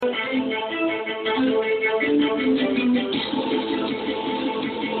Oh,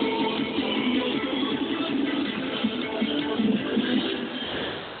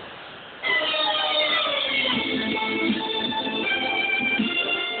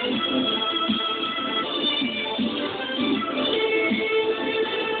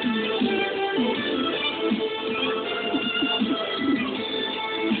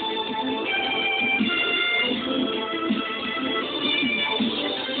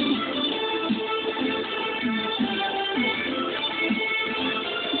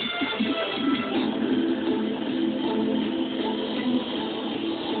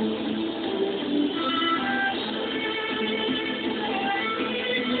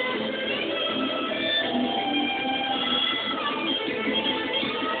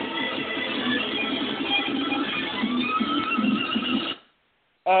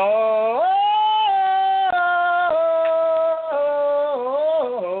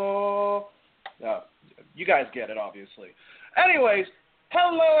 you guys get it, obviously. Anyways,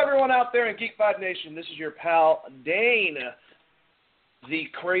 hello everyone out there in Geek Vibe Nation. This is your pal Dane, the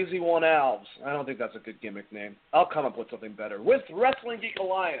Crazy One Alves. I don't think that's a good gimmick name. I'll come up with something better. With Wrestling Geek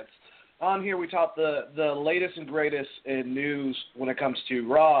Alliance. On here we talk the latest and greatest in news when it comes to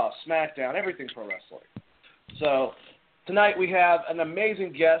Raw, SmackDown, everything pro wrestling. So tonight we have an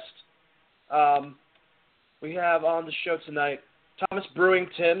amazing guest. We have on the show tonight Thomas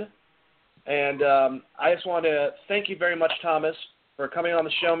Brewington. And I just want to thank you very much, Thomas, for coming on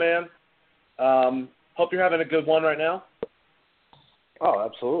the show, man. Hope you're having a good one right now. Oh,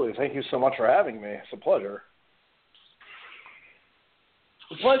 absolutely. Thank you so much for having me. It's a pleasure.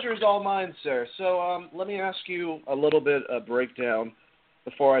 The pleasure is all mine, sir. So let me ask you a little bit of breakdown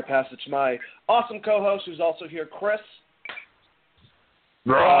before I pass it to my awesome co-host who's also here, Chris.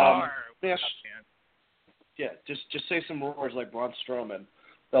 Just say some roars like Braun Strowman.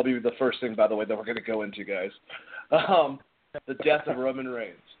 That'll be the first thing, by the way, that we're going to go into, guys. The death of Roman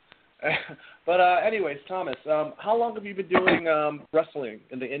Reigns. But anyways, Thomas, how long have you been doing wrestling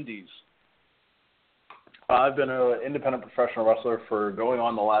in the indies? I've been an independent professional wrestler for going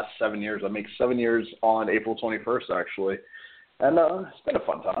on the last 7 years. I make 7 years on April 21st, actually. And it's been a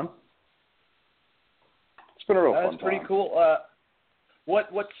fun time. It's been a real fun time. That's pretty cool.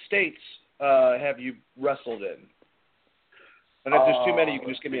 What states have you wrestled in? And if there's too many, you can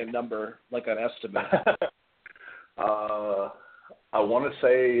just give me a number, like an estimate. I want to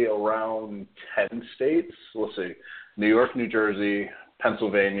say around 10 states. Let's see. New York, New Jersey,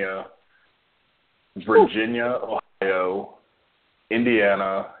 Pennsylvania, Virginia, Ohio,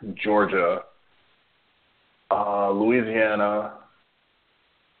 Indiana, Georgia, Louisiana,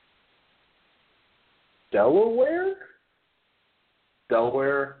 Delaware,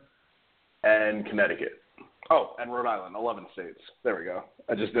 and Connecticut. Oh, and Rhode Island, 11 states. There we go.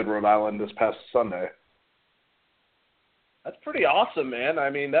 I just did Rhode Island this past Sunday. That's pretty awesome, man. I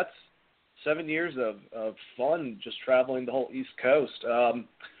mean, that's 7 years of fun just traveling the whole East Coast.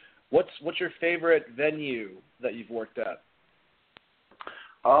 What's your favorite venue that you've worked at?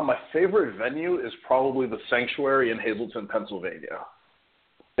 My favorite venue is probably the Sanctuary in Hazleton, Pennsylvania.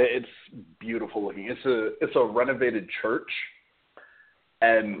 It's beautiful looking. It's a renovated church.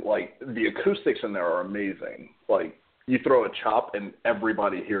 And, like, the acoustics in there are amazing. Like, you throw a chop and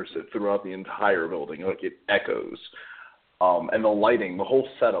everybody hears it throughout the entire building. Like, it echoes. And the lighting, the whole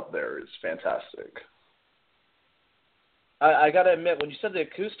setup there is fantastic. I got to admit, when you said the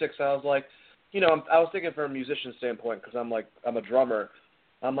acoustics, I was like, I was thinking from a musician standpoint because I'm a drummer.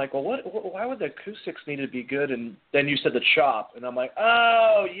 I'm like, well, why would the acoustics need to be good? And then you said the chop. And I'm like,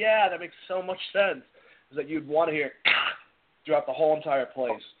 oh, yeah, that makes so much sense. Is that you'd want to hear throughout the whole entire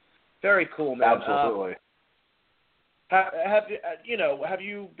place. Very cool, man. Absolutely. Have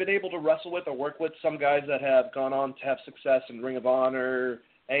you been able to wrestle with or work with some guys that have gone on to have success in Ring of Honor or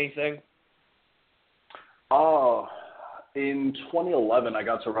anything? In 2011, I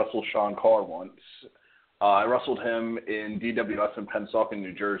got to wrestle Sean Carr once. I wrestled him in DWF in Pennsauken,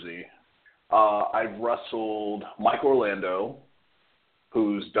 New Jersey. I've wrestled Mike Orlando,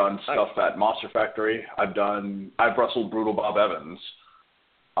 who's done stuff at Monster Factory. I've wrestled Brutal Bob Evans.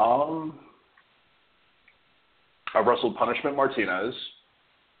 I've wrestled Punishment Martinez.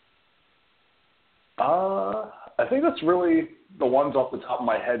 I think that's really the ones off the top of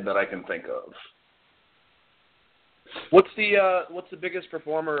my head that I can think of. What's the biggest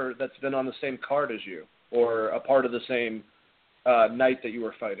performer that's been on the same card as you, or a part of the same night that you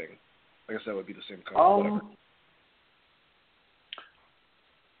were fighting? I guess that would be the same card.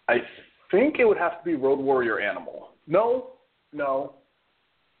 I think it would have to be Road Warrior Animal. No.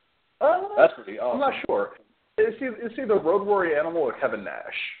 That's pretty awesome. I'm not sure. It's either Road Warrior Animal or Kevin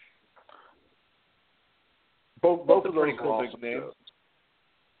Nash. Both Both of are pretty those cool are big awesome, names. too.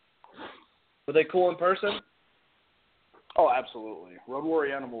 Were they cool in person? Oh, absolutely. Road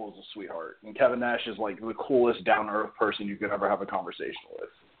Warrior Animal is a sweetheart, and Kevin Nash is like the coolest down-to-earth person you could ever have a conversation with.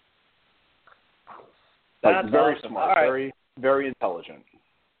 Like, That's very awesome. smart, All right. very, very intelligent.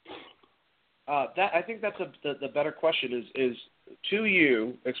 I think that's the better question is to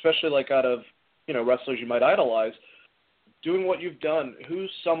you, especially like out of wrestlers you might idolize, doing what you've done. Who's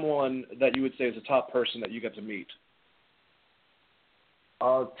someone that you would say is a top person that you get to meet?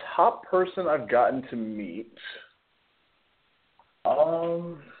 Top person I've gotten to meet.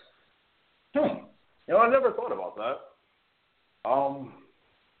 I never thought about that.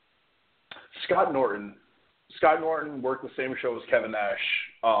 Scott Norton. Scott Norton worked the same show as Kevin Nash,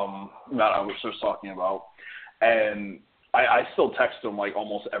 that I was just talking about. And I still text him, like,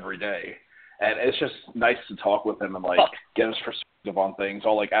 almost every day. And it's just nice to talk with him and, like, get his perspective on things.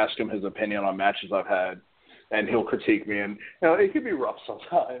 I'll, like, ask him his opinion on matches I've had, and he'll critique me. And, it can be rough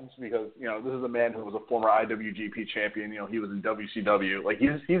sometimes because, this is a man who was a former IWGP champion. He was in WCW. Like,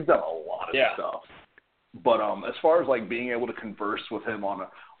 he's done a lot of stuff. But as far as, like, being able to converse with him on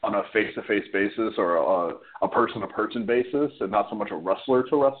a face-to-face basis or a person-to-person basis and not so much a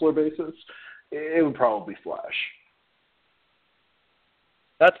wrestler-to-wrestler basis, it would probably Flash.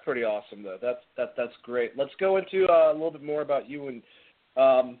 That's pretty awesome, though. That's great. Let's go into a little bit more about you. And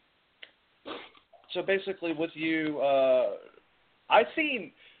so basically with you, I've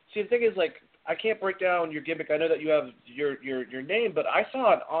seen – see, the thing is, like, I can't break down your gimmick. I know that you have your name, but I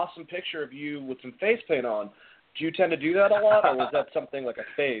saw an awesome picture of you with some face paint on. Do you tend to do that a lot, or was that something like a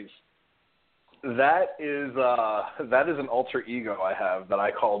phase? That is an alter ego I have that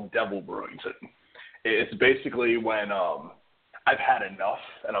I call Devil Brewington. It's basically when I've had enough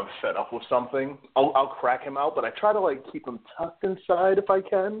and I'm fed up with something, I'll crack him out, but I try to like keep him tucked inside if I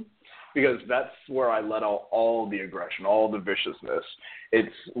can, because that's where I let out all the aggression, all the viciousness.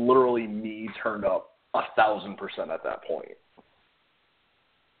 It's literally me turned up 1,000% at that point.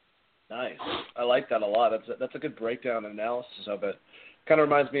 Nice. I like that a lot. That's a good breakdown and analysis of it. Kind of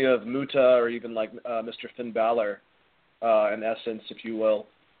reminds me of Muta or even like Mr. Finn Balor, in essence, if you will.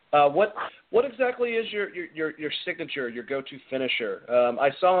 What exactly is your signature, your go-to finisher?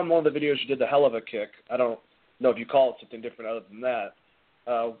 I saw in one of the videos you did the hell of a kick. I don't know if you call it something different other than that.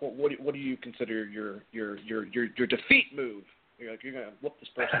 What do you consider your defeat move? You're going to whoop this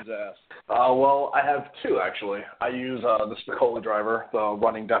person's ass. Well, I have two, actually. I use the Spicoli driver, the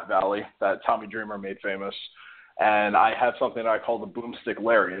running Death Valley that Tommy Dreamer made famous. And I have something that I call the boomstick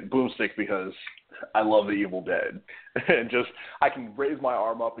lariat. Boomstick because I love the Evil Dead. And I can raise my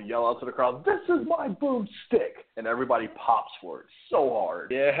arm up and yell out to the crowd, "This is my boomstick!" And everybody pops for it so hard.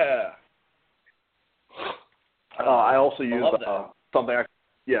 Yeah. I also use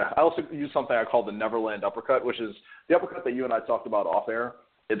I also use something I call the Neverland uppercut, which is the uppercut that you and I talked about off air.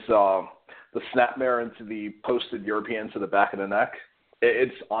 It's the snapmare into the posted European to the back of the neck.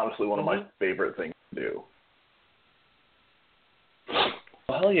 It's honestly one of my favorite things to do.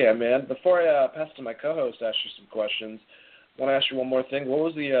 Well, hell yeah, man. Before I pass to my co-host, ask you some questions, I want to ask you one more thing.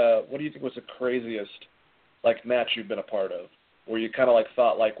 What do you think was the craziest like match you've been a part of, where you kind of like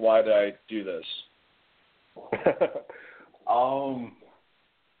thought like, why did I do this?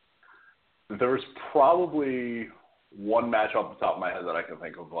 There's probably one match off the top of my head that I can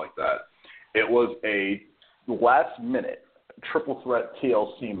think of like that. It was a last-minute triple threat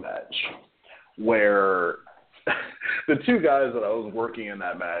TLC match where the two guys that I was working in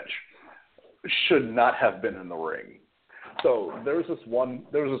that match should not have been in the ring. So there was this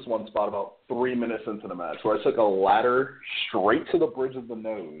one spot about 3 minutes into the match where I took a ladder straight to the bridge of the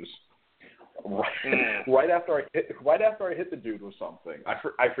nose. Right after I hit the dude with something.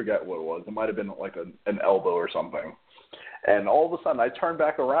 I forget what it was. It might have been like an elbow or something. And all of a sudden I turn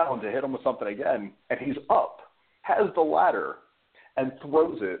back around to hit him with something again, and he's up, has the ladder, and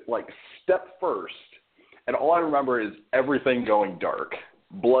throws it like step first. And all I remember is everything going dark,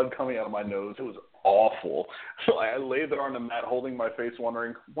 blood coming out of my nose. It was awful. So I lay there on the mat holding my face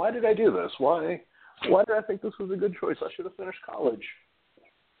wondering, why did I do this? Why did I think this was a good choice? I should have finished college.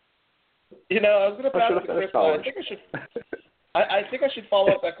 I was going to pass it to Chris. I think I should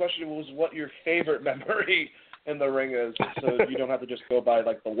follow up that question. Was what your favorite memory in the ring is, so you don't have to just go by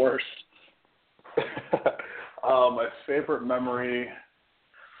like the worst. My favorite memory.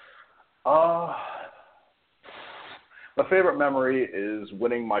 My favorite memory is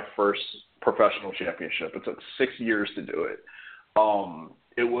winning my first professional championship. It took 6 years to do it.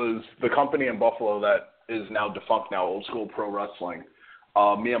 It was the company in Buffalo that is now defunct now, Old School Pro Wrestling.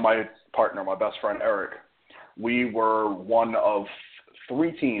 Me and my partner, my best friend Eric, we were one of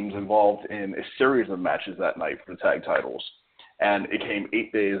 3 teams involved in a series of matches that night for the tag titles. And it came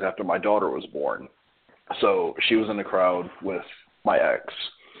 8 days after my daughter was born. So she was in the crowd with my ex.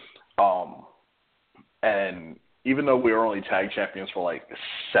 And even though we were only tag champions for like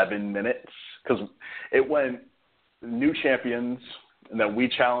 7 minutes, because it went new champions, and then we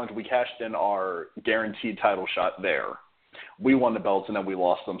cashed in our guaranteed title shot there. We won the belts, and then we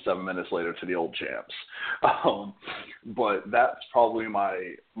lost them 7 minutes later to the old champs. But that's probably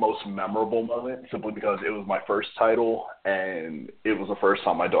my most memorable moment, simply because it was my first title, and it was the first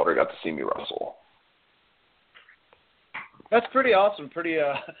time my daughter got to see me wrestle. That's pretty awesome. Pretty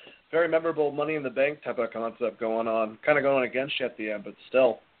very memorable Money in the Bank type of concept going on. Kind of going against you at the end, but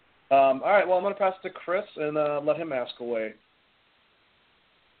still. All right, well, I'm going to pass it to Chris and let him ask away.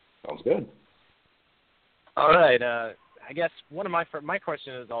 Sounds good. All right. I guess one of my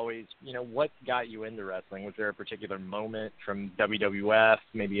question is always, what got you into wrestling? Was there a particular moment from WWF,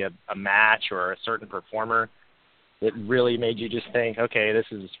 maybe a match or a certain performer that really made you just think, okay, this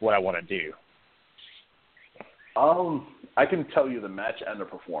is what I want to do? I can tell you the match and the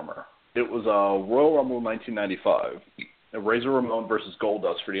performer. It was Royal Rumble 1995, Razor Ramon versus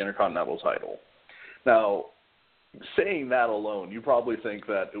Goldust for the Intercontinental title. Now, saying that alone, you probably think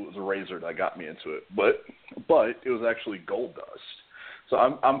that it was Razor that got me into it, but it was actually Goldust. So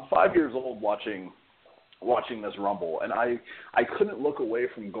I'm 5 years old watching this Rumble, and I couldn't look away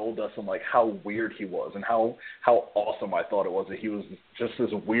from Goldust and like how weird he was and how awesome I thought it was that he was just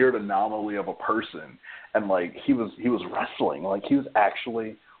this weird anomaly of a person, and like he was wrestling, like he was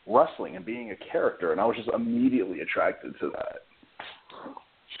actually wrestling and being a character, and I was just immediately attracted to that.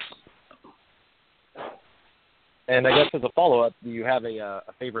 And I guess as a follow-up, do you have a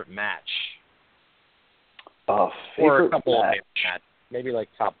favorite match? Or a couple of favorite matches, maybe like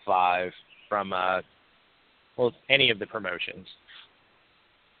top 5 from any of the promotions.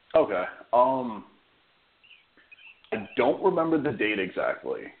 Okay. I don't remember the date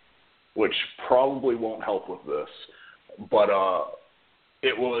exactly, which probably won't help with this, but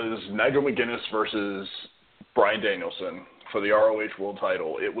it was Nigel McGuinness versus Bryan Danielson for the ROH World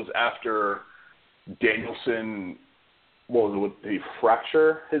title. It was after Danielson, did he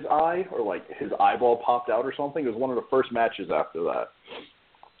fracture his eye or like his eyeball popped out or something? It was one of the first matches after that.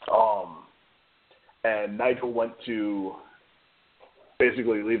 And Nigel went to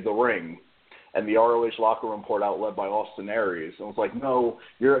basically leave the ring, and the ROH locker room poured out, led by Austin Aries, and was like, "No,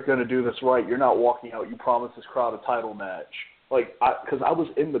 you're going to do this right. You're not walking out. You promised this crowd a title match." Like, because I was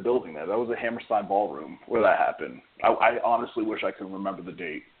in the building there. That was a Hammerstein Ballroom where that happened. I honestly wish I could remember the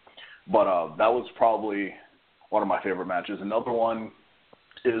date. But that was probably one of my favorite matches. Another one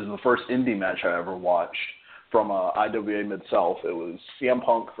is the first indie match I ever watched from IWA Mid-South. It was CM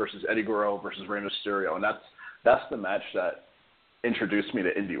Punk versus Eddie Guerrero versus Rey Mysterio, and that's the match that introduced me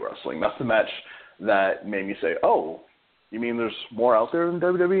to indie wrestling. That's the match that made me say, "Oh, you mean there's more out there than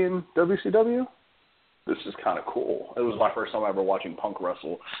WWE and WCW? This is kind of cool." It was my first time ever watching Punk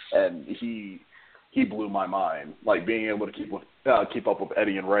wrestle, and he blew my mind. Like being able to keep up with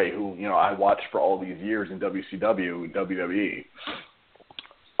Eddie and Ray, who I watched for all these years in WCW and WWE.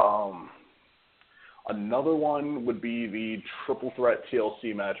 Another one would be the triple threat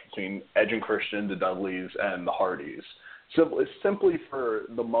TLC match between Edge and Christian, the Dudleys, and the Hardys. Simply for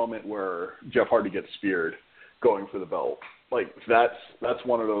the moment where Jeff Hardy gets speared going for the belt. Like that's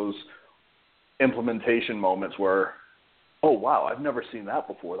one of those implementation moments where, oh wow, I've never seen that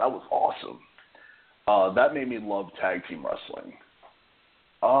before. That was awesome. That made me love tag team wrestling.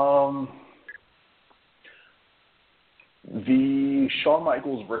 The Shawn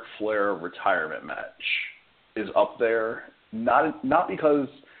Michaels Ric Flair retirement match is up there, not because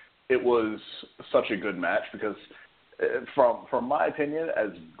it was such a good match, because from my opinion, as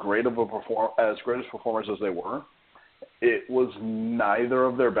great as performers as they were, it was neither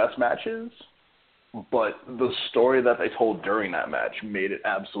of their best matches, but the story that they told during that match made it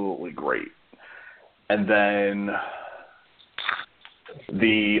absolutely great. And then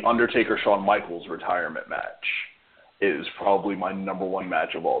the Undertaker Shawn Michaels retirement match is probably my number one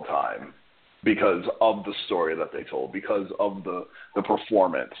match of all time because of the story that they told, because of the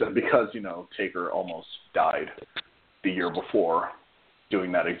performance, and because, Taker almost died the year before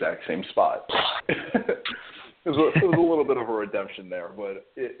doing that exact same spot. It was a little bit of a redemption there, but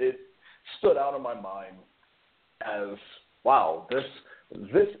it stood out in my mind as, wow, this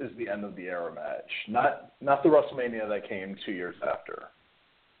is the end of the era match, not the WrestleMania that came 2 years after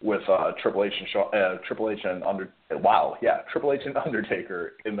with Triple H and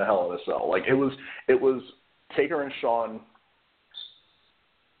Undertaker in the Hell in a Cell. Like it was Taker and Shawn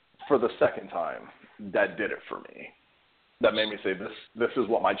for the second time that did it for me. that made me say, this is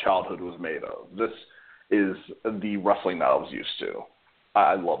what my childhood was made of. This is the wrestling that I was used to.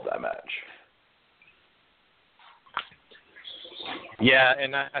 I love that match. Yeah,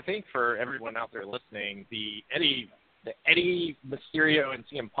 and I think for everyone out there listening, the Eddie Mysterio and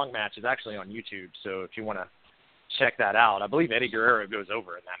CM Punk match is actually on YouTube. So if you want to check that out, I believe Eddie Guerrero goes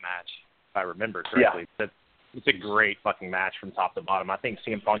over in that match, if I remember correctly. Yeah. It's a great fucking match from top to bottom. I think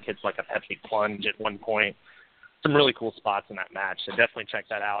CM Punk hits like a Pepsi plunge at one point. Some really cool spots in that match, so definitely check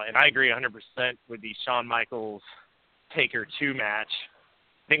that out. And I agree 100% with the Shawn Michaels Taker 2 match.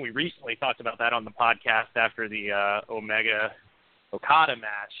 I think we recently talked about that on the podcast after the Omega Okada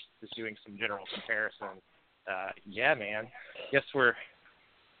match, just doing some general comparison. Yeah, man. Guess we're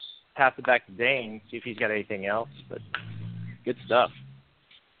pass it back to Dane, see if he's got anything else. But good stuff.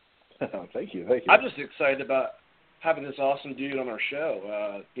 Thank you. I'm just excited about having this awesome dude on our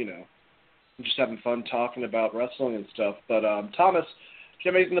show. I'm just having fun talking about wrestling and stuff. But Thomas, do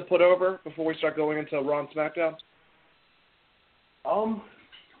you have anything to put over before we start going into Raw and SmackDown?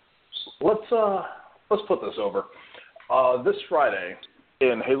 Let's put this over. This Friday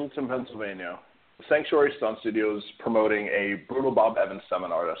in Hazleton, Pennsylvania, Sanctuary Stunt Studios promoting a Brutal Bob Evans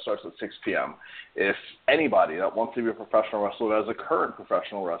seminar that starts at 6 p.m. If anybody that wants to be a professional wrestler, as a current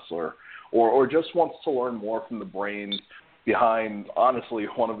professional wrestler, or just wants to learn more from the brain behind, honestly,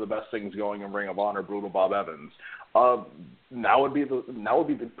 one of the best things going in Ring of Honor, Brutal Bob Evans, now would be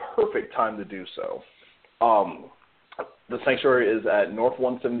the perfect time to do so. The Sanctuary is at North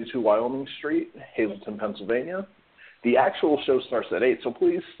 172 Wyoming Street, Hazleton, Pennsylvania. The actual show starts at 8, so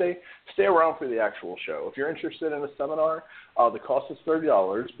please stay around for the actual show. If you're interested in a seminar, the cost is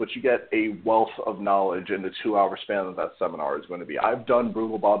 $30, but you get a wealth of knowledge in the 2-hour span that seminar is going to be. I've done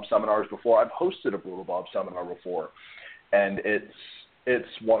Brutal Bob seminars before. I've hosted a Brutal Bob seminar before, and it's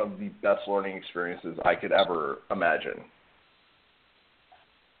one of the best learning experiences I could ever imagine.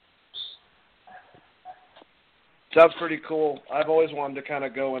 Sounds pretty cool. I've always wanted to kind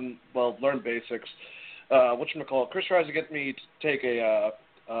of go and, learn basics. Whatchamacallit, Chris tries to get me to take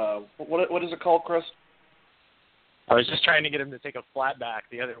what is it called, Chris? I was just trying to get him to take a flat back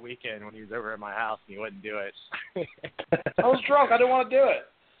the other weekend when he was over at my house, and he wouldn't do it. I was drunk. I didn't want to do it.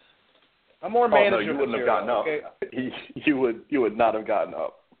 I'm more manager. No, you wouldn't have gotten up. Okay? You would not have gotten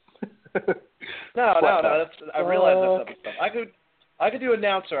up. No. I realize that type of stuff. I could do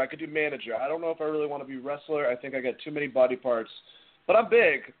announcer. I could do manager. I don't know if I really want to be wrestler. I think I got too many body parts. But I'm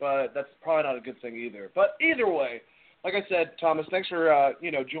big, but that's probably not a good thing either. But either way, like I said, Thomas, thanks for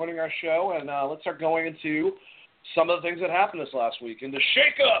joining our show, and let's start going into some of the things that happened this last week. And the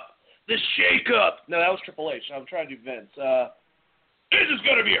shake-up! No, that was Triple H. I'm trying to do Vince. This is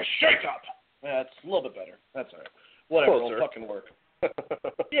going to be a shake-up! That's a little bit better. That's all right. Whatever, it'll fucking work.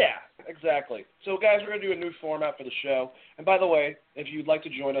 Yeah, exactly. So, guys, we're going to do a new format for the show. And by the way, if you'd like to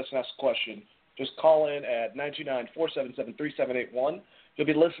join us and ask a question, just call in at 929-477-3781. You'll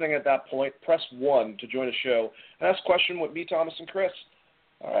be listening at that point. Press 1 to join the show and ask a question with me, Thomas, and Chris.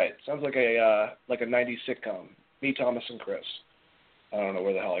 All right. Sounds like a 90s sitcom. Me, Thomas, and Chris. I don't know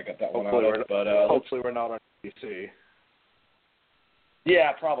where the hell I got that one out of, but hopefully we're not on ABC.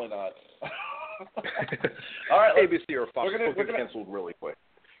 Yeah, probably not. All right. ABC or Fox will get canceled really quick.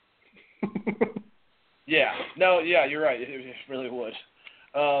 Yeah. No, yeah, you're right. It really would.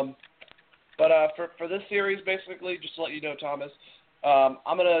 But for this series, basically, just to let you know, Thomas,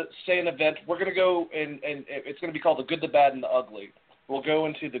 I'm going to say an event. We're going to go, and it's going to be called The Good, the Bad, and the Ugly. We'll go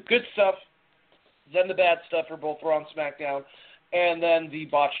into the good stuff, then the bad stuff for both Raw and SmackDown, and then the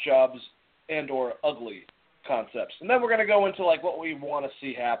botch jobs and or ugly concepts. And then we're going to go into, what we want to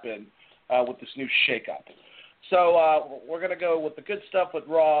see happen with this new shake-up. So we're going to go with the good stuff with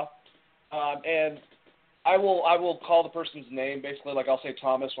Raw, and I will call the person's name, basically, I'll say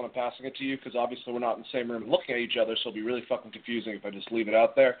Thomas when I'm passing it to you, because obviously we're not in the same room looking at each other, so it'll be really fucking confusing if I just leave it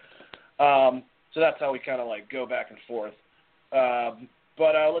out there. So that's how we kind of, go back and forth.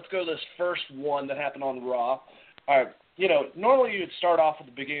 But let's go to this first one that happened on Raw. All right, normally you'd start off at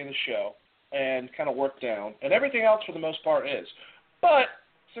the beginning of the show and kind of work down, and everything else for the most part is. But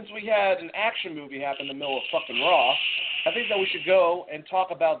since we had an action movie happen in the middle of fucking Raw, I think that we should go and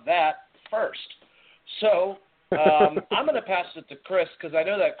talk about that first. So, I'm going to pass it to Chris, because I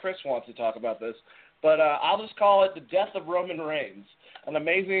know that Chris wants to talk about this, but I'll just call it The Death of Roman Reigns, an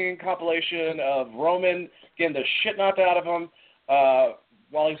amazing compilation of Roman getting the shit knocked out of him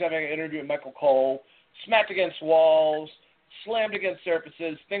while he's having an interview with Michael Cole, smacked against walls, slammed against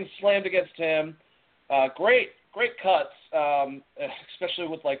surfaces, things slammed against him. Great cuts, especially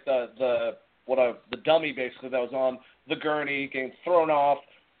with, the dummy, basically, that was on the gurney, getting thrown off.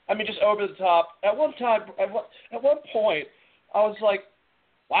 I mean, just over the top. At one point, I was like,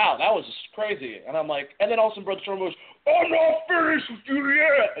 wow, that was just crazy. And I'm like, and then all of a sudden, Braun Strowman goes, I'm not finished with you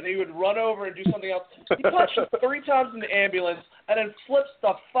yet. And he would run over and do something else. He punched him 3 times in the ambulance and then flips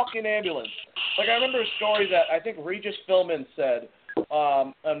the fucking ambulance. Like, I remember a story that I think Regis Philbin said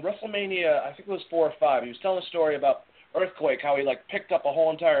on WrestleMania, I think it was 4 or 5. He was telling a story about Earthquake, how he, like, picked up a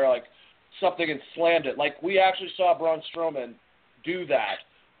whole entire, like, something and slammed it. Like, we actually saw Braun Strowman do that,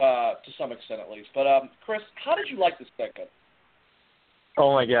 to some extent at least. But, Chris, how did you like this segment?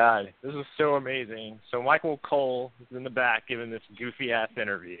 Oh, my God. This is so amazing. So Michael Cole is in the back giving this goofy-ass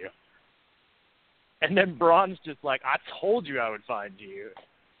interview. And then Braun's just like, I told you I would find you.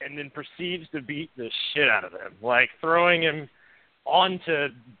 And then proceeds to beat the shit out of him. Like, throwing him onto,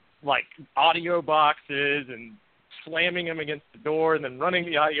 like, audio boxes and slamming him against the door and then running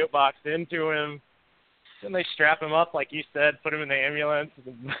the audio box into him. Then they strap him up, like you said, put him in the ambulance.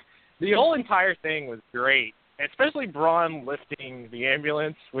 The whole entire thing was great. Especially Braun lifting the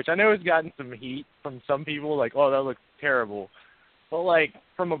ambulance, which I know has gotten some heat from some people, like, oh, that looks terrible. But, like,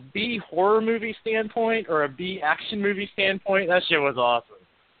 from a B horror movie standpoint or a B action movie standpoint, that shit was awesome.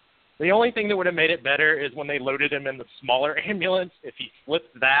 The only thing that would have made it better is when they loaded him in the smaller ambulance, if he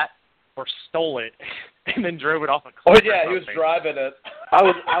flipped that or stole it and then drove it off a cliff. Oh, yeah, he was driving it. I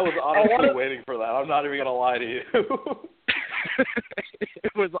was honestly waiting for that. I'm not even going to lie to you.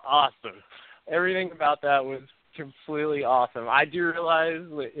 It was awesome. Everything about that was completely awesome. I do realize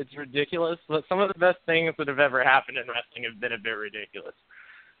it's ridiculous, but some of the best things that have ever happened in wrestling have been a bit ridiculous.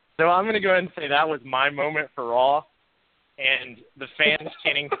 So I'm going to go ahead and say that was my moment for Raw, and the fans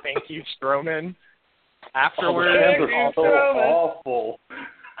chanting "Thank you, Strowman" afterwards. The fans are so awful.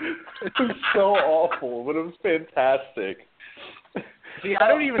 It was so awful, but it was fantastic. See, I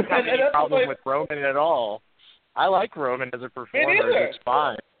don't even have any problem with Roman at all. I like Roman as a performer. It's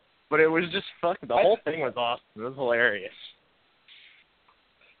fine. But it was just fucking, the whole thing was awesome. It was hilarious.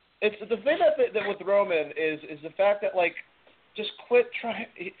 It's the thing that with Roman is the fact that, like, just quit trying.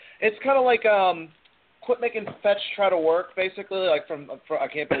 It's kind of like quit making fetch try to work, basically. Like from I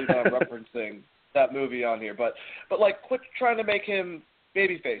can't believe I'm referencing that movie on here, but like quit trying to make him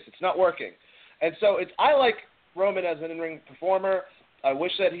babyface. It's not working, and so I like Roman as an in-ring performer. I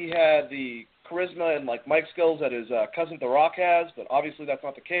wish that he had the charisma and like mic skills that his cousin The Rock has, but obviously that's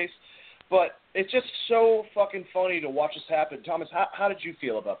not the case. But it's just so fucking funny to watch this happen. Thomas, how did you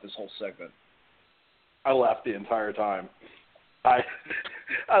feel about this whole segment? I laughed the entire time.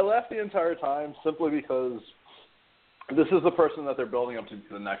 I laughed the entire time simply because this is the person that they're building up to be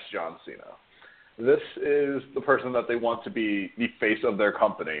the next John Cena. This is the person that they want to be the face of their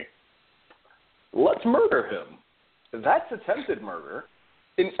company. Let's murder him. That's attempted murder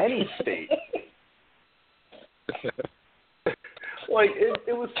in any state. Like,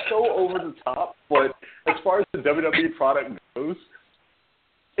 it was so over the top, but as far as the WWE product goes,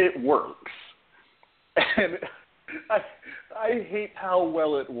 it works. And I hate how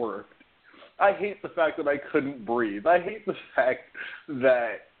well it worked. I hate the fact that I couldn't breathe. I hate the fact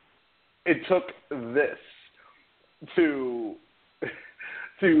that it took this to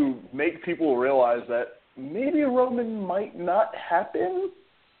make people realize that maybe Roman might not happen.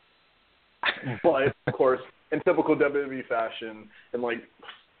 But, of course, in typical WWE fashion, in like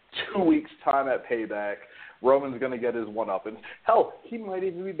 2 weeks' time at Payback, Roman's going to get his one-up. And, hell, he might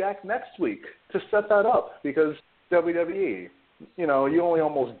even be back next week to set that up because WWE, you know, you only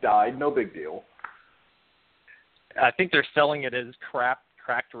almost died. No big deal. I think they're selling it as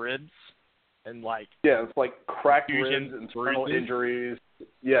cracked ribs and, like... Yeah, it's like cracked ribs, internal injuries.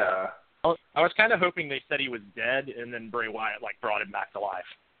 Yeah. I was kind of hoping they said he was dead and then Bray Wyatt, like, brought him back to life.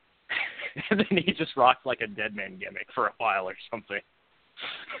 And then he just rocked like a dead man gimmick for a while or something.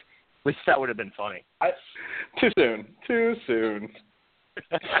 At least that would have been funny. Too soon.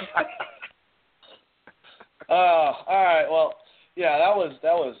 All right. Well, yeah, that was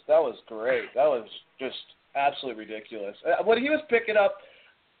great. That was just absolutely ridiculous. When he was picking up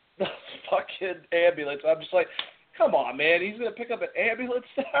the fucking ambulance, I'm just like, come on, man, he's gonna pick up an ambulance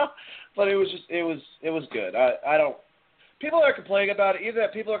now. But it was good. I don't. People are complaining about it. Either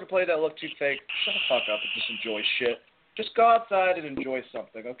that people are complaining that look too fake. Shut the fuck up and just enjoy shit. Just go outside and enjoy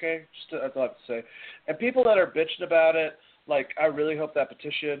something, okay? That's all I have to say. And people that are bitching about it, like, I really hope that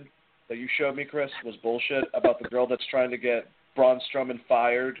petition that you showed me, Chris, was bullshit about the girl that's trying to get Braun Strowman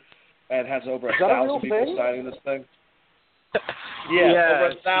fired and has over 1,000 people signing this thing. Yeah,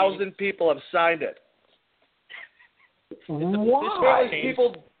 over 1,000 people have signed it. Why?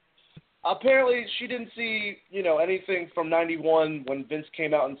 Apparently, she didn't see, anything from '91 when Vince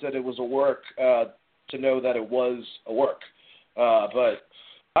came out and said it was a work to know that it was a work. But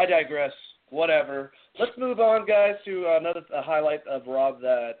I digress. Whatever. Let's move on, guys, to another highlight of Raw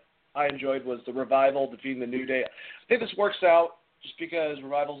that I enjoyed was the Revival defeating the New Day. I think this works out just because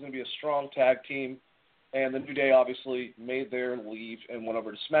Revival is going to be a strong tag team, and the New Day obviously made their leave and went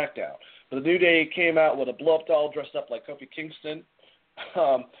over to SmackDown. But the New Day came out with a blow-up doll dressed up like Kofi Kingston.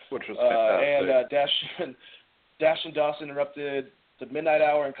 Which was fantastic. And Dash and Dawson interrupted the Midnight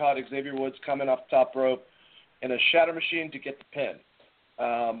Hour and caught Xavier Woods coming off the top rope in a shatter machine to get the pin.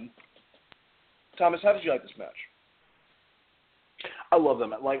 Thomas, how did you like this match? I love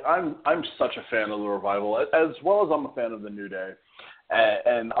them. Like I'm such a fan of the Revival, as well as I'm a fan of the New Day.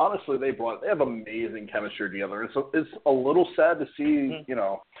 And honestly, they have amazing chemistry together. And so it's a little sad to see,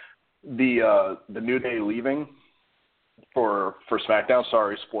 the New Day leaving for SmackDown.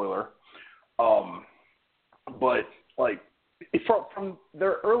 Sorry, spoiler. But like from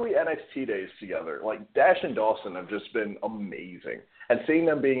their early NXT days together, like Dash and Dawson have just been amazing. And seeing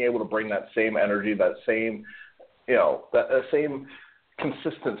them being able to bring that same energy, that same, that same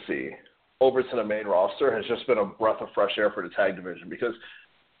consistency over to the main roster has just been a breath of fresh air for the tag division. Because,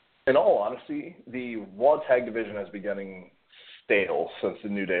 in all honesty, the Raw tag division has been getting stale since the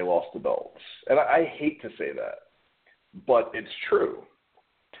New Day lost the belts. And I hate to say that, but it's true.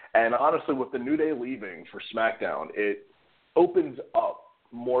 And honestly, with the New Day leaving for SmackDown, it opens up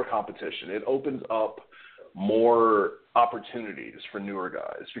more competition. It opens up more opportunities for newer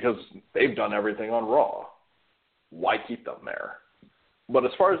guys because they've done everything on Raw. Why keep them there? But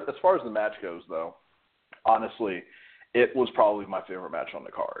as far as the match goes, though, honestly, it was probably my favorite match on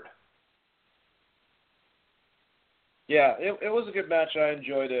the card. Yeah, it was a good match. I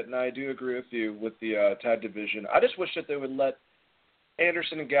enjoyed it, and I do agree with you with the tag division. I just wish that they would let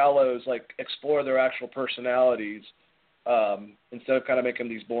Anderson and Gallows explore their actual personalities instead of kind of making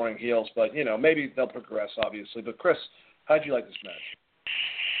these boring heels. But maybe they'll progress, obviously. But Chris, how did you like this match?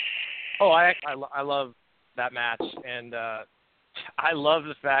 Oh, I love that match, and I love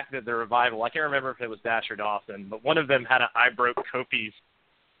the fact that the Revival. I can't remember if it was Dash or Dawson, but one of them had an "I broke Kofi's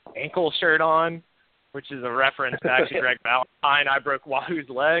ankle" shirt on, which is a reference to actually Greg Valentine. I broke Wahoo's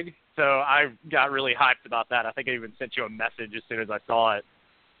leg. So I got really hyped about that. I think I even sent you a message as soon as I saw it.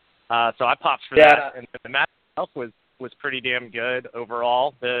 So I popped for that. And the match itself was pretty damn good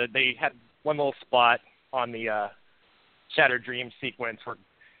overall. They had one little spot on the Shattered Dream sequence where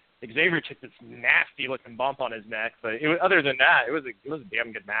Xavier took this nasty looking bump on his neck. But other than that, it was a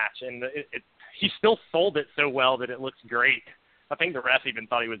damn good match. And he still sold it so well that it looks great. I think the ref even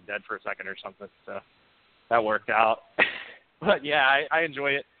thought he was dead for a second or something. So that worked out. But yeah, I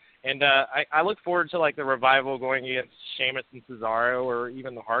enjoy it. And I look forward to the Revival going against Sheamus and Cesaro or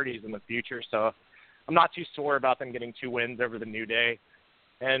even the Hardys in the future. So I'm not too sore about them getting 2 wins over the New Day.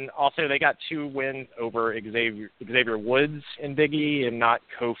 And also they got 2 wins over Xavier Woods and Big E and not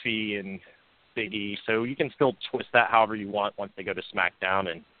Kofi and Big E. So you can still twist that however you want once they go to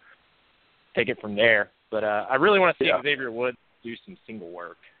SmackDown and take it from there. But I really want to see Xavier Woods do some single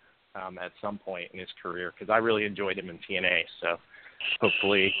work at some point in his career because I really enjoyed him in TNA. So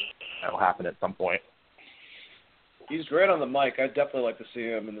hopefully that'll happen at some point. He's great on the mic. I'd definitely like to see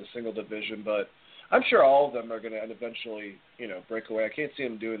him in the single division, but I'm sure all of them are going to eventually, break away. I can't see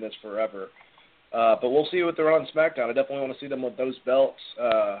him doing this forever. But we'll see what they're on SmackDown. I definitely want to see them with those belts,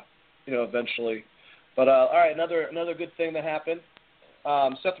 eventually. But, all right, another good thing that happened.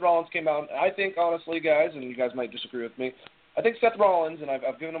 Seth Rollins came out. I think, honestly, guys, and you guys might disagree with me, I think Seth Rollins, and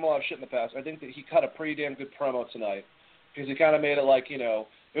I've given him a lot of shit in the past, I think that he cut a pretty damn good promo tonight. Because he kind of made it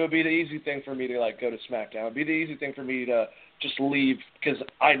it would be the easy thing for me to, go to SmackDown. It would be the easy thing for me to just leave because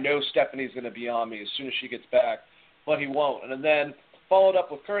I know Stephanie's going to be on me as soon as she gets back, but he won't. And then followed up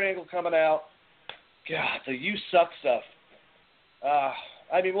with Kurt Angle coming out. God, the "you suck" stuff.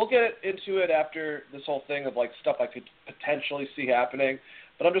 We'll get into it after this whole thing of, stuff I could potentially see happening,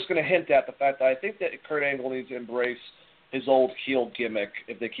 but I'm just going to hint at the fact that I think that Kurt Angle needs to embrace his old heel gimmick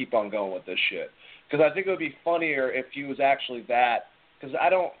if they keep on going with this shit. Because I think it would be funnier if he was actually that. Because I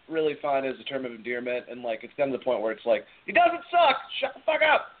don't really find it as a term of endearment, and it's gotten to the point where it's he doesn't suck, shut the fuck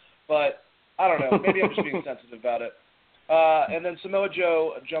up. But I don't know, maybe I'm just being sensitive about it. And then Samoa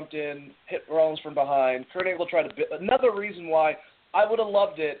Joe jumped in, hit Rollins from behind. Kurt Angle tried to another reason why I would have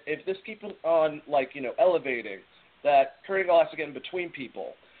loved it if this keeps on elevating, that Kurt Angle has to get in between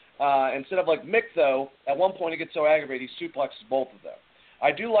people. Instead of Mick, though, at one point he gets so aggravated he suplexes both of them.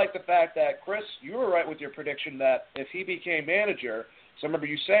 I do like the fact that, Chris, you were right with your prediction that if he became manager, so I remember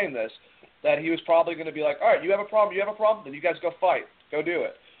you saying this, that he was probably going to be all right, you have a problem, then you guys go fight, go do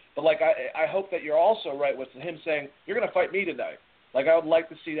it. But, I hope that you're also right with him saying, you're going to fight me tonight. I would like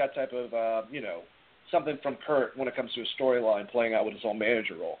to see that type of, something from Kurt when it comes to a storyline playing out with his own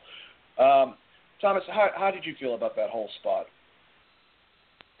manager role. Thomas, how did you feel about that whole spot?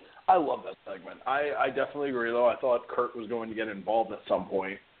 I love that segment. I definitely agree, though. I thought Kurt was going to get involved at some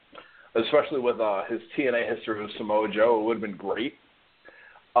point, especially with his TNA history with Samoa Joe. It would have been great.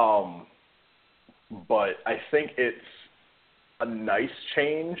 But I think it's a nice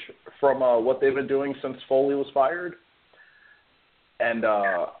change from what they've been doing since Foley was fired. And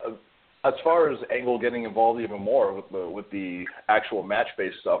as far as Angle getting involved even more with the actual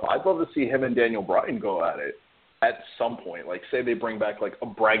match-based stuff, I'd love to see him and Daniel Bryan go at it at some point. Like, say they bring back, like, a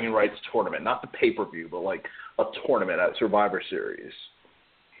bragging rights tournament, not the pay-per-view, but, like, a tournament at Survivor Series.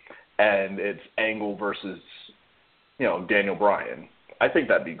 And it's Angle versus, Daniel Bryan. I think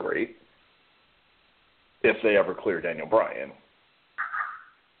that'd be great if they ever clear Daniel Bryan.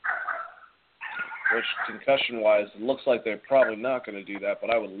 Which, concussion-wise, it looks like they're probably not going to do that, but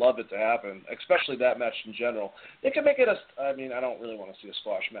I would love it to happen, especially that match in general. They could make it I don't really want to see a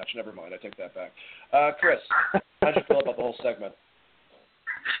squash match. Never mind, I take that back. Chris, how'd you feel about the whole segment?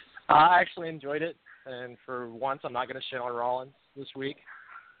 I actually enjoyed it, and for once, I'm not going to shit on Rollins this week.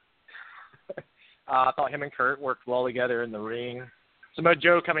 I thought him and Kurt worked well together in the ring. Samoa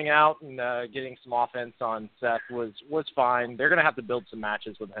Joe coming out and getting some offense on Seth was fine. They're going to have to build some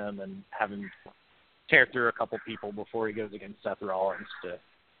matches with him and have him tear through a couple people before he goes against Seth Rollins. It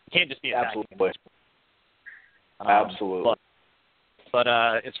can't just be a absolutely. Absolutely. But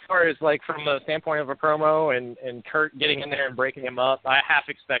as far as like from the standpoint of a promo and Kurt getting in there and breaking him up, I half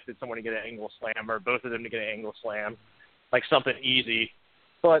expected someone to get an angle slam or both of them to get an angle slam, like something easy.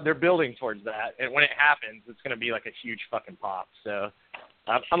 But they're building towards that, and when it happens, it's going to be like a huge fucking pop. So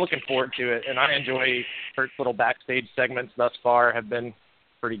I'm looking forward to it, and I enjoy Kurt's little backstage segments thus far have been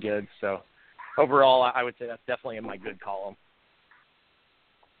pretty good. So overall, I would say that's definitely in my good column.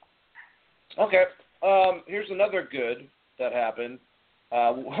 Okay. Here's another good that happened.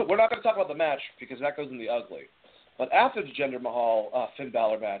 We're not going to talk about the match because that goes in the ugly. But after the Jinder Mahal Finn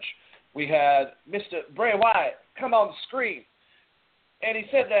Balor match, we had Mr. Bray Wyatt come on the screen, and he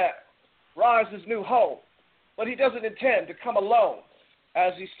said that Raw is his new home, but he doesn't intend to come alone,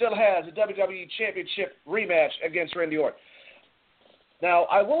 as he still has a WWE Championship rematch against Randy Orton. Now,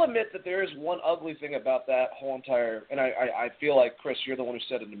 I will admit that there is one ugly thing about that whole entire, and I feel like, Chris, you're the one who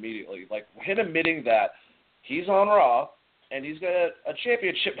said it immediately, like him admitting that he's on Raw and he's got a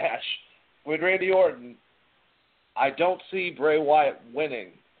championship match with Randy Orton. I don't see Bray Wyatt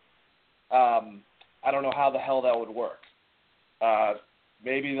winning. I don't know how the hell that would work.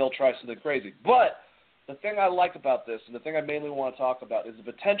 Maybe they'll try something crazy. But the thing I like about this, and the thing I mainly want to talk about, is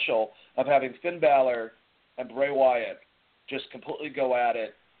the potential of having Finn Balor and Bray Wyatt just completely go at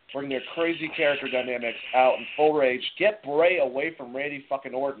it, bring their crazy character dynamics out in full rage, get Bray away from Randy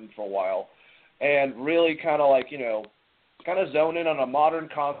fucking Orton for a while, and really kind of like, kind of zone in on a modern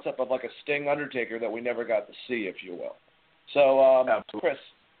concept of like a Sting Undertaker that we never got to see, if you will. So, Chris,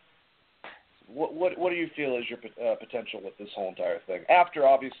 what do you feel is your potential with this whole entire thing? After,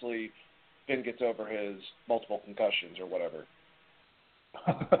 obviously, Finn gets over his multiple concussions or whatever.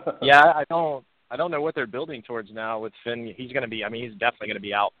 Yeah, I don't know what they're building towards now with Finn. He's going to be, he's definitely going to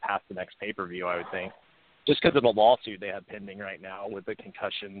be out past the next pay-per-view, I would think, just because of the lawsuit they have pending right now with the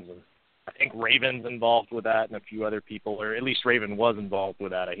concussions. And I think Raven's involved with that and a few other people, or at least Raven was involved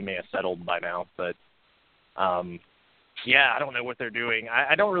with that. He may have settled by now, but yeah, I don't know what they're doing.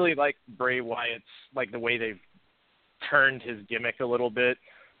 I don't really like Bray Wyatt's, like the way they've turned his gimmick a little bit.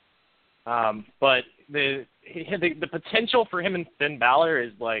 But the potential for him and Finn Balor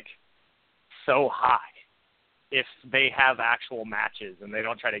is like so high if they have actual matches and they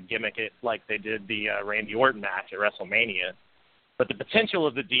don't try to gimmick it like they did the Randy Orton match at WrestleMania. But the potential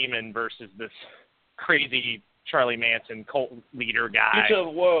of the Demon versus this crazy Charlie Manson cult leader guy Future of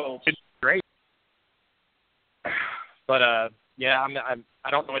the world. It's great. But yeah,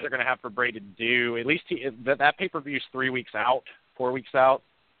 I don't know what they're going to have for Bray to do. At least that pay-per-view is 4 weeks out,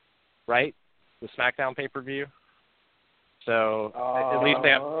 right? The SmackDown pay-per-view. So at least they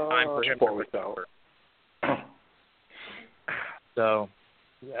have time for him. 4 weeks out. So,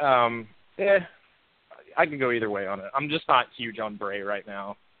 yeah, I could go either way on it. I'm just not huge on Bray right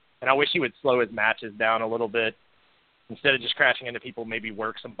now, and I wish he would slow his matches down a little bit. Instead of just crashing into people, maybe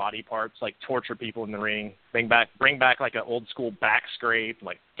work some body parts, like torture people in the ring, bring back like an old school back scrape,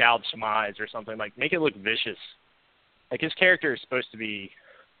 like gouge some eyes or something, like make it look vicious. Like his character is supposed to be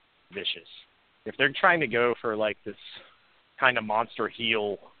vicious. If they're trying to go for like this kind of monster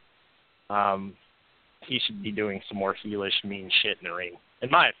heel, he should be doing some more heelish, mean shit in the ring,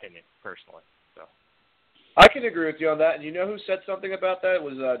 in my opinion, personally. So. I can agree with you on that. And you know who said something about that? It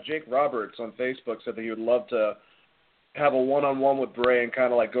was Jake Roberts on Facebook said that he would love to have a one-on-one with Bray and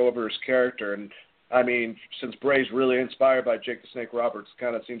kind of like go over his character. And I mean, since Bray's really inspired by Jake the Snake Roberts,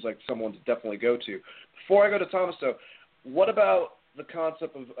 kind of seems like someone to definitely go to. Before I go to Thomas, though, what about the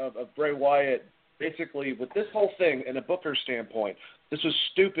concept of Bray Wyatt? Basically, with this whole thing, in a Booker standpoint, this was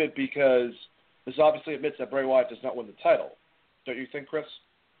stupid because this obviously admits that Bray Wyatt does not win the title. Don't you think, Chris?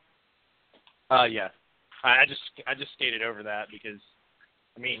 Yeah. I just skated over that because,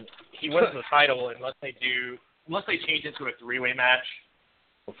 I mean, he wins the title unless they change it to a three-way match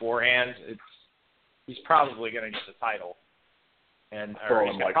beforehand. He's probably going to get the title, and or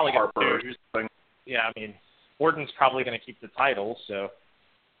he's like probably going Harper. to. Yeah, I mean, Orton's probably going to keep the title, so.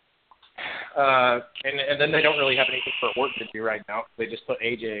 And then they don't really have anything for Orton to do right now. They just put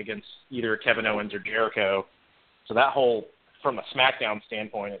AJ against either Kevin Owens or Jericho. So that whole, from a SmackDown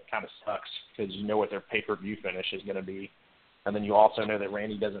standpoint, it kind of sucks because you know what their pay-per-view finish is going to be. And then you also know that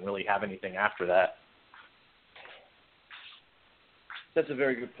Randy doesn't really have anything after that. That's a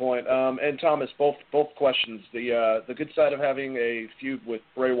very good point. And Thomas, both questions. The good side of having a feud with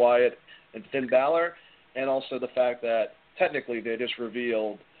Bray Wyatt and Finn Balor, and also the fact that technically they just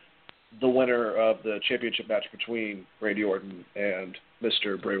revealed the winner of the championship match between Randy Orton and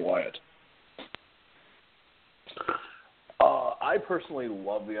Mr. Bray Wyatt. I personally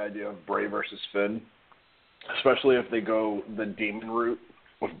love the idea of Bray versus Finn, especially if they go the demon route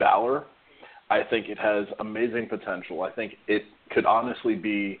with Balor. I think it has amazing potential. I think it could honestly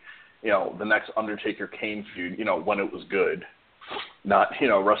be, the next Undertaker-Kane feud, when it was good, not,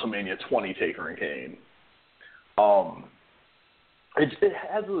 WrestleMania 20 Taker and Kane. It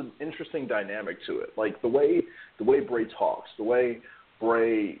has an interesting dynamic to it. Like the way Bray talks, the way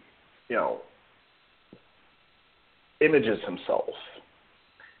Bray, images himself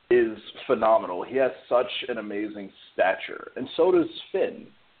is phenomenal. He has such an amazing stature, and so does Finn.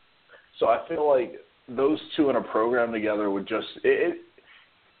 So I feel like those two in a program together would just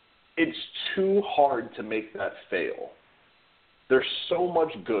it's too hard to make that fail. There's so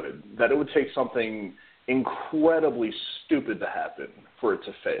much good that it would take something incredibly stupid to happen for it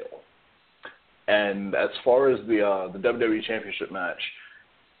to fail. And as far as the WWE Championship match,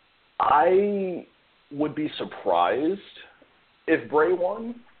 I would be surprised if Bray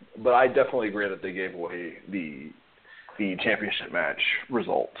won, but I definitely agree that they gave away the championship match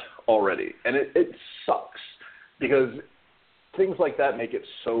result already. And it sucks because things like that make it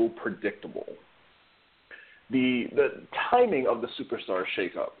so predictable. The timing of the Superstar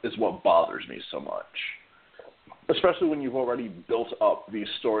shakeup is what bothers me so much, especially when you've already built up these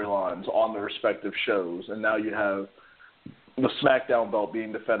storylines on the respective shows, and now you have the SmackDown belt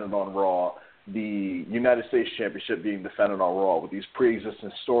being defended on Raw, the United States Championship being defended on Raw with these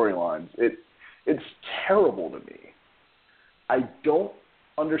pre-existing storylines. It's terrible to me. I don't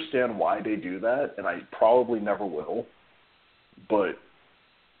understand why they do that, and I probably never will, but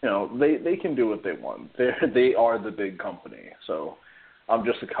they can do what they want. They are the big company, so I'm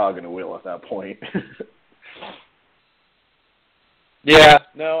just a cog in a wheel at that point. Yeah.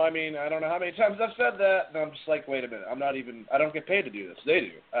 No, I mean, I don't know how many times I've said that, and I'm just like, wait a minute. I don't get paid to do this. They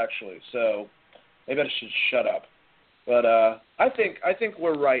do, actually, so maybe I should shut up. But I think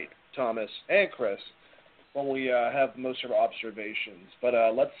we're right, Thomas and Chris, when we have most of our observations. But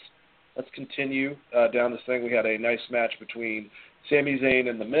let's continue down this thing. We had a nice match between Sami Zayn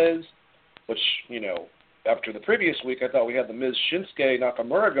and The Miz, which, after the previous week, I thought we had The Miz Shinsuke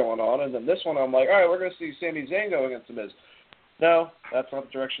Nakamura going on, and then this one I'm like, all right, we're going to see Sami Zayn go against The Miz. No, that's not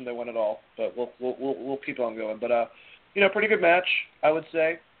the direction they went at all, but we'll keep on going. But, pretty good match, I would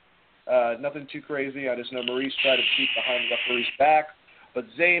say. Nothing too crazy. I just know Maurice tried to cheat behind the referee's back, but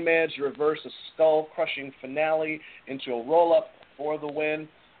Zayn managed to reverse a skull-crushing finale into a roll-up for the win.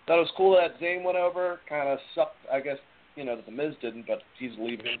 Thought it was cool that Zayn went over. Kind of sucked, I guess, that The Miz didn't, but he's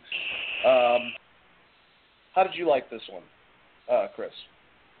leaving. How did you like this one, Chris?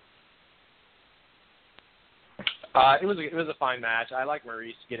 It was a fine match. I like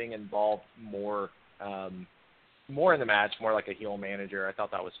Maurice getting involved more in the match, more like a heel manager. I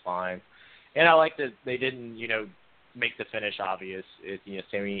thought that was fine, and I like that they didn't make the finish obvious.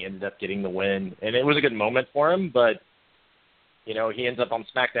 Sami ended up getting the win, and it was a good moment for him. But he ends up on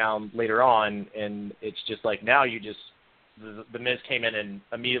SmackDown later on, and it's just like now the Miz came in and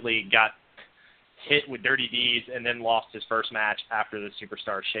immediately got hit with dirty deeds, and then lost his first match after the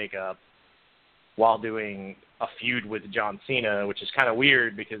Superstar shakeup, while doing a feud with John Cena, which is kind of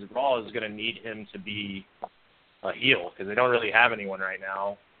weird because Raw is going to need him to be a heel because they don't really have anyone right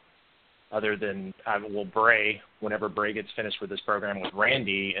now other than, Bray, whenever Bray gets finished with this program with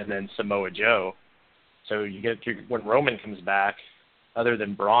Randy, and then Samoa Joe. So you get to, when Roman comes back, other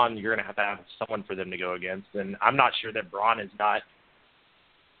than Braun, you're going to have someone for them to go against. And I'm not sure that Braun is not,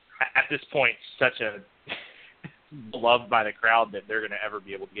 at this point, such a beloved by the crowd that they're going to ever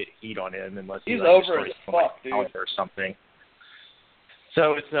be able to get heat on him unless he's over as fuck, dude, or something.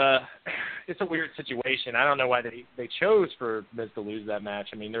 So it's a weird situation. I don't know why they chose for Miz to lose that match.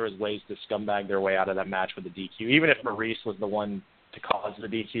 I mean, there was ways to scumbag their way out of that match with the DQ. Even if Maurice was the one to cause the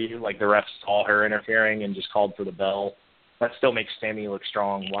DQ, like the ref saw her interfering and just called for the bell, that still makes Sammy look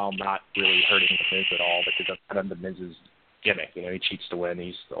strong while not really hurting the Miz at all, because that's kind of the Miz's gimmick. You know, he cheats to win.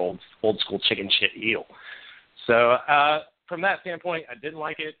 He's the old school chicken shit heel. So from that standpoint, I didn't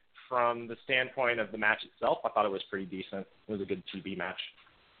like it. From the standpoint of the match itself, I thought it was pretty decent. It was a good TV match.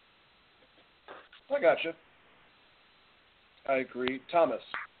 I gotcha. I agree. Thomas?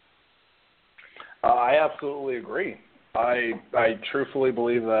 I absolutely agree. I truthfully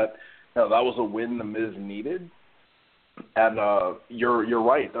believe that that was a win the Miz needed. And you're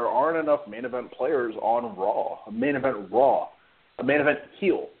right. There aren't enough main event players on Raw. A main event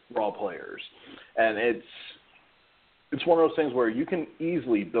heel Raw players. And it's one of those things where you can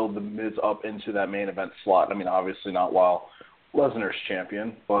easily build the Miz up into that main event slot. I mean, obviously not while Lesnar's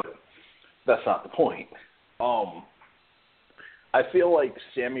champion, but that's not the point. I feel like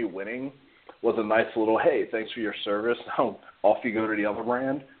Sammy winning was a nice little, hey, thanks for your service. Now off you go to the other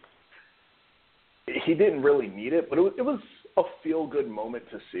brand. He didn't really need it, but it was a feel-good moment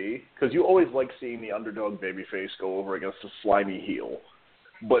to see, because you always like seeing the underdog babyface go over against a slimy heel.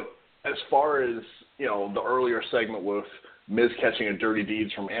 But as far as, you know, the earlier segment with Miz catching a dirty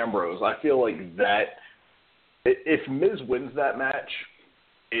deeds from Ambrose, I feel like that if Miz wins that match,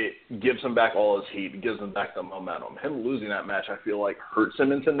 it gives him back all his heat. It gives him back the momentum. Him losing that match, I feel like, hurts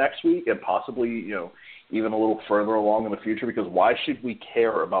him into next week and possibly, you know, even a little further along in the future, because why should we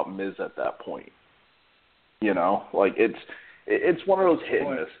care about Miz at that point? You know, like it's one of those hit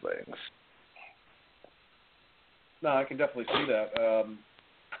and miss things. No, I can definitely see that.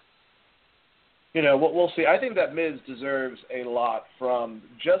 You know, we'll see. I think that Miz deserves a lot from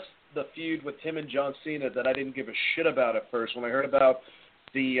just the feud with him and John Cena that I didn't give a shit about at first. When I heard about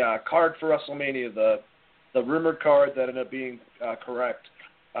the card for WrestleMania, the rumored card that ended up being correct,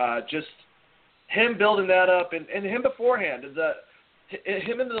 just him building that up, and him beforehand,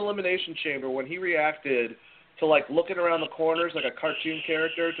 him in the Elimination Chamber when he reacted to, like, looking around the corners like a cartoon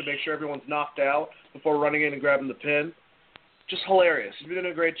character to make sure everyone's knocked out before running in and grabbing the pin. Just hilarious. He's been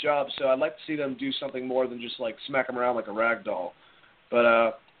doing a great job, so I'd like to see them do something more than just, like, smack him around like a rag doll.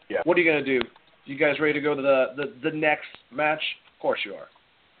 But yeah. What are you going to do? You guys ready to go to the next match? Of course you are.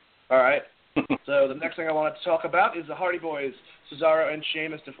 All right. So the next thing I wanted to talk about is the Hardy Boys. Cesaro and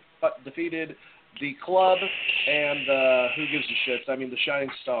Sheamus defeated the Club and who gives a shit? I mean, the Shining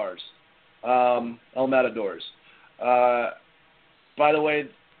Stars. El Matadors. By the way,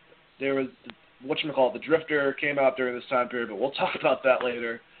 there was the Drifter came out during this time period, but we'll talk about that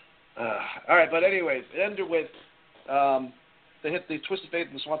later. All right, but anyways, it ended with they hit the Twisted Fate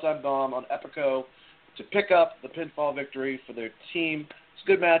and the Swanton Bomb on Epico to pick up the pinfall victory for their team. It's a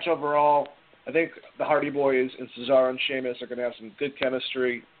good match overall. I think the Hardy Boys and Cesaro and Sheamus are going to have some good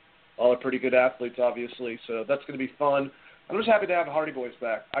chemistry. All are pretty good athletes, obviously, so that's going to be fun. I'm just happy to have the Hardy Boys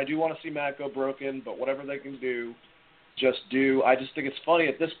back. I do want to see Matt go broken, but whatever they can do, just do. I just think it's funny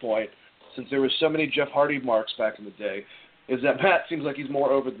at this point, since there were so many Jeff Hardy marks back in the day, is that Matt seems like he's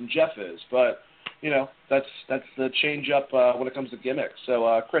more over than Jeff is. But, you know, that's the change up when it comes to gimmicks.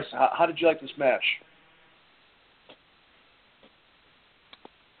 So, Chris, how did you like this match?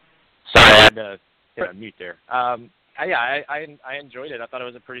 Sorry, I had to hit on mute there. I enjoyed it. I thought it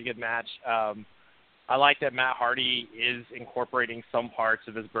was a pretty good match. I like that Matt Hardy is incorporating some parts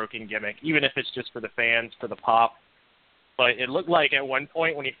of his broken gimmick, even if it's just for the fans, for the pop. But it looked like at one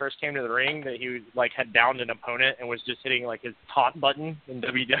point when he first came to the ring that he had downed an opponent and was just hitting like his taunt button in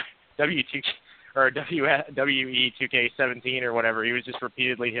WWE 2K17 or whatever. He was just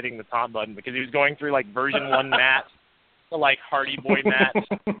repeatedly hitting the taunt button because he was going through like version 1 Matt to like Hardy Boy Matt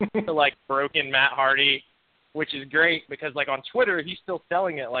to like broken Matt Hardy, which is great because like on Twitter he's still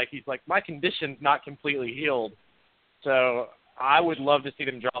selling it like he's like, my condition's not completely healed. So I would love to see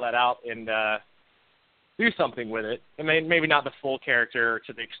them draw that out and do something with it. I mean, maybe not the full character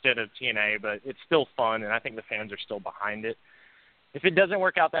to the extent of TNA, but it's still fun, and I think the fans are still behind it. If it doesn't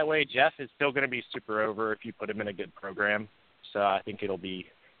work out that way, Jeff is still going to be super over if you put him in a good program. So I think it'll be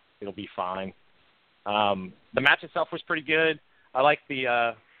fine. The match itself was pretty good. I like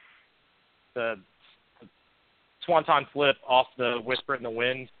the Swanton flip off the Whisper in the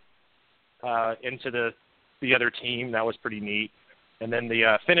Wind into the other team. That was pretty neat. And then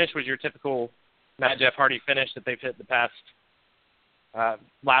the finish was your typical Matt Jeff Hardy finish that they've hit the past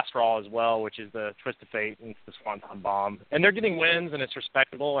last Raw as well, which is the Twist of Fate and the Swanton Bomb. And they're getting wins, and it's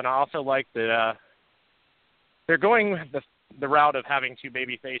respectable. And I also like that they're going the route of having two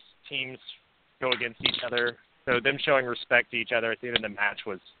babyface teams go against each other. So them showing respect to each other at the end of the match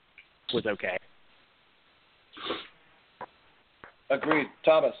was okay. Agreed.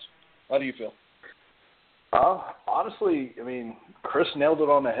 Thomas, how do you feel? Honestly, I mean, Chris nailed it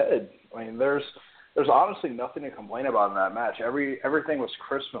on the head. I mean, there's honestly nothing to complain about in that match. Everything was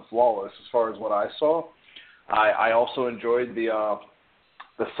crisp and flawless as far as what I saw. I also enjoyed the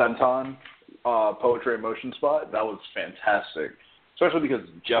senton poetry in motion spot. That was fantastic, especially because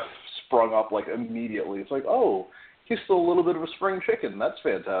Jeff sprung up like immediately. It's like, oh, he's still a little bit of a spring chicken. That's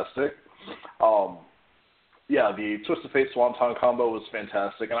fantastic. Yeah, the Twist of Fate Swanton combo was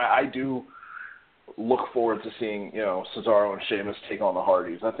fantastic, and I do look forward to seeing, Cesaro and Sheamus take on the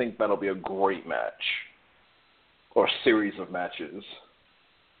Hardys. I think that'll be a great match, or series of matches.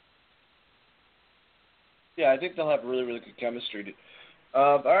 Yeah, I think they'll have really, really good chemistry.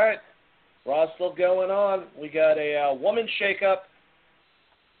 All right, Raw's still going on. We got a woman shakeup.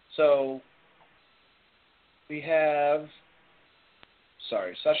 So we have,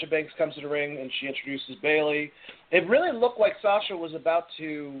 Sasha Banks comes to the ring and she introduces Bayley. It really looked like Sasha was about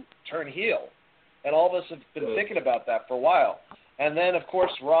to turn heel. And all of us have been thinking about that for a while. And then, of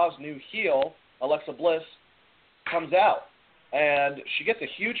course, Raw's new heel, Alexa Bliss, comes out. And she gets a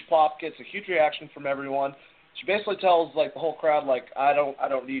huge pop, gets a huge reaction from everyone. She basically tells, the whole crowd, I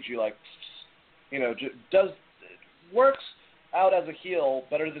don't need you. Works out as a heel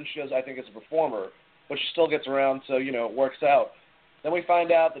better than she does, I think, as a performer. But she still gets around, so, it works out. Then we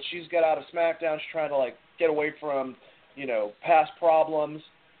find out that she's got out of SmackDown. She's trying to, get away from, past problems.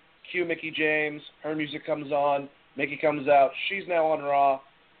 Cue Mickie James. Her music comes on. Mickie comes out. She's now on Raw.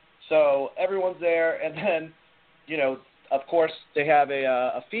 So everyone's there. And then, of course, they have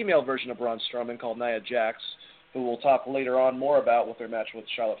a female version of Braun Strowman called Nia Jax, who we'll talk later on more about with her match with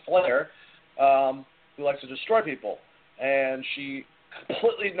Charlotte Flair, who likes to destroy people. And she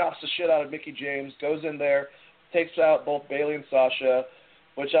completely knocks the shit out of Mickie James, goes in there, takes out both Bayley and Sasha,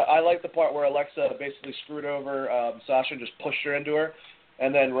 which I like the part where Alexa basically screwed over Sasha and just pushed her into her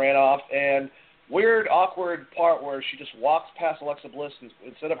and then ran off. And weird, awkward part where she just walks past Alexa Bliss and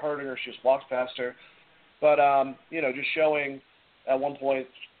instead of hurting her, she just walks past her. But, just showing at one point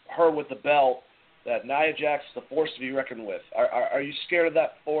her with the belt that Nia Jax is the force to be reckoned with. Are you scared of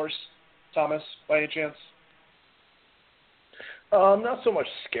that force, Thomas, by any chance? I'm not so much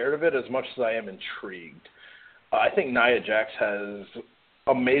scared of it as much as I am intrigued. I think Nia Jax has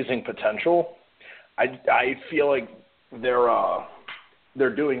amazing potential. I feel like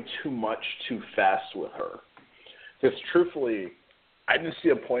they're doing too much too fast with her. Because truthfully, I didn't see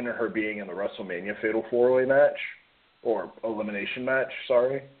a point in her being in the WrestleMania Fatal 4-Way match, or Elimination match,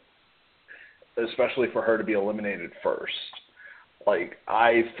 sorry. Especially for her to be eliminated first.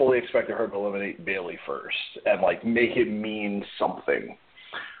 I fully expected her to eliminate Bayley first and, make it mean something.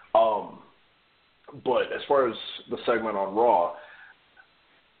 But as far as the segment on Raw,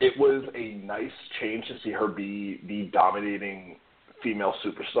 it was a nice change to see her be the dominating female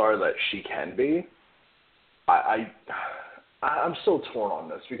superstar that she can be. I'm still torn on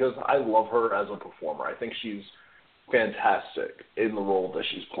this because I love her as a performer. I think she's fantastic in the role that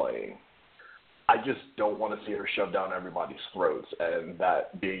she's playing. I just don't want to see her shove down everybody's throats and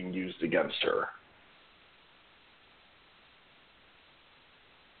that being used against her.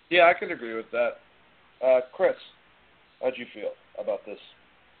 Yeah, I can agree with that. Chris, how'd you feel about this?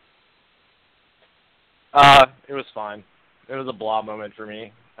 It was fine. It was a blah moment for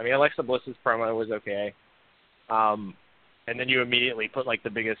me. I mean, Alexa Bliss's promo was okay. And then you immediately put, the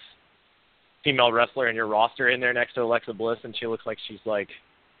biggest female wrestler in your roster in there next to Alexa Bliss, and she looks like she's, going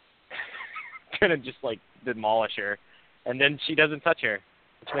to just, demolish her. And then she doesn't touch her,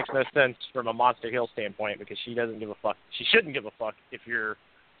 which makes no sense from a Monster Hill standpoint because she doesn't give a fuck. She shouldn't give a fuck if you're,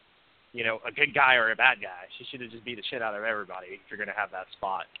 a good guy or a bad guy. She should have just beat the shit out of everybody if you're going to have that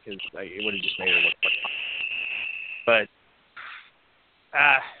spot because it would have just made her look funny. But,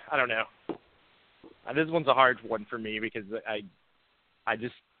 I don't know. This one's a hard one for me because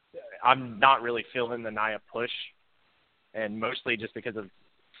I'm not really feeling the Nia push, and mostly just because of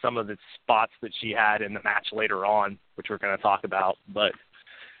some of the spots that she had in the match later on, which we're going to talk about. But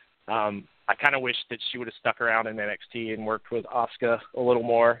I kind of wish that she would have stuck around in NXT and worked with Asuka a little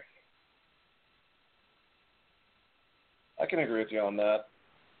more. I can agree with you on that.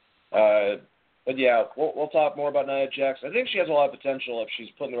 But yeah, we'll talk more about Nia Jax. I think she has a lot of potential if she's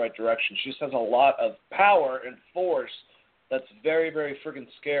put in the right direction. She just has a lot of power and force that's very, very freaking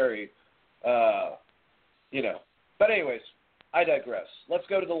scary. But anyways, I digress. Let's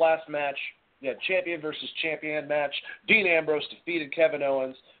go to the last match. Yeah, champion versus champion match. Dean Ambrose defeated Kevin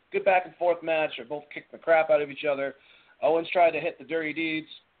Owens. Good back and forth match. They both kicked the crap out of each other. Owens tried to hit the dirty deeds.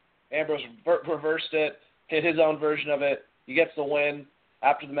 Ambrose reversed it, hit his own version of it. He gets the win.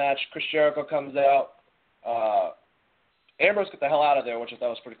 After the match, Chris Jericho comes out. Ambrose got the hell out of there, which I thought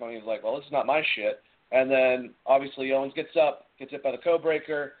was pretty funny. He was like, well, this is not my shit. And then, obviously, Owens gets up, gets hit by the code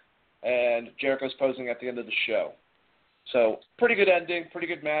breaker, and Jericho's posing at the end of the show. So, pretty good ending, pretty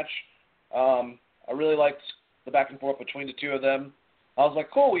good match. I really liked the back and forth between the two of them. I was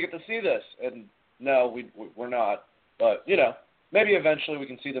like, cool, we get to see this. And no, we're not. But, maybe eventually we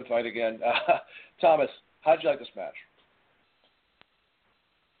can see them fight again. Thomas, how'd you like this match?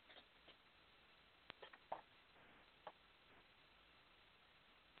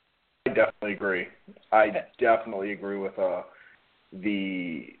 I definitely agree. I definitely agree with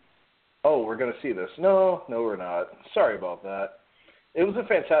we're going to see this. No, we're not. Sorry about that. It was a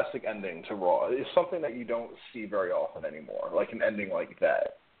fantastic ending to Raw. It's something that you don't see very often anymore, like an ending like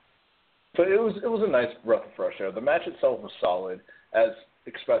that. So it was a nice breath of fresh air. The match itself was solid, as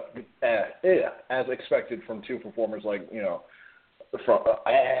expected from two performers like, wow,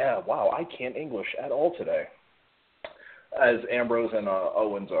 I can't English at all today, as Ambrose and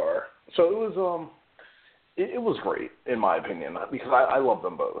Owens are. So it was great, in my opinion, because I love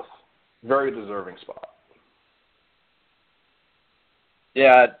them both. Very deserving spot.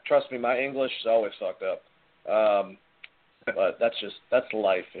 Yeah, trust me, my English is always fucked up. But that's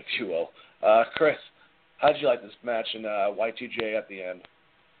life, if you will. Chris, how did you like this match and Y2J at the end?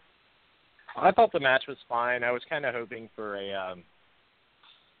 I thought the match was fine. I was kind of hoping for a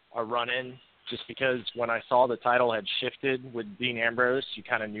run-in, just because when I saw the title had shifted with Dean Ambrose, you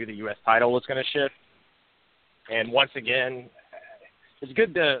kind of knew the U.S. title was going to shift. And once again, it's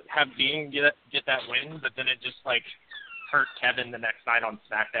good to have Dean get that win, but then it just hurt Kevin the next night on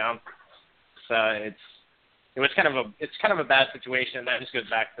SmackDown. So it's kind of a bad situation. That just goes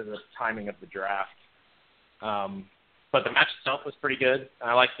back to the timing of the draft. But the match itself was pretty good.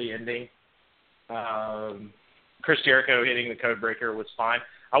 I liked the ending. Chris Jericho hitting the code breaker was fine.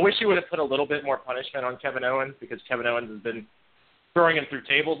 I wish he would have put a little bit more punishment on Kevin Owens, because Kevin Owens has been throwing him through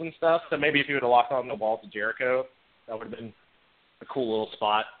tables and stuff. So maybe if he would have locked on the ball to Jericho, that would have been a cool little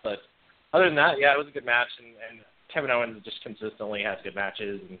spot. But other than that, yeah, it was a good match. And Kevin Owens just consistently has good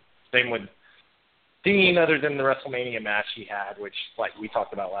matches. And same with Dean, other than the WrestleMania match he had, which we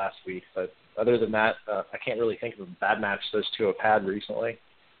talked about last week. But other than that, I can't really think of a bad match those two have had recently.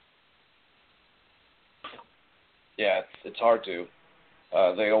 Yeah, it's hard to.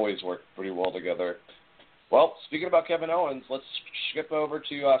 They always work pretty well together. Well, speaking about Kevin Owens, let's skip over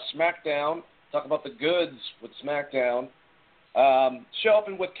to SmackDown, talk about the goods with SmackDown. Show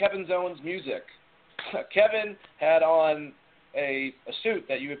opened with Kevin Owens music. Kevin had on a suit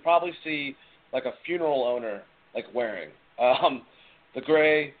that you would probably see like a funeral owner wearing. The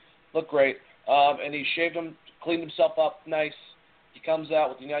gray looked great, and he shaved him, cleaned himself up nice. He comes out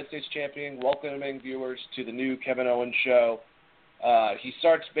with the United States champion, welcoming viewers to the new Kevin Owens show. He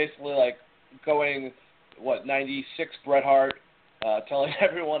starts basically going 96 Bret Hart, telling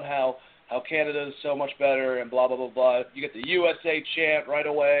everyone how Canada is so much better and blah blah blah blah. You get the USA chant right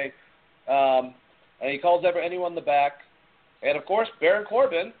away. And he calls anyone in the back. And, of course, Baron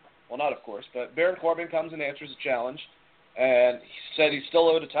Corbin, well, not of course, but Baron Corbin comes and answers the challenge. And he said he still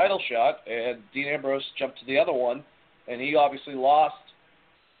owed a title shot, and Dean Ambrose jumped to the other one. And he obviously lost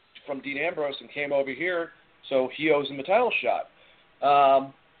from Dean Ambrose and came over here, so he owes him a title shot.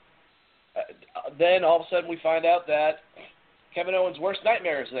 Then, all of a sudden, we find out that Kevin Owens' worst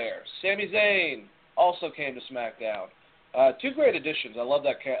nightmare is there. Sami Zayn also came to SmackDown. Two great additions. I love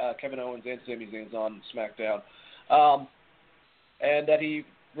that Kevin Owens and Sami Zayn's on SmackDown. And that he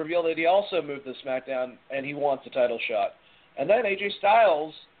revealed that he also moved to SmackDown and he wants a title shot. And then AJ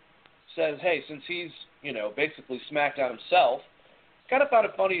Styles says, hey, since he's, basically SmackDown himself, kind of found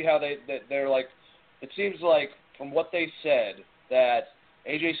it funny how they're like, it seems like from what they said that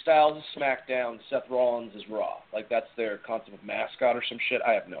AJ Styles is SmackDown, Seth Rollins is Raw. That's their concept of mascot or some shit.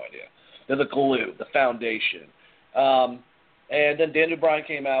 I have no idea. They're the glue, the foundation. And then Daniel Bryan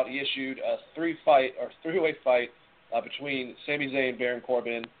came out. He issued a three-way fight between Sami Zayn, Baron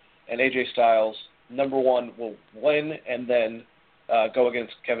Corbin, and AJ Styles. Number one will win and then go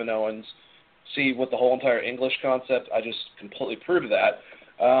against Kevin Owens. See, with the whole entire English concept, I just completely proved that.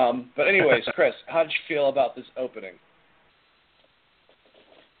 But anyways, Chris, how did you feel about this opening?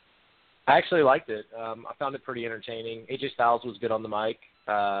 I actually liked it. I found it pretty entertaining. AJ Styles was good on the mic.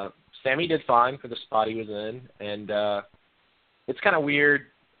 Sammy did fine for the spot he was in, and it's kind of weird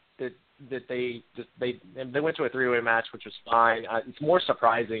that that they went to a three-way match, which was fine. It's more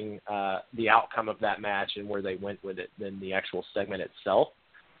surprising the outcome of that match and where they went with it than the actual segment itself.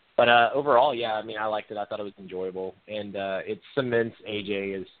 But overall, yeah, I mean, I liked it. I thought it was enjoyable, and it cements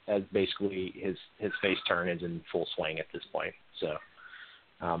AJ as basically his face turn is in full swing at this point. So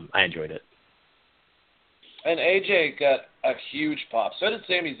I enjoyed it. And AJ got a huge pop. So did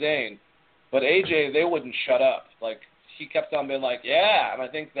Sami Zayn. But AJ, they wouldn't shut up. Like, he kept on being like, yeah. And I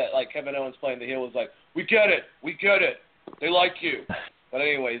think that, like, Kevin Owens playing the heel was like, we get it. They like you. But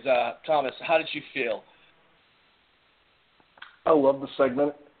anyways, Thomas, how did you feel? I love the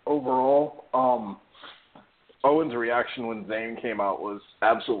segment overall. Owens' reaction when Zayn came out was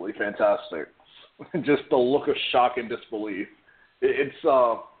absolutely fantastic. Just the look of shock and disbelief. It's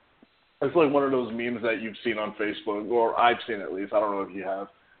like one of those memes that you've seen on Facebook, or I've seen at least. I don't know if you have.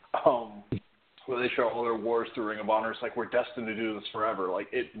 Where they show all their wars through Ring of Honor. It's like, we're destined to do this forever. Like,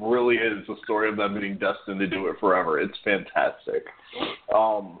 it really is the story of them being destined to do it forever. It's fantastic.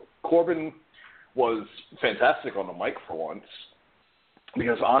 Corbin was fantastic on the mic for once,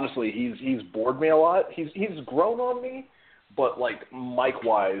 because honestly, he's bored me a lot. He's grown on me, but like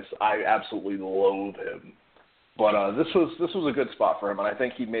mic-wise, I absolutely loathe him. But this was a good spot for him, and I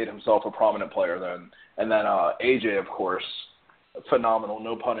think he made himself a prominent player then. And then AJ, of course, phenomenal,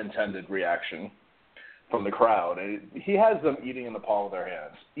 no pun intended, reaction from the crowd. And he has them eating in the palm of their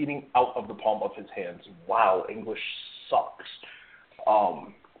hands, eating out of the palm of his hands. Wow, English sucks.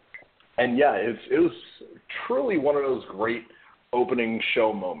 And yeah, it was truly one of those great opening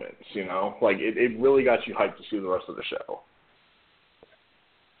show moments, you know? Like, it really got you hyped to see the rest of the show.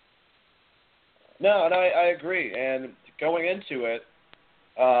 No, and I agree. And going into it,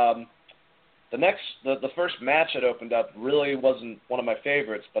 the first match that opened up really wasn't one of my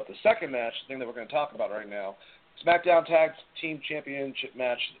favorites, but the second match, the thing that we're going to talk about right now, SmackDown Tag Team Championship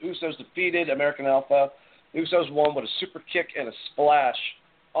match. The Usos defeated American Alpha. The Usos won with a super kick and a splash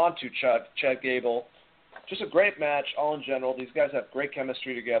onto Chad Gable. Just a great match, all in general. These guys have great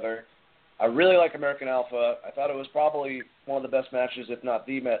chemistry together. I really like American Alpha. I thought it was probably one of the best matches, if not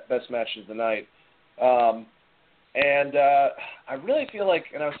the best match of the night. And I really feel like,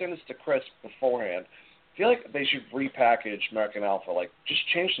 and I was saying this to Chris beforehand, I feel like they should repackage American Alpha, like just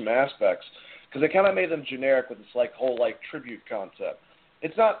change some aspects, because they kind of made them generic with this like whole like tribute concept.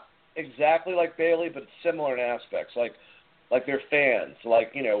 It's not exactly like Bayley, but it's similar in aspects, like they're fans,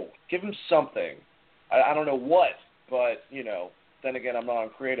 like, you know, give them something. I don't know what, but, you know, then again, I'm not on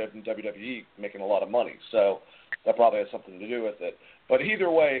creative in WWE making a lot of money, so that probably has something to do with it. But either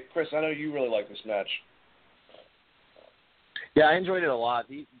way, Chris, I know you really like this match. Yeah, I enjoyed it a lot.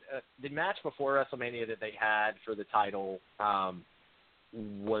 The match before WrestleMania that they had for the title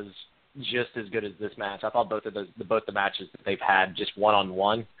was just as good as this match. I thought both the matches that they've had just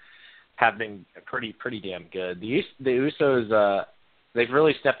one-on-one have been pretty damn good. The Usos, they've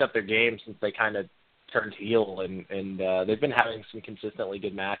really stepped up their game since they kind of turned heel, and they've been having some consistently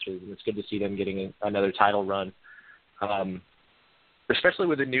good matches, and it's good to see them getting another title run, especially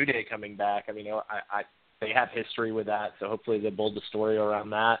with the New Day coming back. I mean, they have history with that, so hopefully they'll build the story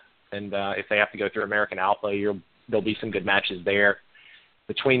around that. And if they have to go through American Alpha, there'll be some good matches there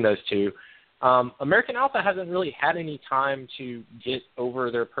between those two. American Alpha hasn't really had any time to get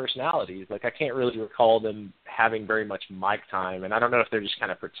over their personalities. Like, I can't really recall them having very much mic time, and I don't know if they're just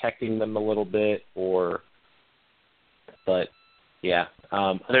kind of protecting them a little bit but yeah.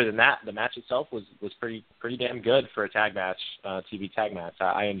 Other than that, the match itself was pretty damn good for a tag match, TV tag match.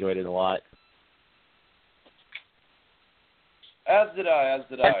 I enjoyed it a lot. As did I,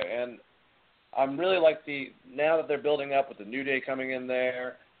 and I'm really like now that they're building up with the New Day coming in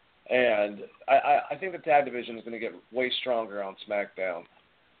there, and I think the tag division is going to get way stronger on SmackDown.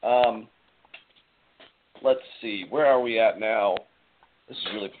 Let's see, where are we at now? This is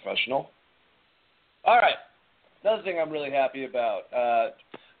really professional. All right, another thing I'm really happy about.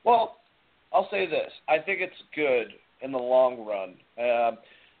 Well, I'll say this. I think it's good in the long run.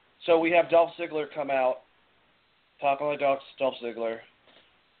 So we have Dolph Ziggler come out, talking like Dolph Ziggler,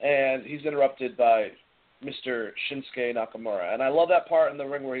 and he's interrupted by Mr. Shinsuke Nakamura. And I love that part in the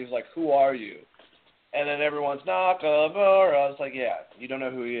ring where he's like, "Who are you?" And then everyone's, "Nakamura." It's like, yeah, you don't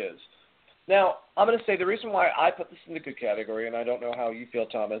know who he is. Now, I'm going to say the reason why I put this in the good category, and I don't know how you feel,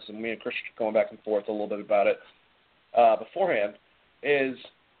 Thomas, and me and Chris are going back and forth a little bit about it beforehand, is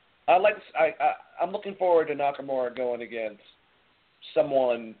I'm looking forward to Nakamura going against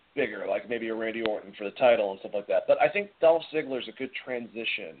someone bigger, like maybe a Randy Orton for the title and stuff like that. But I think Dolph Ziggler's a good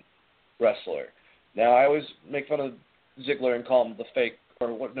transition wrestler. Now, I always make fun of Ziggler and call him the fake,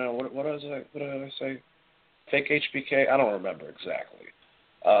 or what did I say? Fake HBK? I don't remember exactly.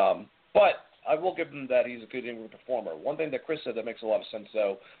 But I will give him that he's a good in-ring performer. One thing that Chris said that makes a lot of sense,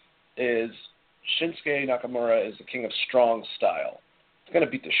 though, is Shinsuke Nakamura is the king of strong style. He's going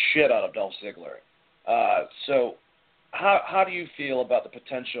to beat the shit out of Dolph Ziggler. So how do you feel about the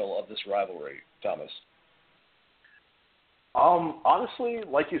potential of this rivalry, Thomas? Honestly,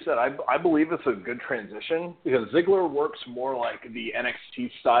 like you said, I believe it's a good transition because Ziggler works more like the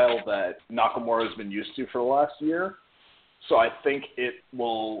NXT style that Nakamura has been used to for the last year. So I think it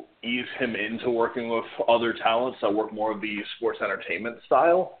will ease him into working with other talents that work more of the sports entertainment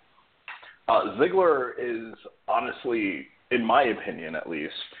style. Ziggler is honestly, in my opinion at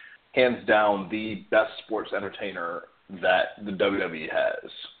least, hands down the best sports entertainer that the WWE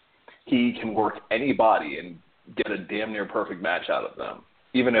has. He can work anybody and get a damn near perfect match out of them,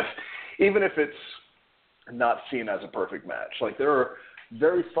 even if it's not seen as a perfect match. Like, there are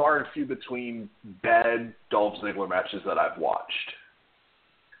very far and few between bad Dolph Ziggler matches that I've watched.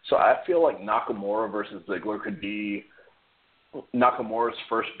 So I feel like Nakamura versus Ziggler could be Nakamura's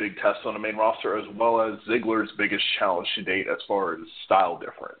first big test on the main roster, as well as Ziggler's biggest challenge to date as far as style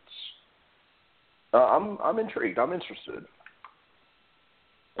difference. I'm intrigued. I'm interested.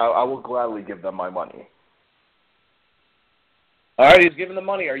 I will gladly give them my money. All right, he's giving the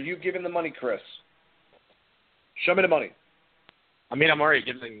money. Are you giving the money, Chris? Show me the money. I mean, I'm already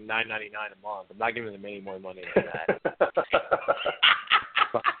giving them $9.99 a month. I'm not giving them any more money than that.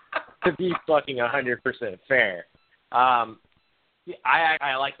 To be fucking 100% fair. I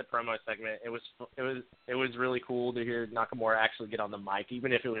like the promo segment. It was really cool to hear Nakamura actually get on the mic,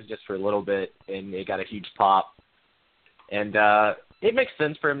 even if it was just for a little bit, and it got a huge pop. And it makes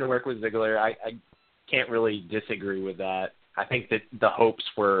sense for him to work with Ziggler. I can't really disagree with that. I think that the hopes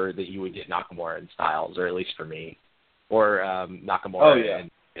were that you would get Nakamura and Styles, or at least for me, or Nakamura and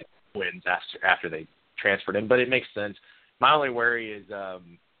wins after they transferred him. But it makes sense. My only worry is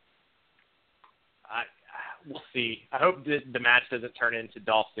we'll see. I hope that the match doesn't turn into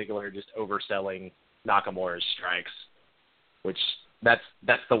Dolph Ziggler just overselling Nakamura's strikes, which that's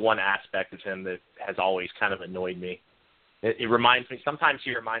the one aspect of him that has always kind of annoyed me. It reminds me, sometimes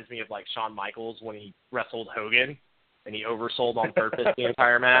he reminds me of like Shawn Michaels when he wrestled Hogan and he oversold on purpose the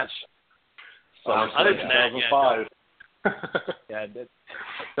entire match. So other than that,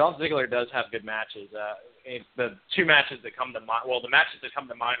 Dolph Ziggler does have good matches. The two matches that come to mind, the matches that come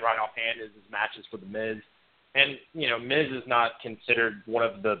to mind right offhand is his matches with The Miz. And, Miz is not considered one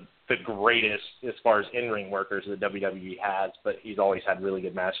of the greatest as far as in-ring workers that WWE has, but he's always had really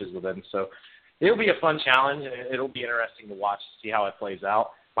good matches with him. So it'll be a fun challenge, and it'll be interesting to watch to see how it plays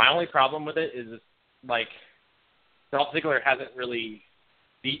out. My only problem with it is, like, Dolph Ziggler hasn't really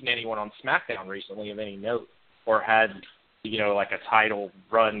beaten anyone on SmackDown recently of any note, or had, like a title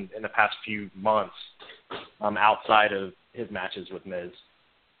run in the past few months outside of his matches with Miz.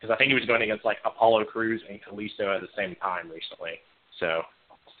 Because I think he was going against, like, Apollo Crews and Kalisto at the same time recently. So.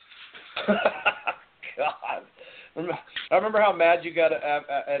 God. I remember how mad you got,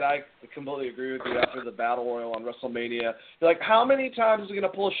 and I completely agree with you after the Battle Royal on WrestleMania. You're like, how many times is he going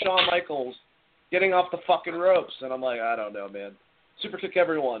to pull Shawn Michaels getting off the fucking ropes? And I'm like, I don't know, man. Super kick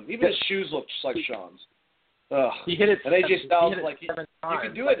everyone. Even his shoes look just like Shawn's. Ugh. He hit it. And AJ Styles, like, you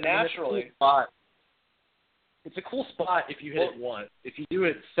can do it like, naturally. It's a cool spot if you hit it once. If you do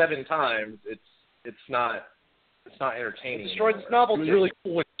it 7 times, it's not entertaining. It destroyed its novelty. It was really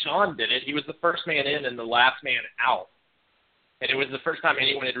cool when Shawn did it. He was the first man in and the last man out. And it was the first time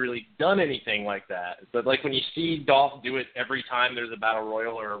anyone had really done anything like that. But, like, when you see Dolph do it every time there's a Battle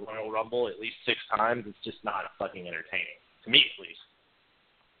Royal or a Royal Rumble at least 6 times, it's just not fucking entertaining. To me, at least.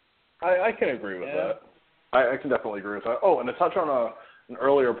 I can agree with that. I can definitely agree with that. Oh, and to touch on an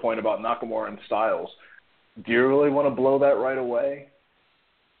earlier point about Nakamura and Styles, do you really want to blow that right away?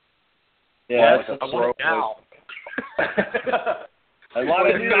 Yeah, I want it now. I want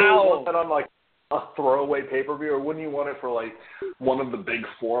it now. Want that on like a throwaway pay-per-view, or wouldn't you want it for like one of the big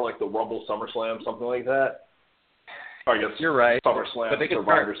 4, like the Rumble, SummerSlam, something like that? Or I guess you're right. SummerSlam,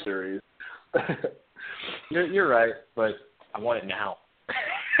 Survivor Series. You're right, but I want it now.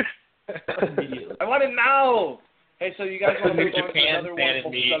 Immediately. I want it now. Hey, so you guys want to New move on to Japan another fan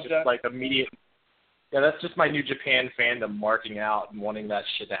wonderful in me, subject? just like immediate. Yeah, that's just my New Japan fandom marking out and wanting that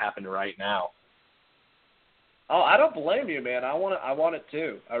shit to happen right now. Oh, I don't blame you, man. I want it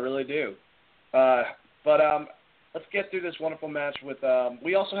too. I really do. But let's get through this wonderful match with.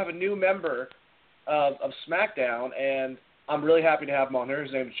 We also have a new member of SmackDown, and I'm really happy to have him on here.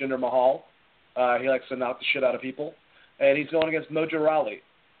 His name is Jinder Mahal. He likes to knock the shit out of people, and he's going against Mojo Rawley.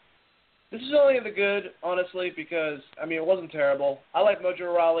 This is only in the good, honestly, because, I mean, it wasn't terrible. I like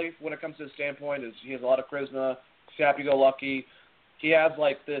Mojo Rawley when it comes to his standpoint. He has a lot of charisma. He's happy-go-lucky. he has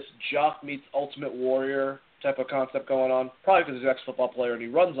like this jock meets Ultimate Warrior type of concept going on. Probably because he's an ex-football player and he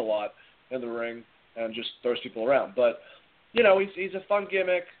runs a lot in the ring and just throws people around. But he's a fun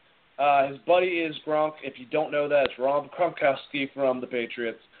gimmick. His buddy is Gronk. If you don't know that, it's Rob Gronkowski from the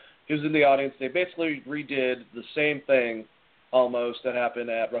Patriots. He was in the audience. They basically redid the same thing almost that happened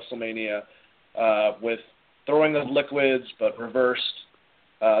at WrestleMania with throwing of liquids, but reversed.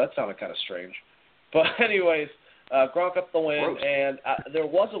 That sounded kind of strange. But anyways, Gronk got the win, Gross. and there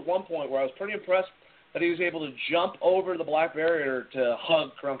was at one point where I was pretty impressed that he was able to jump over the black barrier to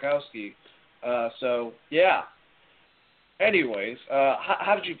hug Gronkowski. So, yeah. Anyways,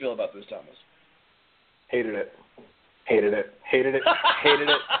 how did you feel about this, Thomas? Hated it. Hated it. Hated it. Hated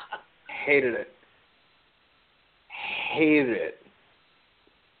it. Hated it. Hated it.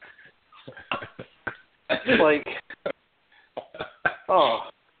 Like, oh,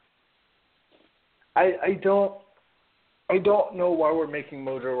 I don't know why we're making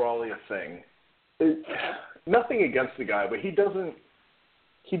Mojo Rawley a thing. Nothing against the guy, but he doesn't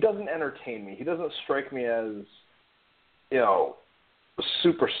entertain me. He doesn't strike me as, a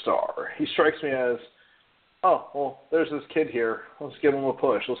superstar. He strikes me as, oh, well, there's this kid here. Let's give him a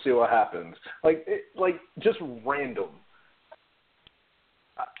push. Let's see what happens. Just random.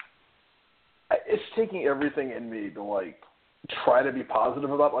 It's taking everything in me to, try to be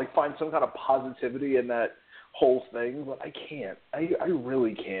positive about, find some kind of positivity in that whole thing, but I can't. I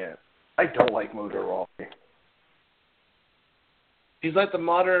really can't. I don't like Mojo Rawley. He's like the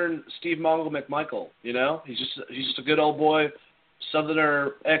modern Steve Mongo McMichael, He's just a good old boy,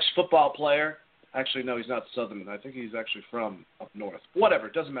 Southerner ex-football player. Actually, no, he's not Southern. I think he's actually from up north. Whatever,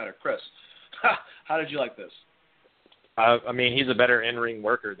 it doesn't matter. Chris, how did you like this? He's a better in-ring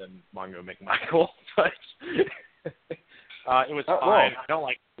worker than Mongo McMichael, but it was Not fine. wrong. I don't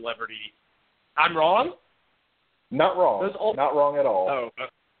like celebrity. I'm wrong? Not wrong. Not wrong at all.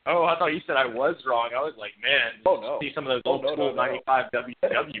 Oh, I thought you said I was wrong. I was like, man, no. see some of those old school 95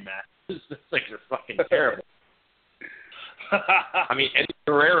 WCW matches. Those things are fucking terrible. Eddie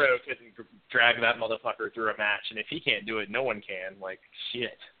Guerrero couldn't drag that motherfucker through a match, and if he can't do it, no one can.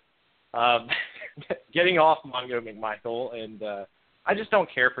 Shit. Getting off Mongo McMichael, and I just don't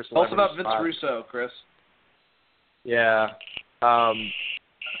care for celebrity Also about Vince spots. Russo, Chris. Yeah. I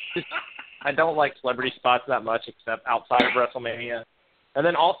don't like celebrity spots that much, except outside of WrestleMania. And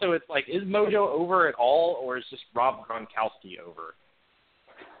then also, it's is Mojo over at all, or is just Rob Gronkowski over?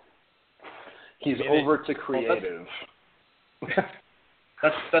 He's over to creative.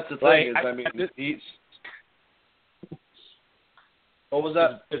 That's the thing. He's. What was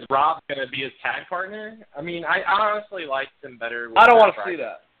that? Is Rob going to be his tag partner? I honestly liked him better. I don't want to see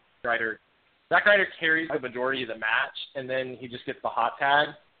that. Zack Ryder carries the majority of the match, and then he just gets the hot tag,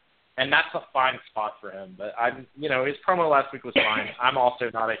 and that's a fine spot for him. But his promo last week was fine. I'm also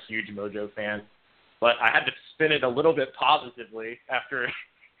not a huge Mojo fan, but I had to spin it a little bit positively after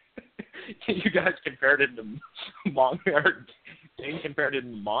you guys compared him to Mongo, or Dane compared him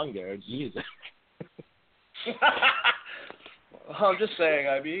to Mongo. Jesus. I'm just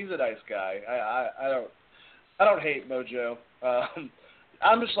saying. He's a nice guy. I don't hate Mojo.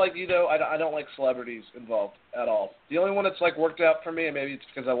 I'm just like you, though. I don't like celebrities involved at all. The only one that's worked out for me, and maybe it's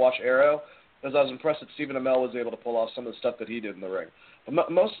because I watch Arrow, is I was impressed that Stephen Amell was able to pull off some of the stuff that he did in the ring.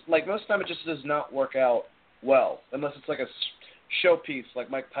 But most of the time, it just does not work out well, unless it's a showpiece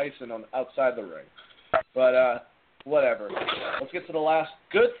like Mike Tyson on outside the ring. But whatever. Let's get to the last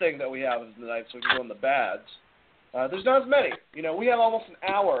good thing that we have tonight, so we can go on the bads. There's not as many. We have almost an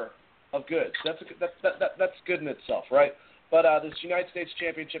hour of goods. That's good in itself, right? But this United States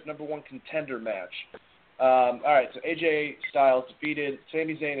Championship #1 contender match. All right, so AJ Styles defeated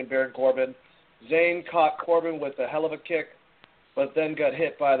Sami Zayn and Baron Corbin. Zayn caught Corbin with a hell of a kick, but then got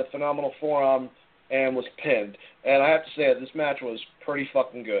hit by the phenomenal forearm and was pinned. And I have to say that this match was pretty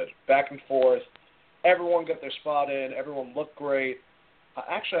fucking good. Back and forth. Everyone got their spot in. Everyone looked great.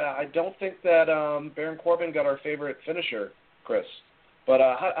 Actually, I don't think that Baron Corbin got our favorite finisher, Chris. But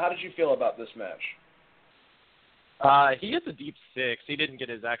how did you feel about this match? He hit the deep six. He didn't get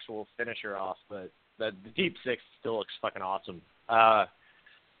his actual finisher off, but the deep six still looks fucking awesome. I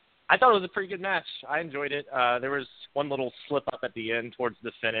thought it was a pretty good match. I enjoyed it. There was one little slip up at the end towards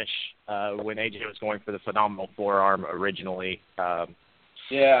the finish when AJ was going for the phenomenal forearm originally.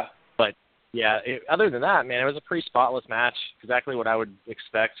 Yeah. But yeah, other than that, man, it was a pretty spotless match. Exactly what I would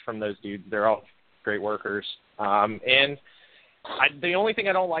expect from those dudes. They're all great workers. And the only thing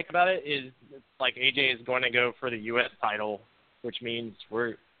I don't like about it is AJ is going to go for the U.S. title, which means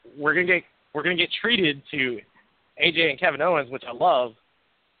we're gonna get treated to AJ and Kevin Owens, which I love,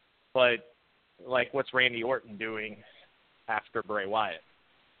 but what's Randy Orton doing after Bray Wyatt.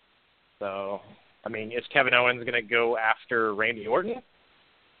 So, I mean, is Kevin Owens going to go after Randy Orton?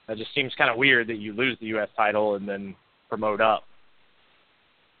 That just seems kind of weird that you lose the U.S. title and then promote up.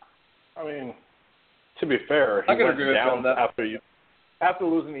 I mean, to be fair, he went down after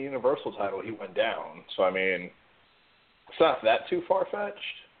losing the Universal title. He went down. So, I mean, it's not that too far-fetched.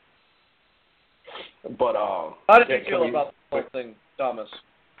 But how did you feel about the whole thing, Thomas?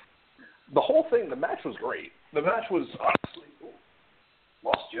 The whole thing, the match was great. The match was honestly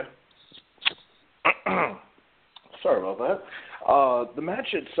lost you. Sorry about that. The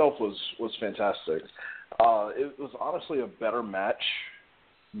match itself was fantastic. It was honestly a better match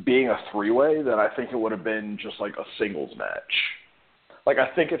being a three-way than I think it would have been just like a singles match. Like,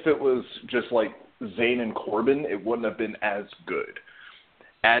 I think if it was just like Zayn and Corbin, it wouldn't have been as good.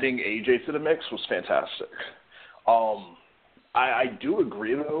 Adding AJ to the mix was fantastic. I do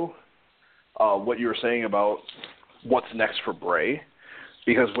agree, though, what you were saying about what's next for Bray,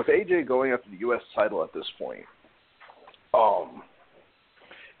 because with AJ going after the U.S. title at this point,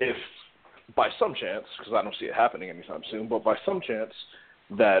 if by some chance, because I don't see it happening anytime soon, but by some chance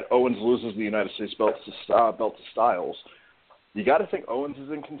that Owens loses the United States belt to Styles, you got to think Owens is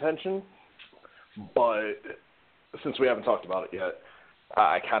in contention, but since we haven't talked about it yet,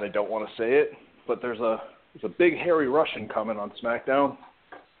 I kind of don't want to say it, but there's a big hairy Russian coming on SmackDown,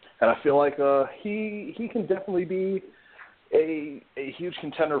 and I feel like he can definitely be a huge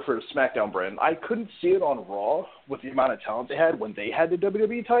contender for the SmackDown brand. I couldn't see it on Raw with the amount of talent they had when they had the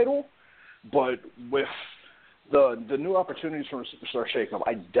WWE title, but with the new opportunities from Superstar Shakeup,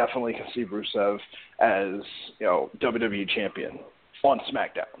 I definitely can see Rusev as, WWE champion on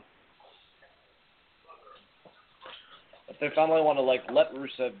SmackDown. If they finally want to let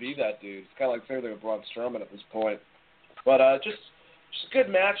Rusev be that dude, it's kind of like saying they're with Braun Strowman at this point. But just a good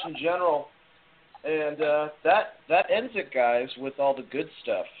match in general, and that ends it, guys, with all the good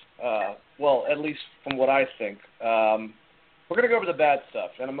stuff. Well, at least from what I think. We're gonna go over the bad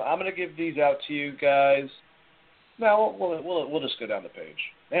stuff, and I'm gonna give these out to you guys. No, we'll just go down the page.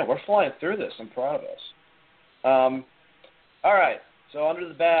 Man, we're flying through this. I'm proud of us. All right, so under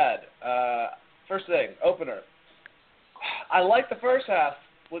the bad. First thing, opener. I like the first half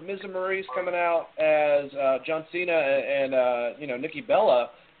with Miz and Maurice coming out as John Cena and Nikki Bella.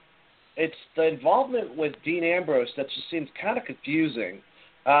 It's the involvement with Dean Ambrose that just seems kind of confusing.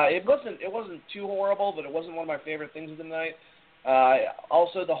 It wasn't too horrible, but it wasn't one of my favorite things of the night.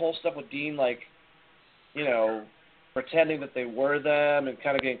 Also, the whole stuff with Dean, pretending that they were them and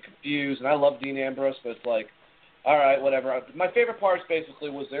kind of getting confused. And I love Dean Ambrose, but it's like, all right, whatever. My favorite parts basically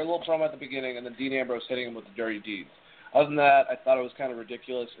was their little promo at the beginning and then Dean Ambrose hitting him with the dirty deeds. Other than that, I thought it was kind of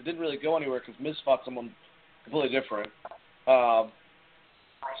ridiculous. It didn't really go anywhere because Miz fought someone completely different.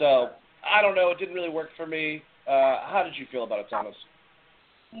 So, I don't know. It didn't really work for me. How did you feel about it, Thomas?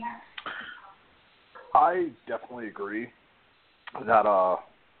 I definitely agree that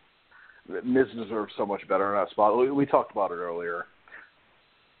Miz deserves so much better in that spot. We talked about it earlier.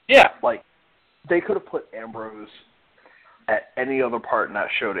 Yeah. They could have put Ambrose at any other part in that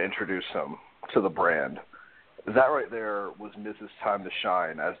show to introduce him to the brand. That right there was Miz's time to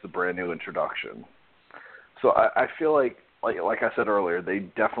shine as the brand new introduction. So I feel like I said earlier, they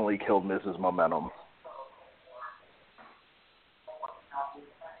definitely killed Miz's momentum.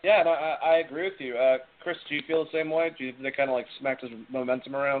 Yeah, and I agree with you. Chris, do you feel the same way? Do you think they kind of smacked his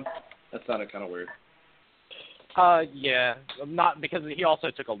momentum around? That sounded kind of weird. Yeah, not because he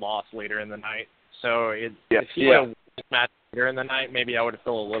also took a loss later in the night. So if he would have matched later in the night, maybe I would have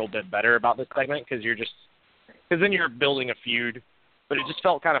felt a little bit better about this segment because then you're building a feud. But it just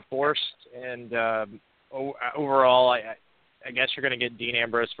felt kind of forced, and overall, I guess you're going to get Dean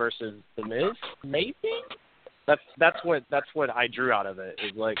Ambrose versus The Miz, maybe. That's what I drew out of it.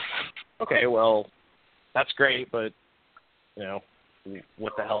 Is okay, well, that's great, but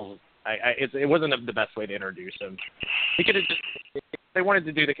what the hell? It wasn't the best way to introduce him. He could have just, if they wanted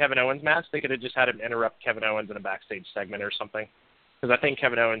to do the Kevin Owens match, they could have just had him interrupt Kevin Owens in a backstage segment or something. Because I think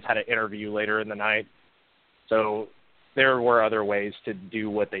Kevin Owens had an interview later in the night, so there were other ways to do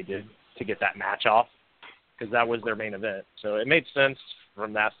what they did to get that match off, because that was their main event. So it made sense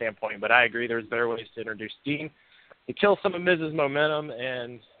from that standpoint, but I agree there's better ways to introduce Dean. To kill some of Miz's momentum,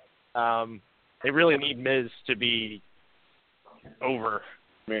 and they really need Miz to be over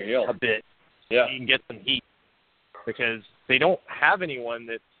a bit. Yeah. So he can get some heat, because they don't have anyone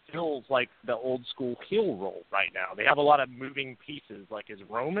that feels like the old school heel role right now. They have a lot of moving pieces. Is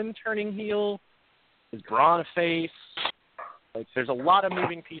Roman turning heel? Is Braun a face? There's a lot of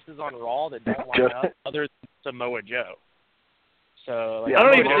moving pieces on Raw that don't line up, other than Samoa Joe. So I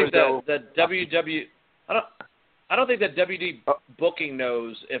don't even think that WWE. I don't think that WD booking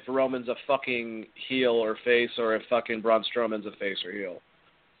knows if Roman's a fucking heel or face, or if fucking Braun Strowman's a face or heel.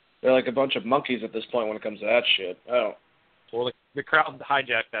 They're like a bunch of monkeys at this point when it comes to that shit. Oh. Well, the crowd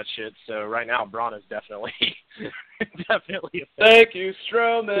hijacked that shit, so right now Braun is definitely definitely a face. Thank you,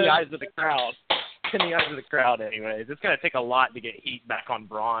 Strowman. In the eyes of the crowd. In the eyes of the crowd, anyways. It's going to take a lot to get heat back on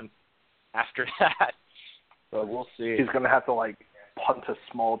Braun after that. So we'll see. He's going to have to, like, punt a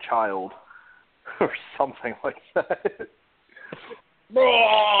small child or something like that.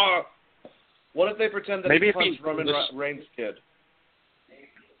 What if they pretend that maybe he punched Roman Reigns' kid?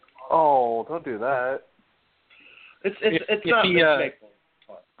 Oh, don't do that. It's not a mistake.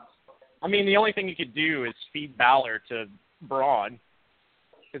 I mean, the only thing you could do is feed Balor to Braun,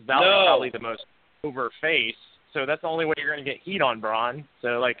 because Balor's probably the most over face, so that's the only way you're going to get heat on Braun.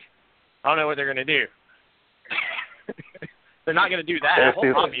 So, like, I don't know what they're going to do. They're not going to do that,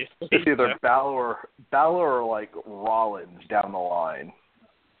 obviously. It's either Balor or, like, Rollins down the line.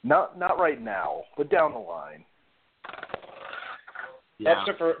 Not right now, but down the line. Yeah,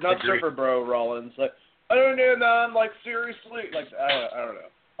 not Surfer Bro Rollins. Like, I don't know, man. Like, seriously. Like, I don't know.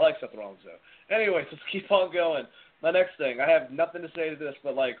 I like Seth Rollins, though. Anyways, let's keep on going. My next thing. I have nothing to say to this,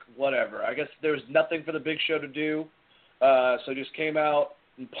 but, like, whatever. I guess there was nothing for the Big Show to do. So just came out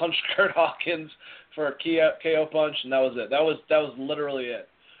and punched Kurt Hawkins for a KO punch, and that was it. That was literally it.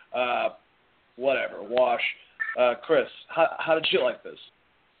 Whatever. Wash. Chris, how did you like this?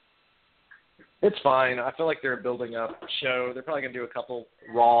 It's fine. I feel like they're building up a show. They're probably going to do a couple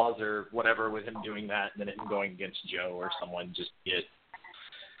Raws or whatever with him doing that, and then him going against Joe or someone, just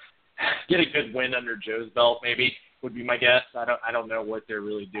get a good win under Joe's belt, maybe, would be my guess. I don't know what they're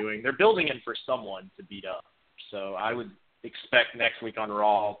really doing. They're building in for someone to beat up. So I would expect next week on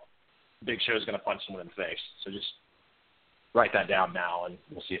Raw, Big Show's going to punch someone in the face. So just write that down now, and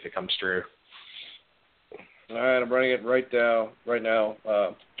we'll see if it comes true. All right, I'm writing it right now.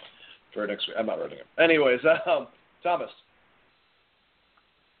 For next week. I'm not writing it. Anyways, Thomas.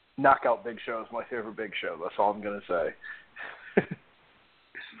 Knockout Big Show is my favorite Big Show. That's all I'm going to say.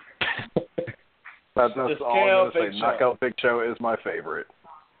 That's all I'm going to say. Knockout Big Show is my favorite.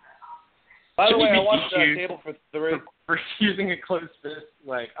 By the way, I watched Table for Three. For using a closed fist,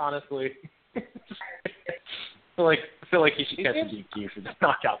 like, honestly. I feel like he should catch a DQ for the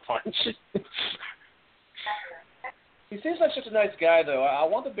knockout punch. He seems like such a nice guy, though. I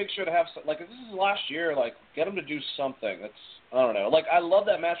want the Big Show to have some, like, if this is last year, like, get him to do something. I don't know. Like, I love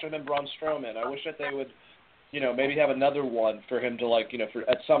that match with him and Braun Strowman. I wish that they would, maybe have another one for him to, like,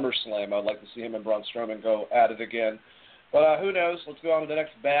 at SummerSlam. I'd like to see him and Braun Strowman go at it again. But who knows? Let's go on to the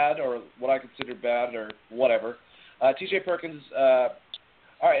next bad, or what I consider bad, or whatever. T.J. Perkins, all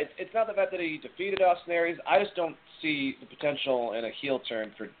right, it's not the fact that he defeated Austin Aries. I just don't see the potential in a heel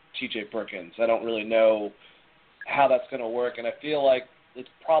turn for T.J. Perkins. I don't really know how that's going to work, and I feel like it's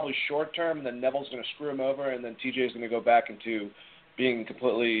probably short term, and then Neville's going to screw him over, and then TJ's going to go back into being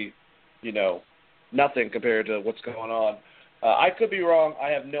completely, nothing compared to what's going on. I could be wrong. I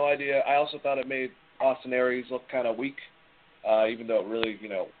have no idea. I also thought it made Austin Aries look kind of weak, even though it really,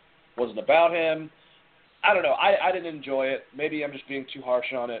 wasn't about him. I don't know. I didn't enjoy it. Maybe I'm just being too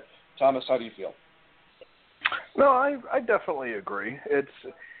harsh on it. Thomas, how do you feel? No, I definitely agree.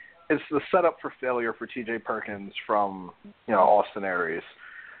 It's the setup for failure for T.J. Perkins from, Austin Aries.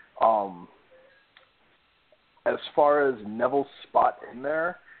 As far as Neville's spot in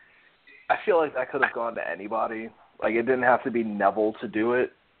there, I feel like that could have gone to anybody. Like, it didn't have to be Neville to do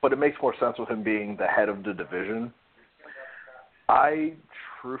it, but it makes more sense with him being the head of the division. I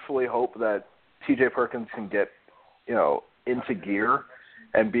truthfully hope that T.J. Perkins can get, into gear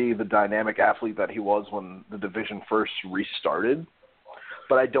and be the dynamic athlete that he was when the division first restarted.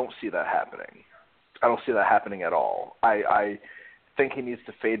 But I don't see that happening. I don't see that happening at all. I think he needs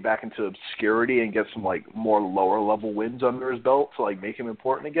to fade back into obscurity and get some, like, more lower-level wins under his belt to, like, make him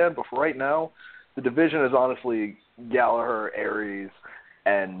important again. But for right now, the division is honestly Gallagher, Aries,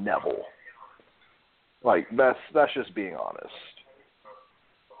 and Neville. Like, that's just being honest.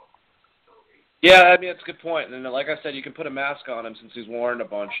 Yeah, I mean, it's a good point. And like I said, you can put a mask on him since he's worn a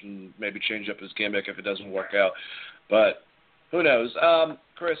bunch and maybe change up his gimmick if it doesn't work out. But who knows?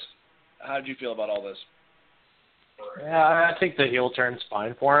 Chris, how did you feel about all this? Yeah, I think the heel turn's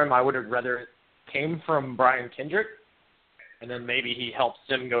fine for him. I would have rather it came from Brian Kendrick, and then maybe he helps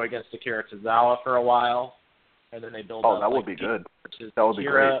him go against Akira Tozawa for a while, and then they build up. Oh, that would be good. That would be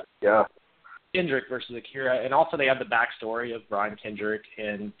great. Yeah. Kendrick versus Akira, and also they have the backstory of Brian Kendrick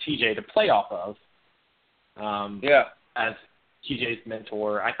and TJ to play off of. As TJ's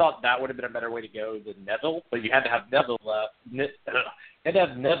mentor, I thought that would have been a better way to go than Neville, but you had to have Neville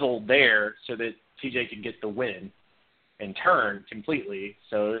there so that TJ could get the win. and turn completely.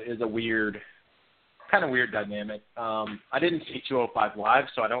 So it is a kind of weird dynamic. I didn't see 205 Live,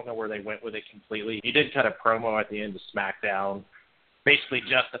 so I don't know where they went with it completely. He did cut a promo at the end of SmackDown, basically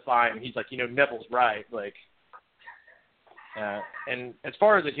justifying. He's like, Neville's right. Like, and as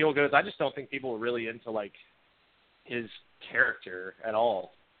far as the heel goes, I just don't think people are really into like his character at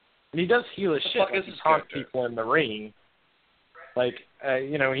all. And he does heel as shit. Like, he taunts people in the ring. Like,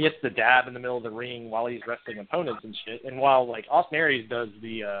 he hits the dab in the middle of the ring while he's wrestling opponents and shit. And while, like, Austin Aries does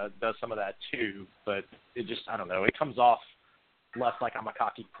some of that too, but it just, I don't know, it comes off less like I'm a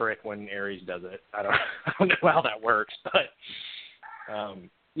cocky prick when Aries does it. I don't know how that works, but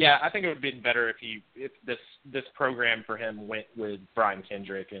yeah, I think it would have been better if this program for him went with Brian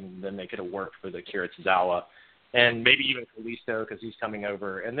Kendrick, and then they could have worked for the Kira Tozawa, and maybe even Kalisto because he's coming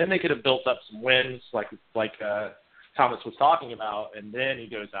over, and then they could have built up some wins like Thomas was talking about, and then he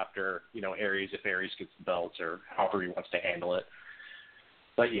goes after, Aries if Aries gets the belts or however he wants to handle it.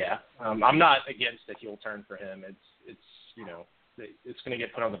 But yeah, I'm not against a heel turn for him. It's going to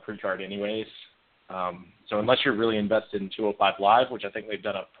get put on the pre-card anyways. So unless you're really invested in 205 Live, which I think they've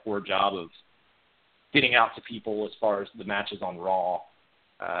done a poor job of getting out to people as far as the matches on Raw,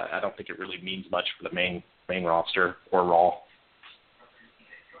 I don't think it really means much for the main roster or Raw.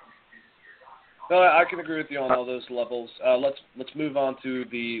 No, I can agree with you on all those levels. Let's move on to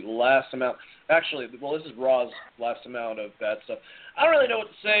the last amount. Actually, this is Raw's last amount of bad stuff. I don't really know what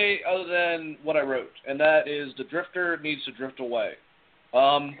to say other than what I wrote, and that is the Drifter needs to drift away.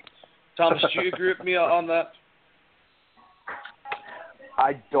 Thomas, do you agree with me on that?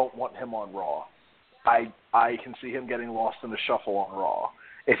 I don't want him on Raw. I can see him getting lost in the shuffle on Raw.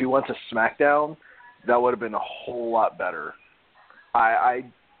 If he went to SmackDown, that would have been a whole lot better. I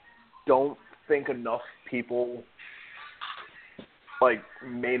don't think enough people, like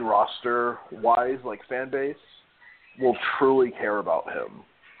main roster wise, like fan base, will truly care about him.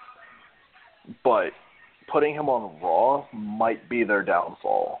 But putting him on Raw might be their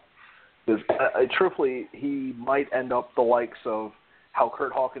downfall. Because truthfully, he might end up the likes of how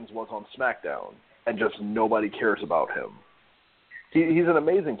Kurt Hawkins was on SmackDown, and just nobody cares about him. He's an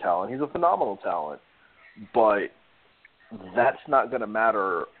amazing talent. He's a phenomenal talent. But that's not going to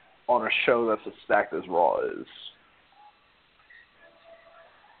matter on a show that's as stacked as Raw is.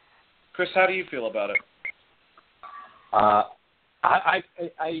 Chris, how do you feel about it? I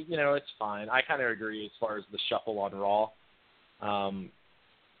it's fine. I kind of agree as far as the shuffle on Raw.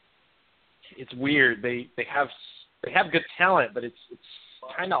 It's weird. They have good talent, but it's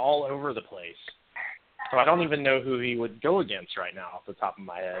kind of all over the place. So I don't even know who he would go against right now off the top of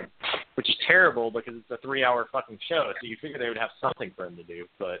my head, which is terrible because it's a 3-hour fucking show. So you figure they would have something for him to do.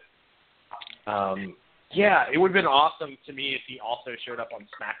 But yeah, it would have been awesome to me if he also showed up on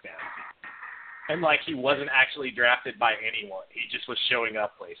SmackDown. And like he wasn't actually drafted by anyone. He just was showing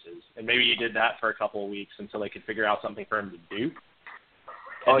up places. And maybe he did that for a couple of weeks until they could figure out something for him to do.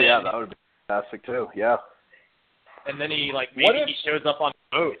 And yeah, that would be fantastic too. Yeah. And then he he shows up on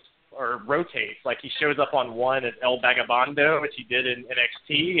both or rotates. Like he shows up on one as El Vagabondo, which he did in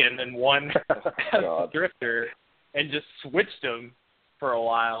NXT, and then one as Drifter, and just switched him for a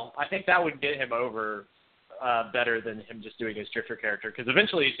while. I think that would get him over better than him just doing his Drifter character, because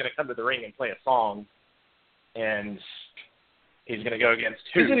eventually he's going to come to the ring and play a song, and he's going to go against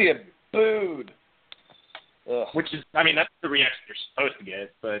who? He's going to get booed. Ugh. Which is, I mean, that's the reaction you're supposed to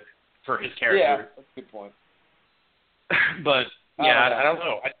get, but for his character. Yeah, that's a good point. But, yeah, I don't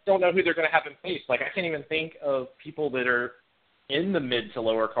know. I don't know who they're going to have him face. Like, I can't even think of people that are in the mid to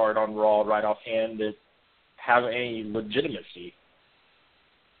lower card on Raw right offhand that have any legitimacy.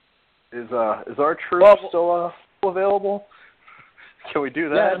 Is R-Truth still available? Can we do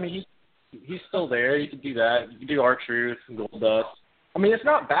that? Yeah, I mean, he's still there. You can do that. You can do R-Truth and Goldust. I mean, it's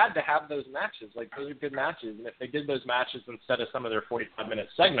not bad to have those matches. Like, those are good matches. And if they did those matches instead of some of their 45-minute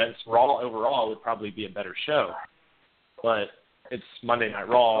segments, Raw overall would probably be a better show. But it's Monday Night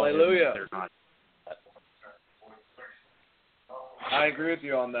Raw. Hallelujah. They're not. I agree with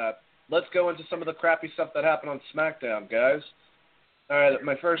you on that. Let's go into some of the crappy stuff that happened on SmackDown, guys. All right,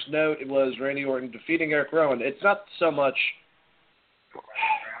 my first note, it was Randy Orton defeating Eric Rowan. It's not so much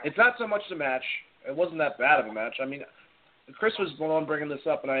the match. It wasn't that bad of a match. I mean, Chris was the one bringing this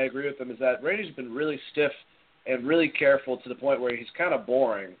up, and I agree with him, is that Randy's been really stiff and really careful to the point where he's kind of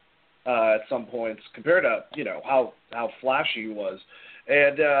boring at some points compared to, how flashy he was.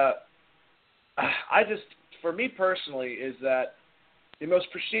 And for me personally, is that the most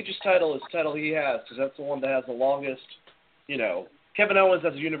prestigious title is the title he has, because that's the one that has the longest, Kevin Owens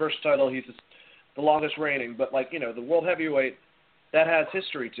has a Universal title. He's the longest reigning. But, the World Heavyweight, that has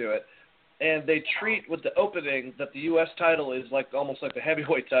history to it. and they treat with the opening that the U.S. title is like almost like the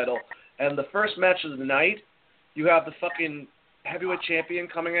heavyweight title, and the first match of the night, you have the fucking heavyweight champion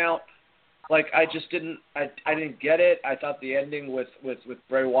coming out. Like, I just didn't get it. I thought the ending with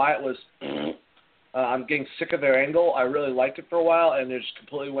Bray Wyatt was, I'm getting sick of their angle. I really liked it for a while, and it just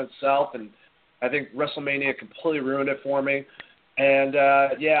completely went south, and I think WrestleMania completely ruined it for me. And,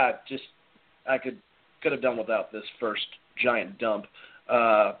 I could have done without this first giant dump.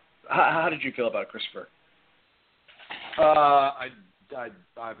 How did you feel about it, Christopher?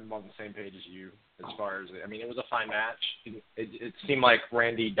 I'm on the same page as you as far as it was a fine match. It seemed like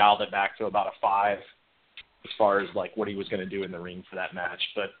Randy dialed it back to about a 5 as far as like what he was going to do in the ring for that match.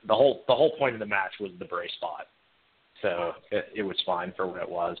 But the whole point of the match was the Bray spot, so it was fine for what it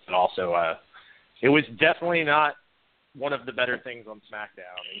was. But also, it was definitely not one of the better things on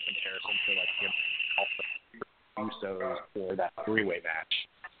SmackDown in comparison to like the Usos for that 3-way match.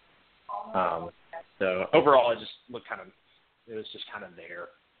 So overall, it just looked it was just kind of there.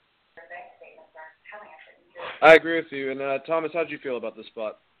 I agree with you. And Thomas, how did you feel about this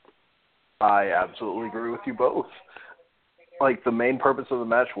spot? I absolutely agree with you both. Like, the main purpose of the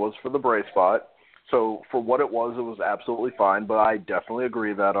match was for the Bray spot. So for what it was absolutely fine. But I definitely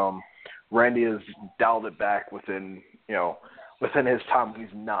agree that Randy has dialed it back within his time when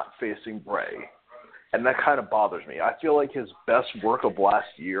he's not facing Bray. And that kind of bothers me. I feel like his best work of the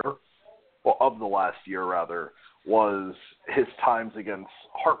last year, was his times against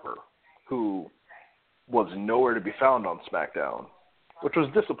Harper, who was nowhere to be found on SmackDown, which was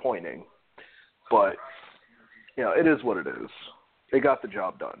disappointing. But, it is what it is. They got the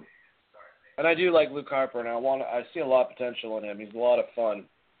job done. And I do like Luke Harper, and I see a lot of potential in him. He's a lot of fun.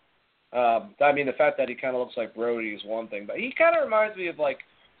 The fact that he kind of looks like Brody is one thing, but he kind of reminds me of, like,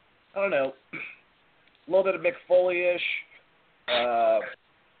 I don't know, a little bit of Mick Foley-ish.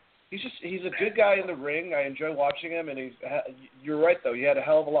 He's a good guy in the ring. I enjoy watching him, and you're right, though. He had a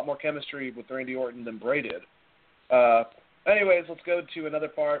hell of a lot more chemistry with Randy Orton than Bray did. Anyways, let's go to another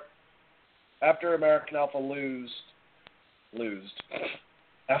part. After American Alpha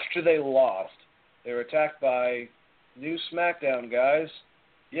after they lost, they were attacked by new SmackDown guys.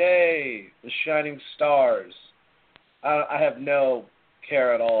 Yay, the Shining Stars. I have no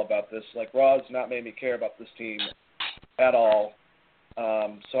care at all about this. Like, Raw's not made me care about this team at all.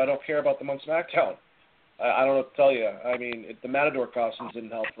 So I don't care about them on SmackDown. I don't know what to tell you. The Matador costumes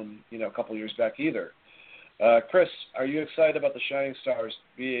didn't help from, a couple years back either. Chris, are you excited about the Shining Stars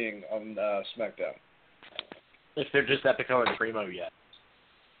being on SmackDown? If they're just Epico and Primo, yes.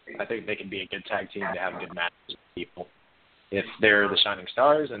 I think they can be a good tag team to have good matches with people. If they're the Shining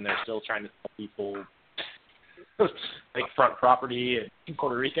Stars and they're still trying to tell people like front property in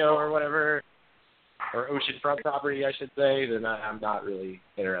Puerto Rico or whatever, or oceanfront property, I should say, then I'm not really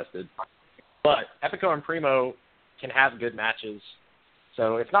interested. But Epico and Primo can have good matches,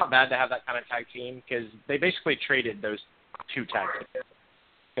 so it's not bad to have that kind of tag team because they basically traded those two tag teams.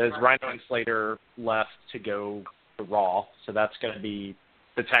 Because Rhino and Slater left to go to Raw, so that's going to be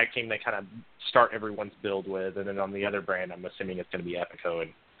the tag team they kind of start everyone's build with, and then on the other brand, I'm assuming it's going to be Epico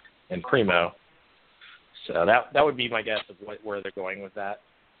and Primo. So that would be my guess of where they're going with that.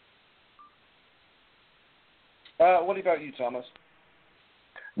 What about you, Thomas?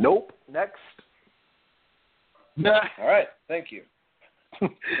 Nope. Next. All right. Thank you.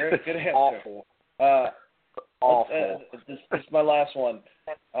 Very good answer. Awful. Awful. This is my last one.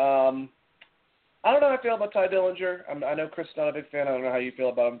 I don't know how I feel about Ty Dillinger. I know Chris is not a big fan. I don't know how you feel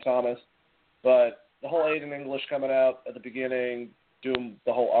about him, Thomas. But the whole Aiden English coming out at the beginning, doing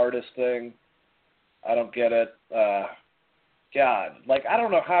the whole artist thing, I don't get it. God, like, I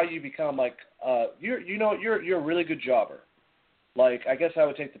don't know how you become like you're a really good jobber. Like, I guess I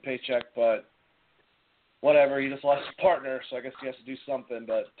would take the paycheck, but whatever. He just lost his partner, so I guess he has to do something.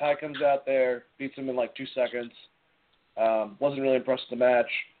 But Ty comes out there, beats him in like 2 seconds. Wasn't really impressed with the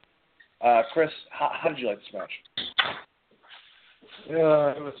match. Chris, how did you like this match?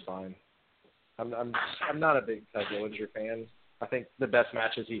 Yeah, it was fine. I'm not a big Ty Dillinger fan. I think the best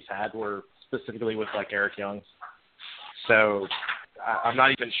matches he's had were specifically with like Eric Young. So I'm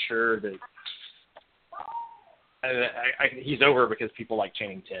not even sure that he's over because people like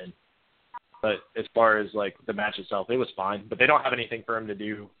Channing 10. But as far as like the match itself, it was fine. But they don't have anything for him to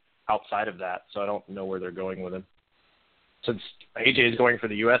do outside of that, so I don't know where they're going with him. Since AJ is going for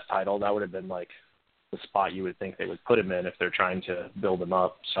the U.S. title, that would have been like the spot you would think they would put him in if they're trying to build him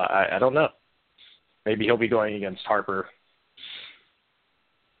up. So I don't know. Maybe he'll be going against Harper.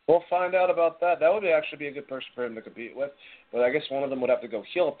 We'll find out about that. That would actually be a good person for him to compete with. But I guess one of them would have to go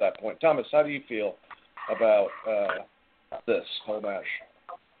heel at that point. Thomas, how do you feel about this whole match?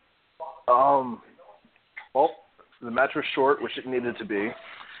 Well, the match was short, which it needed to be.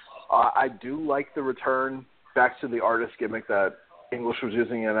 I do like the return back to the artist gimmick that English was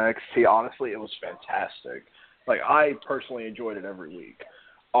using in NXT. Honestly, it was fantastic. Like, I personally enjoyed it every week.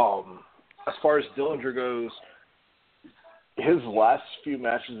 As far as Dillinger goes, his last few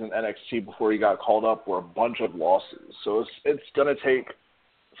matches in NXT before he got called up were a bunch of losses. So it's gonna take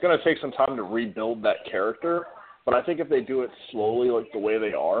some time to rebuild that character. But I think if they do it slowly, like the way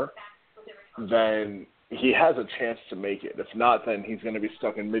they are, then he has a chance to make it. If not, then he's going to be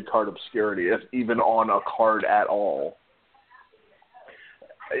stuck in mid-card obscurity, if even on a card at all.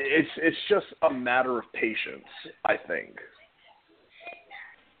 It's just a matter of patience, I think.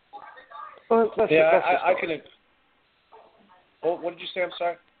 I can. Oh, what did you say? I'm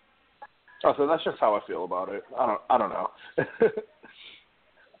sorry. Oh, so that's just how I feel about it. I don't know.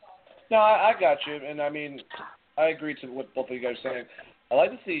 No, I got you, and I mean, I agree to what both of you guys are saying. I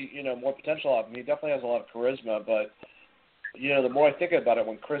like to see, more potential of him. He definitely has a lot of charisma, but, the more I think about it,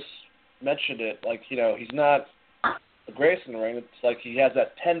 when Chris mentioned it, like, he's not the greatest in the ring. It's like he has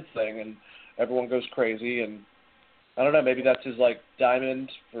that 10 thing, and everyone goes crazy, and I don't know, maybe that's his, like,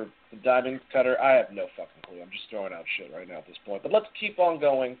 diamond for the diamond cutter. I have no fucking clue. I'm just throwing out shit right now at this point. But let's keep on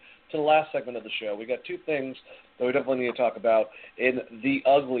going to the last segment of the show. We got two things that we definitely need to talk about in the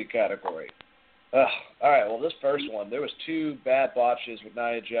ugly category. All right, well, this first one, there was two bad botches with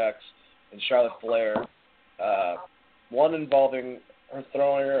Nia Jax and Charlotte Flair. One involving her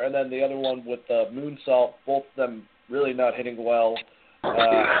throwing her, and then the other one with the moonsault, both of them really not hitting well.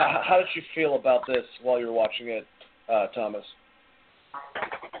 How did you feel about this while you were watching it, Thomas?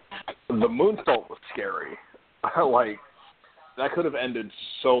 The moonsault was scary. Like, that could have ended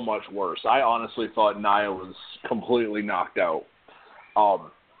so much worse. I honestly thought Nia was completely knocked out.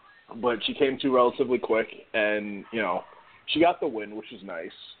 But she came to relatively quick, and, she got the win, which is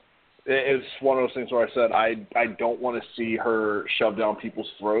nice. It's one of those things where I said I don't want to see her shove down people's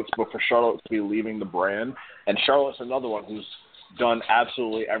throats, but for Charlotte to be leaving the brand, and Charlotte's another one who's done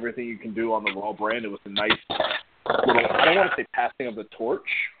absolutely everything you can do on the Raw brand. It was a nice little, I don't want to say passing of the torch,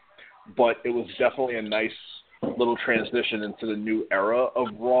 but it was definitely a nice little transition into the new era of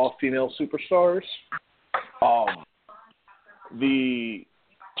Raw female superstars. The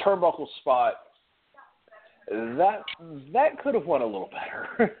turnbuckle spot, that could have went a little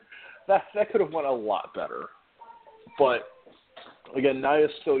better. that could have went a lot better. But again, Nia's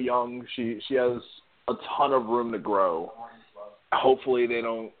still young. She has a ton of room to grow. Hopefully they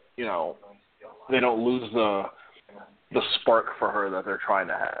don't lose the spark for her that they're trying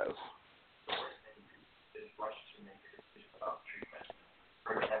to have.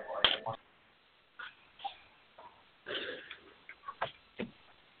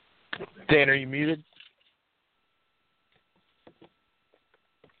 Dan, are you muted?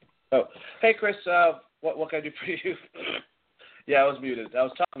 Oh, hey, Chris, what can I do for you? Yeah, I was muted. I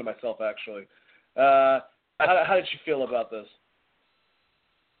was talking to myself, actually. How did you feel about this?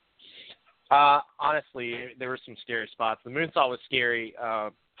 Honestly, there were some scary spots. The moonsault was scary.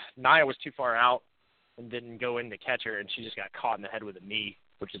 Nia was too far out and didn't go in to catch her, and she just got caught in the head with a knee,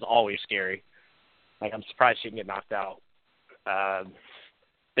 which is always scary. Like, I'm surprised she didn't get knocked out.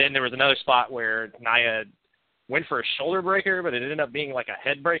 Then there was another spot where Nia went for a shoulder breaker, but it ended up being like a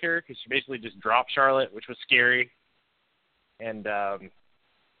head breaker because she basically just dropped Charlotte, which was scary. And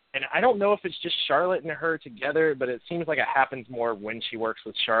I don't know if it's just Charlotte and her together, but it seems like it happens more when she works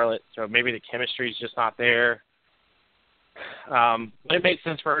with Charlotte. So maybe the chemistry is just not there. But it made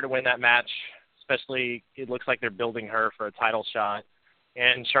sense for her to win that match, especially it looks like they're building her for a title shot,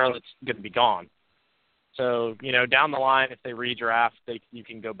 and Charlotte's going to be gone. So, down the line, if they redraft, you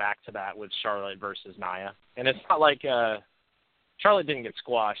can go back to that with Charlotte versus Nia. And it's not like Charlotte didn't get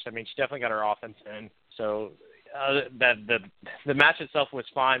squashed. I mean, she definitely got her offense in. So the match itself was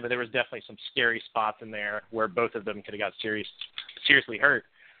fine, but there was definitely some scary spots in there where both of them could have got seriously hurt.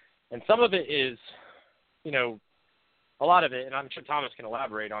 And some of it is, a lot of it, and I'm sure Thomas can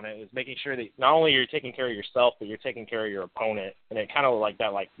elaborate on it, is making sure that not only you're taking care of yourself, but you're taking care of your opponent. And it kind of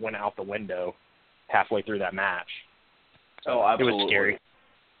went out the window halfway through that match. So absolutely. It was scary.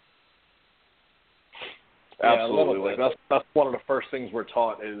 Absolutely. That's one of the first things we're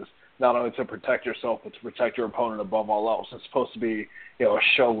taught is not only to protect yourself, but to protect your opponent above all else. It's supposed to be, a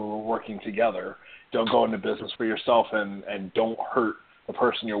show where we're working together. Don't go into business for yourself and don't hurt the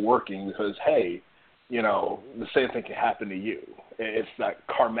person you're working because, hey, the same thing can happen to you. It's that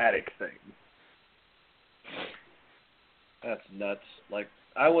karmatic thing. That's nuts. Like,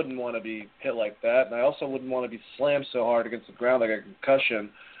 I wouldn't want to be hit like that, and I also wouldn't want to be slammed so hard against the ground like a concussion,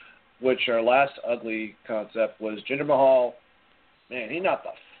 which our last ugly concept was Jinder Mahal. Man, he knocked the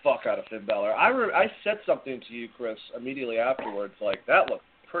fuck out of Finn Balor. I said something to you, Chris, immediately afterwards, like, that looked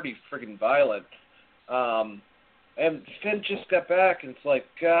pretty friggin' violent. And Finn just got back, and it's like,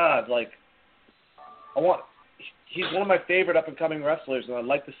 God, like, he's one of my favorite up-and-coming wrestlers, and I'd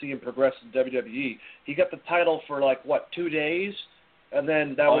like to see him progress in WWE. He got the title for, 2 days? And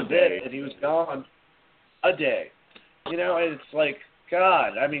then that was it, and he was gone. A day. And it's like,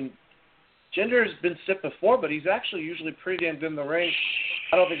 God, I mean, Jinder's been sick before, but he's actually usually pretty damn good in the ring.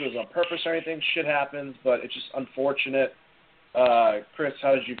 I don't think it was on purpose or anything. Shit happens, but it's just unfortunate. Chris,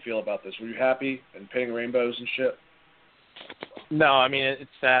 how did you feel about this? Were you happy and painting rainbows and shit? No, I mean, it's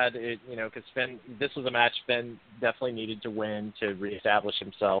sad, because Finn, this was a match Finn definitely needed to win to reestablish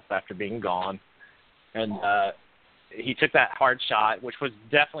himself after being gone. And he took that hard shot, which was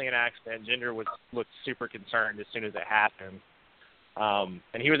definitely an accident. Jinder looked super concerned as soon as it happened.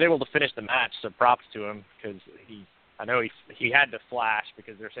 And he was able to finish the match, so props to him, because I know he had to flash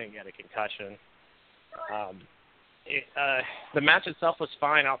because they're saying he had a concussion. The match itself was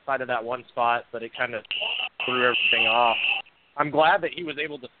fine outside of that one spot, but it kind of threw everything off. I'm glad that he was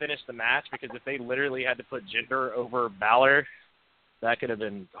able to finish the match, because if they literally had to put Jinder over Balor, that could have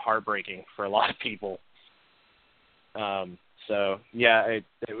been heartbreaking for a lot of people. So yeah, it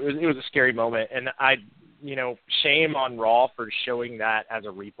was a scary moment, and shame on Raw for showing that as a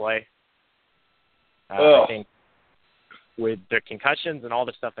replay. I think with the concussions and all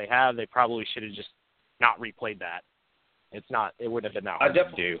the stuff they have, they probably should have just not replayed that. It wouldn't have been that hard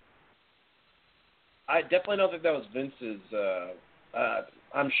to do. I definitely don't think that was Vince's.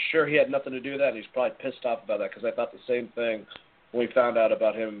 I'm sure he had nothing to do with that, and he's probably pissed off about that, because I thought the same thing when we found out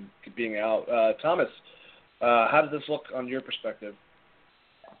about him being out. Thomas, how did this look on your perspective?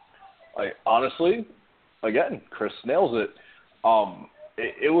 Honestly, again, Chris nails it.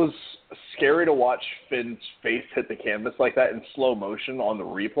 It was scary to watch Finn's face hit the canvas like that in slow motion on the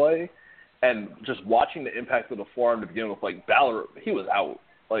replay, and just watching the impact of the forearm to begin with. Like, Balor, he was out.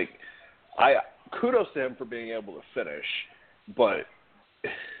 Like, kudos to him for being able to finish, but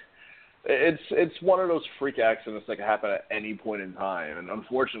it's one of those freak accidents that can happen at any point in time, and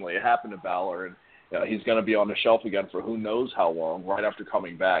unfortunately, it happened to Balor, and he's going to be on the shelf again for who knows how long right after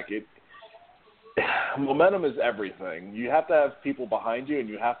coming back. Momentum is everything. You have to have people behind you, and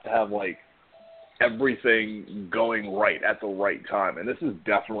you have to have, everything going right at the right time. And this is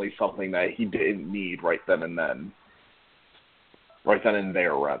definitely something that he didn't need right then and then. Right then and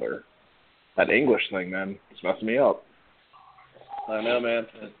there, rather. That English thing, man, it's messing me up. I know, man.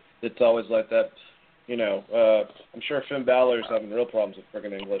 It's always like that. I'm sure Finn Balor's having real problems with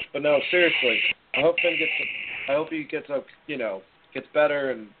friggin' English. But no, seriously, I hope he gets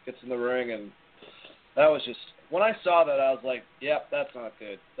better and gets in the ring. And that was just, when I saw that, I was like, yep, that's not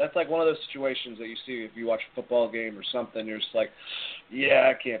good. That's like one of those situations that you see if you watch a football game or something. You're just like, yeah,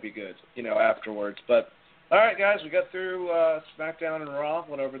 it can't be good, afterwards. But all right, guys, we got through SmackDown and Raw,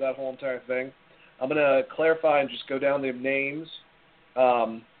 went over that whole entire thing. I'm going to clarify and just go down the names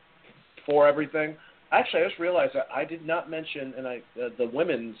for everything. Actually, I just realized that I did not mention the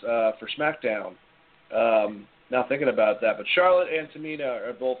women's for SmackDown. Now thinking about that, but Charlotte and Tamina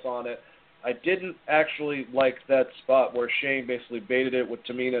are both on it. I didn't actually like that spot where Shane basically baited it with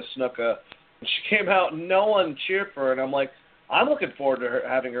Tamina Snuka, and she came out and no one cheered for her, and I'm like, I'm looking forward to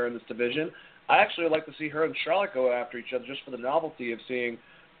having her in this division. I actually would like to see her and Charlotte go after each other just for the novelty of seeing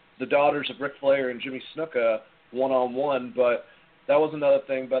the daughters of Ric Flair and Jimmy Snuka one-on-one, but that was another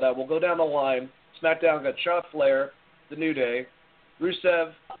thing. But we'll go down the line. SmackDown got Charlotte Flair, The New Day,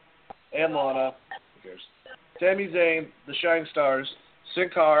 Rusev, and Lana. Who cares? Sami Zayn, The Shining Stars, Sin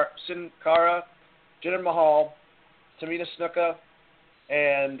Cara, Jinder Mahal, Tamina Snuka,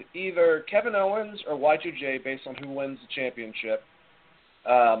 and either Kevin Owens or Y2J based on who wins the championship,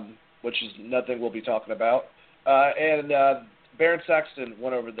 which is nothing we'll be talking about. And Baron Saxton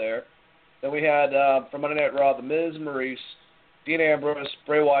went over there. Then we had, from Monday Night Raw, The Miz and Maurice, Dean Ambrose,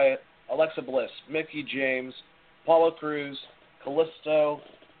 Bray Wyatt, Alexa Bliss, Mickie James, Apollo Crews, Kalisto,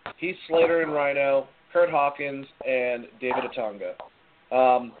 Heath Slater and Rhino, Kurt Hawkins, and David Otunga.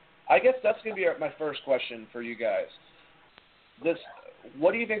 I guess that's going to be my first question for you guys.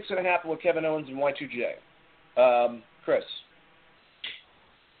 What do you think is going to happen with Kevin Owens and Y2J? Chris,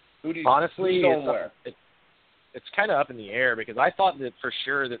 who do you honestly, where? It's kind of up in the air, because I thought that for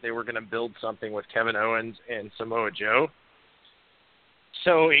sure that they were going to build something with Kevin Owens and Samoa Joe.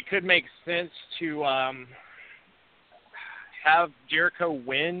 So it could make sense to have Jericho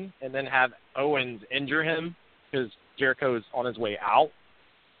win and then have Owens injure him, because Jericho's on his way out,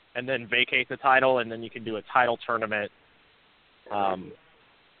 and then vacate the title, and then you can do a title tournament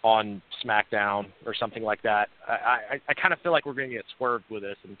on SmackDown or something like that. I kind of feel like we're going to get swerved with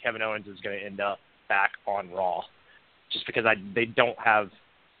this, and Kevin Owens is going to end up back on Raw, just because they don't have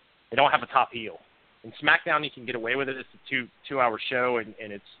a top heel. In SmackDown, you can get away with it. It's a two-hour show, and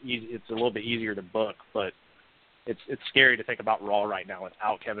it's a little bit easier to book, but it's scary to think about Raw right now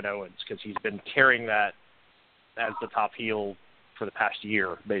without Kevin Owens, because he's been carrying that as the top heel for the past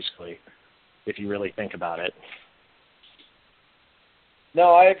year, basically, if you really think about it.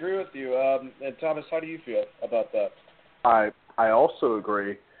 No, I agree with you. And Thomas, how do you feel about that? I also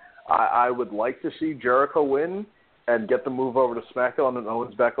agree. I would like to see Jericho win and get the move over to SmackDown and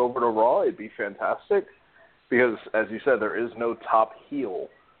Owens back over to Raw. It'd be fantastic because, as you said, there is no top heel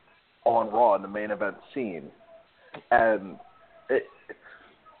on Raw in the main event scene, and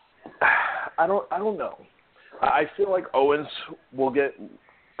I don't know. I feel like Owens will get.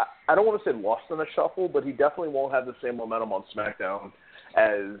 I don't want to say lost in the shuffle, but he definitely won't have the same momentum on SmackDown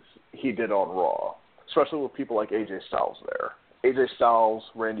as he did on Raw, especially with people like AJ Styles there. AJ Styles,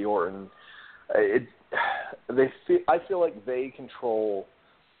 Randy Orton. I feel like they control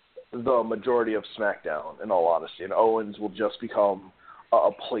the majority of SmackDown, in all honesty, and Owens will just become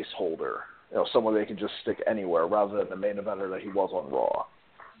a placeholder, someone they can just stick anywhere rather than the main eventer that he was on Raw.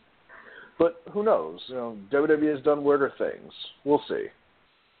 But who knows? WWE has done weirder things. We'll see.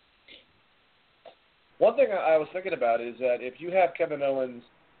 One thing I was thinking about is that if you have Kevin Owens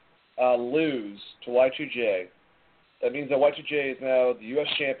lose to Y2J, that means that Y2J is now the U.S.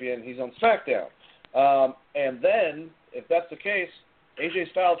 champion. He's on SmackDown. And then, if that's the case,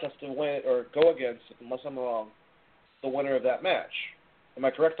 AJ Styles has to win or go against, unless I'm wrong, the winner of that match. Am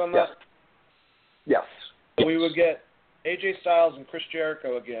I correct on that? Yes. So we would get AJ Styles and Chris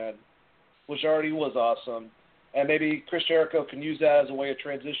Jericho again, which already was awesome. And maybe Chris Jericho can use that as a way of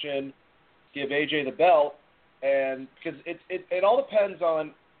transition, give AJ the belt, and because it all depends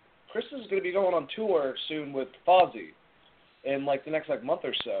on, Chris is going to be going on tour soon with Fozzy in the next month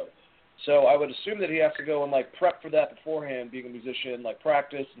or so. So I would assume that he has to go and prep for that beforehand, being a musician,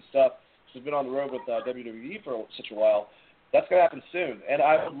 practice and stuff. He's been on the road with WWE for such a while. That's going to happen soon. And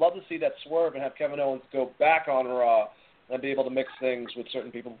I would love to see that swerve and have Kevin Owens go back on Raw and be able to mix things with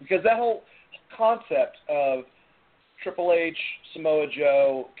certain people. Because that whole concept of Triple H, Samoa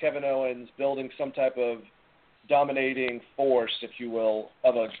Joe, Kevin Owens building some type of dominating force, if you will,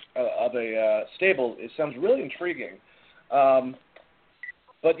 of a stable, it sounds really intriguing.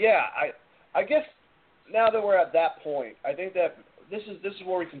 But yeah, I guess now that we're at that point, I think that this is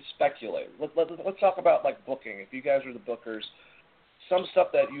where we can speculate. Let's talk about booking. If you guys are the bookers, some stuff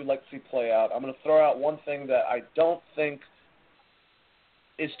that you'd like to see play out. I'm going to throw out one thing that I don't think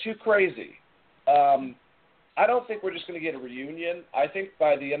is too crazy. I don't think we're just going to get a reunion. I think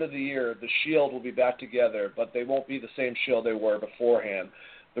by the end of the year, the Shield will be back together, but they won't be the same Shield they were beforehand.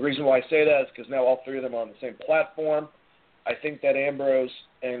 The reason why I say that is because now all three of them are on the same platform. I think that Ambrose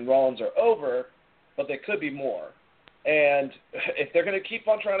and Rollins are over, but they could be more. And if they're going to keep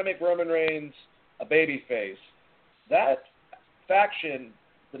on trying to make Roman Reigns a babyface, that faction,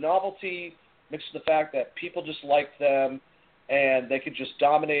 the novelty mixed with the fact that people just like them and they could just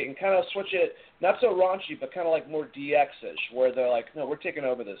dominate and kind of switch it, not so raunchy, but kind of more DX-ish, where they're like, no, we're taking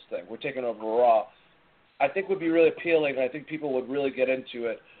over this thing. We're taking over Raw. I think would be really appealing, and I think people would really get into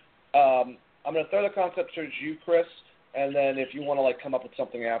it. I'm going to throw the concept towards you, Chris, and then if you want to come up with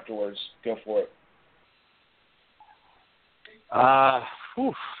something afterwards, go for it.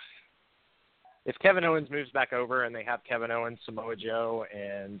 If Kevin Owens moves back over and they have Kevin Owens, Samoa Joe,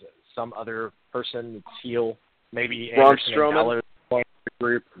 and some other person that's heel, maybe Braun Anderson Strowman. And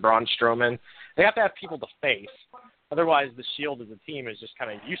group, Braun Strowman, they have to have people to face. Otherwise, the Shield as a team is just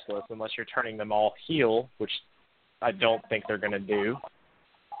kind of useless unless you're turning them all heel, which I don't think they're going to do.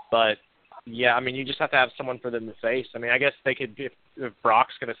 But yeah, you just have to have someone for them to face. I guess they could, if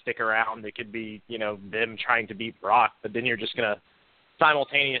Brock's going to stick around, it could be, them trying to beat Brock, but then you're just going to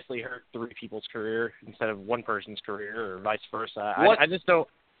simultaneously hurt three people's career instead of one person's career, or vice versa. I just don't.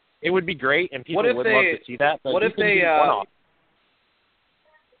 It would be great, and people would love to see that. But what if they?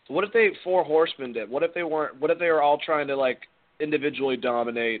 What if they Four Horsemen did? What if they weren't? What if they were all trying to individually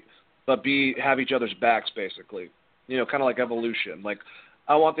dominate, but have each other's backs, basically? Kind of like Evolution.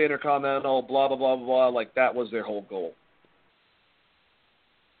 I want the Intercontinental, blah, blah, blah, blah, blah. That was their whole goal.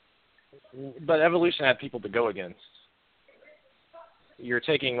 But Evolution had people to go against. You're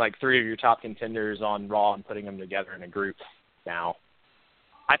taking three of your top contenders on Raw and putting them together in a group now.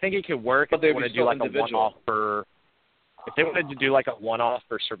 I think it could work if they want to do a one-off for. If they wanted to do a one-off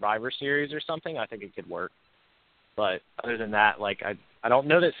for Survivor Series or something, I think it could work. But other than that, I don't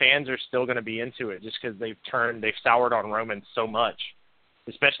know that fans are still going to be into it just because they've soured on Roman so much.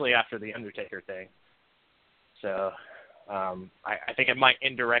 especially after the Undertaker thing. So I think it might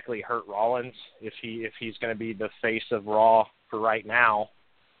indirectly hurt Rollins if he's going to be the face of Raw for right now.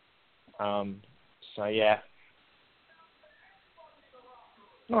 So yeah.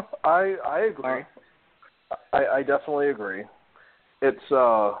 No, I agree. I definitely agree. It's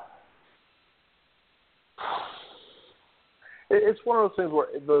one of those things where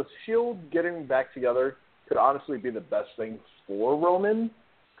the Shield getting back together could honestly be the best thing for Roman,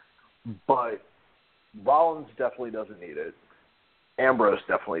 but Rollins definitely doesn't need it. Ambrose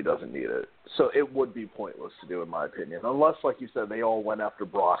definitely doesn't need it. So it would be pointless to do, in my opinion, unless, like you said, they all went after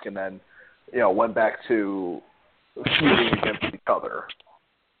Brock and then, went back to feuding against each other.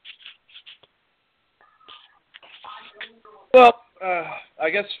 Well, I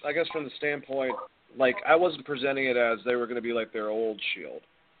guess from the standpoint, like, I wasn't presenting it as they were going to be like their old Shield.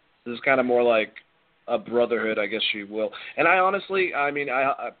 This is kind of more like a brotherhood, I guess you will. And I honestly, I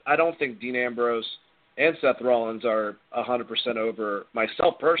don't think Dean Ambrose and Seth Rollins are 100% over.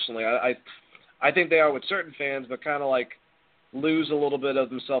 Myself personally, I think they are with certain fans, but kind of like lose a little bit of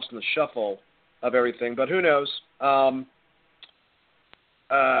themselves in the shuffle of everything. But who knows? The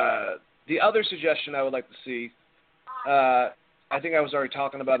other suggestion I would like to see, I think I was already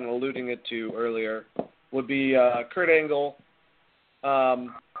talking about and alluding it to earlier, would be Kurt Angle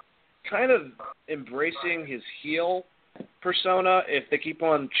kind of embracing his heel persona. If they keep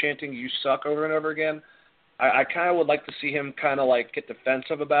on chanting "you suck" over and over again, I kind of would like to see him kind of like get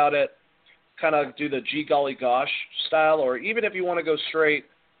defensive about it, kind of do the gee golly gosh style, or even if you want to go straight,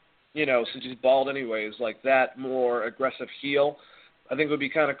 since he's bald anyways, like that more aggressive heel, I think would be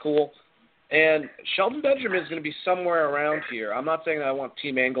kind of cool. And Shelton Benjamin is going to be somewhere around here. I'm not saying that I want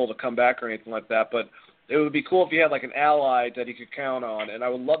Team Angle to come back or anything like that, but it would be cool if you had like an ally that he could count on, and I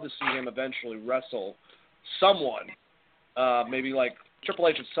would love to see him eventually wrestle someone, maybe like Triple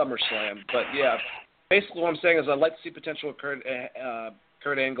H at SummerSlam. But yeah, basically what I'm saying is I'd like to see potential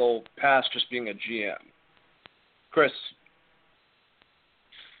Kurt Angle past just being a GM. Chris?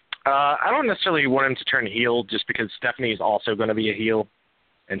 I don't necessarily want him to turn heel just because Stephanie's also going to be a heel,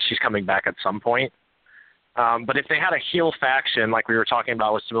 and she's coming back at some point. But if they had a heel faction, like we were talking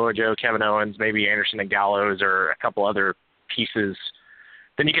about with Samoa Joe, Kevin Owens, maybe Anderson and Gallows, or a couple other pieces,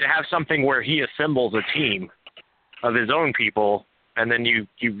 then you could have something where he assembles a team of his own people, and then you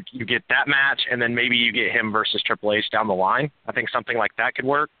get that match, and then maybe you get him versus Triple H down the line. I think something like that could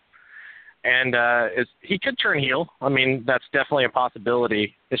work. And he could turn heel. I mean, that's definitely a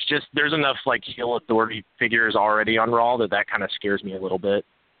possibility. It's just there's enough like heel authority figures already on Raw that kind of scares me a little bit.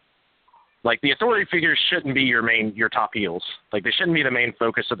 Like, the authority figures shouldn't be your top heels. Like, they shouldn't be the main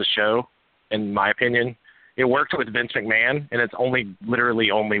focus of the show, in my opinion. It worked with Vince McMahon, and it's literally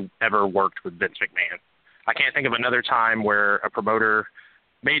only ever worked with Vince McMahon. I can't think of another time where a promoter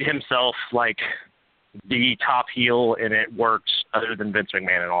made himself, like, the top heel, and it worked other than Vince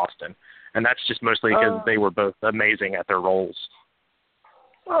McMahon and Austin. And that's just mostly because they were both amazing at their roles.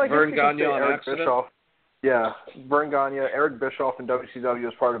 Well, Vern Gagne on accident? Bischoff. Yeah, Vern Gagne, Eric Bischoff in WCW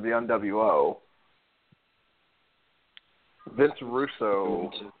as part of the NWO. Vince Russo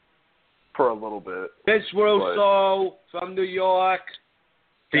for a little bit. Vince Russo from New York.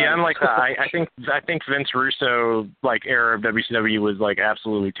 See, I'm like that. I think Vince Russo, like, era of WCW was like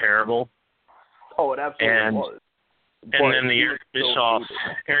absolutely terrible. Oh, it absolutely was. And then the Eric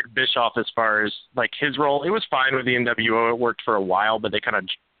Bischoff, as far as like his role, it was fine with the NWO. It worked for a while, but they kind of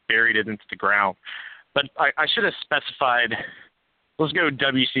buried it into the ground. But I should have specified, let's go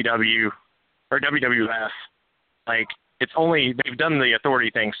WCW or WWF. Like, they've done the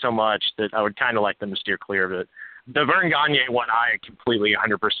authority thing so much that I would kind of like them to steer clear of it. The Vern Gagne one, I completely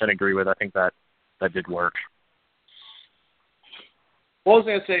 100% agree with. I think that did work. What was I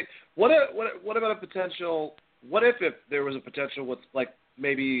going to say? What about a potential? What if there was a potential with, like,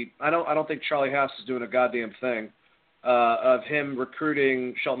 maybe I don't think Charlie Haas is doing a goddamn thing. Of him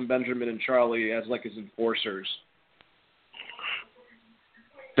recruiting Shelton Benjamin and Charlie as like his enforcers.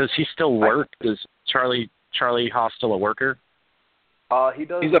 Does he still work? Is Charlie Haas still a worker? He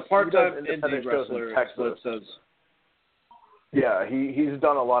does. He's a part-time indie wrestler. In Texas. It says. Yeah, he's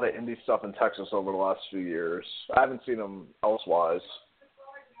done a lot of indie stuff in Texas over the last few years. I haven't seen him elsewise.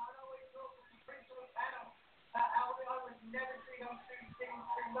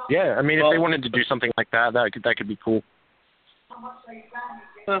 Yeah, I mean, if they wanted to do something like that could be cool.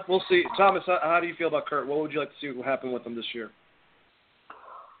 We'll see. Thomas, how do you feel about Kurt? What would you like to see what happen with him this year?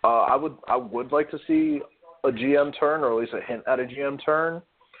 I would like to see a GM turn, or at least a hint at a GM turn.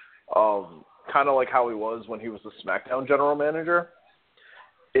 Kind of like how he was when he was the SmackDown general manager.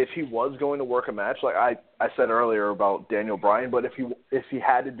 if he was going to work a match, like I said earlier about Daniel Bryan, but if he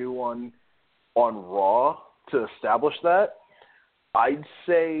had to do one on Raw to establish that, I'd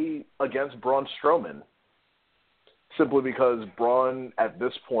say against Braun Strowman, simply because Braun at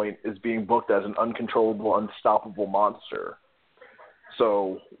this point is being booked as an uncontrollable, unstoppable monster.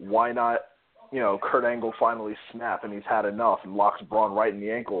 So why not, Kurt Angle finally snap and he's had enough and locks Braun right in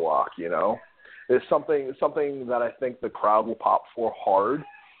the ankle lock, It's something that I think the crowd will pop for hard,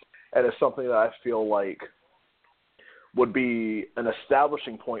 and it's something that I feel like would be an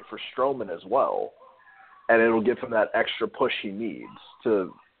establishing point for Strowman as well, and it'll give him that extra push he needs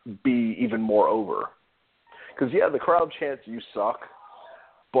to be even more over. Because, the crowd chants, "You suck,"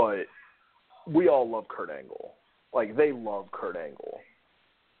 but we all love Kurt Angle. Like, they love Kurt Angle.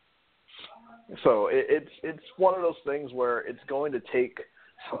 So it's one of those things where it's going to take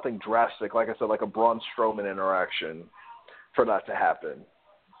something drastic, like I said, like a Braun Strowman interaction, for that to happen.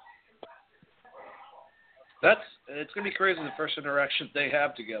 It's going to be crazy, the first interaction they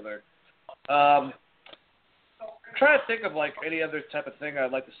have together. I'm trying to think of, any other type of thing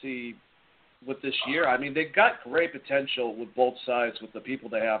I'd like to see with this year. I mean, they've got great potential with both sides with the people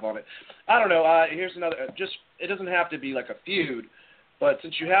they have on it. I don't know. Here's another. It doesn't have to be like a feud, but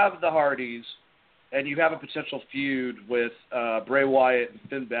since you have the Hardys and you have a potential feud with Bray Wyatt and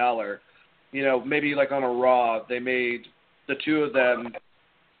Finn Balor, maybe like on a Raw, they made the two of them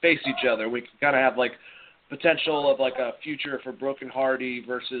face each other. We can kind of have potential of a future for Broken Hardy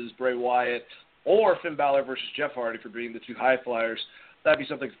versus Bray Wyatt, or Finn Balor versus Jeff Hardy for being the two high flyers. That'd be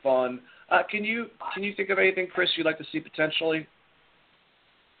something fun. Can you think of anything, Chris, you'd like to see potentially?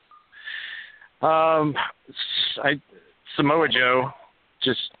 Samoa Joe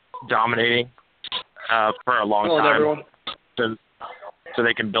just dominating for a long Hello, time, everyone. so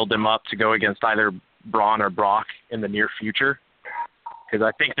they can build them up to go against either Braun or Brock in the near future. Because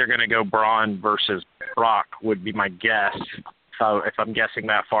I think they're going to go Braun versus Brock would be my guess, if I'm guessing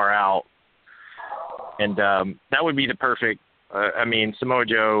that far out. And that would be the perfect. Samoa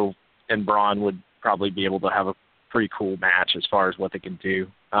Joe and Braun would probably be able to have a pretty cool match as far as what they can do.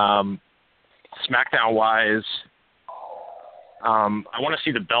 SmackDown-wise, I want to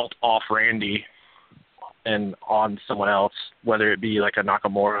see the belt off Randy and on someone else, whether it be like a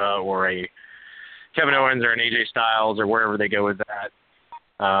Nakamura or a Kevin Owens or an AJ Styles or wherever they go with that.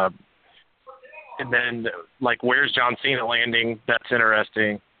 And then, where's John Cena landing? That's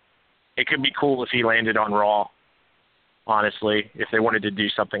interesting. It could be cool if he landed on Raw. Honestly, if they wanted to do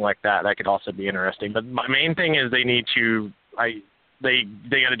something like that, that could also be interesting. But my main thing is they need to, they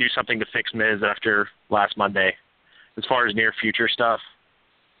got to do something to fix Miz after last Monday, as far as near future stuff,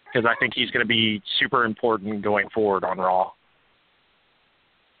 because I think he's going to be super important going forward on Raw.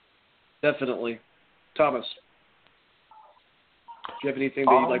 Definitely, Thomas. Do you have anything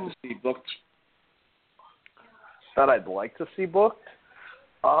that you'd like to see booked? That I'd like to see booked?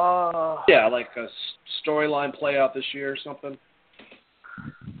 Yeah, like a storyline play out this year or something.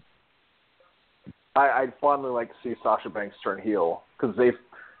 I'd fondly like to see Sasha Banks turn heel, because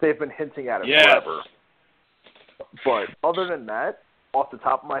they've been hinting at it Yes. forever. But other than that, off the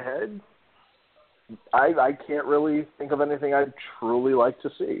top of my head, I can't really think of anything I'd truly like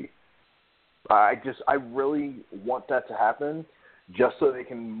to see. I really want that to happen, just so they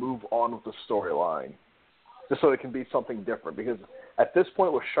can move on with the storyline, just so it can be something different. Because at this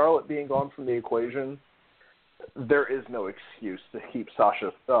point, with Charlotte being gone from the equation, there is no excuse to keep Sasha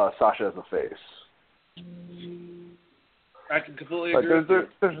as a face. I can completely agree.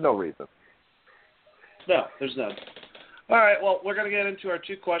 There's no reason. No, there's none. All right, well, we're going to get into our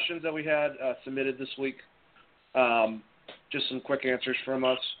two questions that we had submitted this week. Just some quick answers from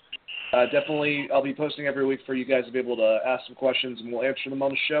us. Definitely, I'll be posting every week for you guys to be able to ask some questions, and we'll answer them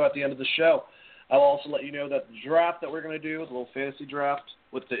on the show at the end of the show. I'll also let you know that the draft that we're going to do, the little fantasy draft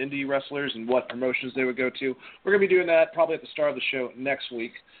with the indie wrestlers and what promotions they would go to, we're going to be doing that probably at the start of the show next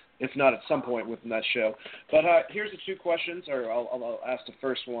week, if not at some point within that show. But here's the two questions, or I'll ask the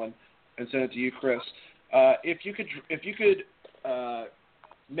first one and send it to you, Chris. If you could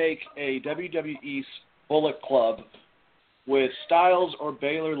make a WWE Bullet Club with Styles or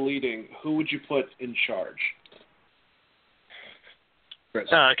Baylor leading, who would you put in charge?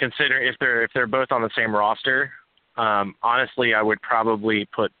 Consider if they're both on the same roster, honestly, I would probably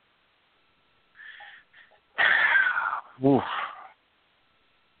put.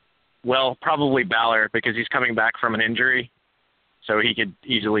 Well, probably Balor, because he's coming back from an injury, so he could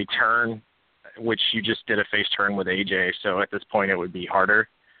easily turn, which you just did a face turn with AJ. So at this point, it would be harder.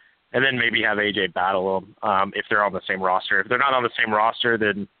 And then maybe have AJ battle them if they're on the same roster. If they're not on the same roster,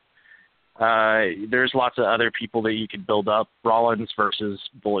 then There's lots of other people that you could build up. Rollins versus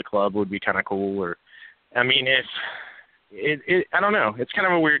Bullet Club would be kind of cool. Or, I mean, I don't know. It's kind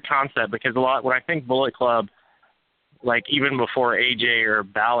of a weird concept because when I think Bullet Club, like even before AJ or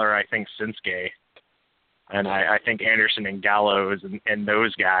Balor, I think Shinsuke. And I think Anderson and Gallows and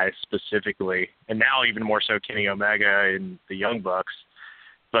those guys specifically. And now even more so Kenny Omega and the Young Bucks.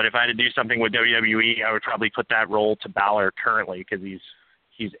 But if I had to do something with WWE, I would probably put that role to Balor currently because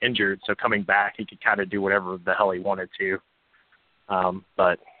he's injured. So coming back, he could kind of do whatever the hell he wanted to.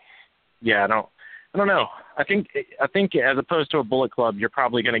 But yeah, I don't know. I think as opposed to a Bullet Club, you're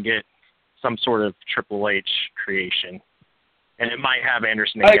probably going to get some sort of Triple H creation, and it might have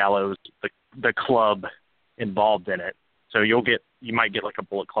Anderson and Gallows, the club, involved in it. So you might get like a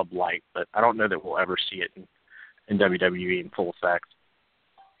Bullet Club light, but I don't know that we'll ever see it in WWE in full effect.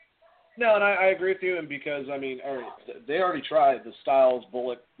 No, and I agree with you, and because, I mean, they already tried the Styles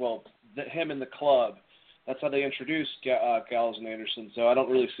him and the club. That's how they introduced Gallows and Anderson, so I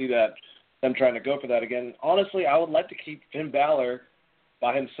don't really see them trying to go for that again. Honestly, I would like to keep Finn Balor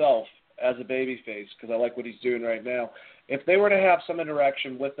by himself as a babyface because I like what he's doing right now. If they were to have some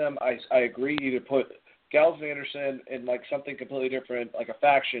interaction with them, I agree, either put Gallows and Anderson in like something completely different, like a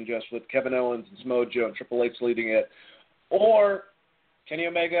faction just with Kevin Owens and Samoa Joe and Triple H leading it, or Kenny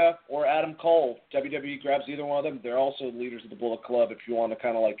Omega or Adam Cole. WWE grabs either one of them. They're also leaders of the Bullet Club if you want to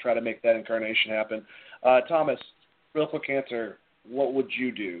kind of like try to make that incarnation happen. Thomas, real quick answer, what would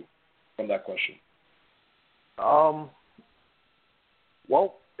you do from that question? Well,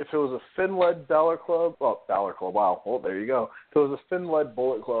 if it was a Finn-led Balor Club, wow, well, there you go. If it was a Finn-led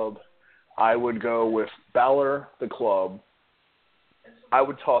Bullet Club, I would go with Balor, the club. I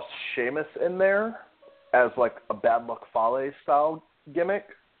would toss Sheamus in there as like a Bad Luck Fale style gimmick.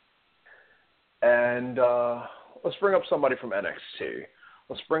 And let's bring up somebody from NXT.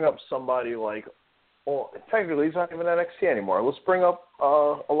 Let's bring up somebody like, well, technically he's not even NXT anymore. Let's bring up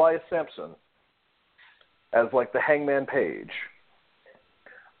Elias Sampson as like the Hangman Page.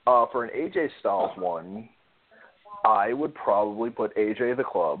 For an AJ Styles one, I would probably put AJ the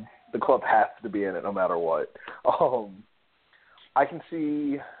club. The club has to be in it no matter what. I can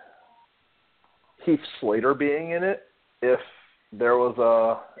see Heath Slater being in it if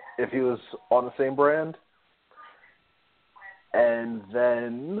he was on the same brand. And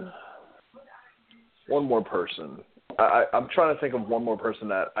then one more person. I'm trying to think of one more person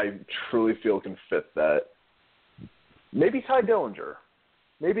that I truly feel can fit that. Maybe Ty Dillinger.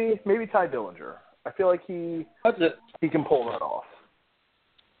 Maybe Ty Dillinger. I feel like he can pull that off.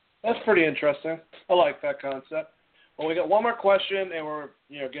 That's pretty interesting. I like that concept. Well, we got one more question, and we're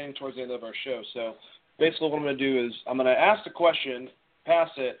getting towards the end of our show. So basically what I'm going to do is I'm going to ask the question, pass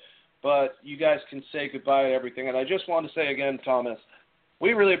it, but you guys can say goodbye to everything. And I just wanted to say again, Thomas,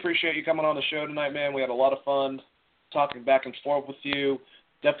 we really appreciate you coming on the show tonight, man. We had a lot of fun talking back and forth with you.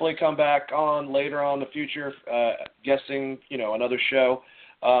 Definitely come back on later on in the future, guessing, another show.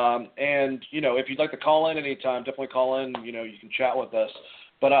 And, if you'd like to call in anytime, definitely call in. You can chat with us.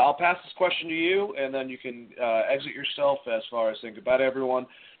 But I'll pass this question to you, and then you can exit yourself as far as saying goodbye to everyone.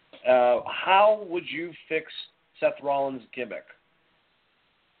 How would you fix Seth Rollins' gimmick?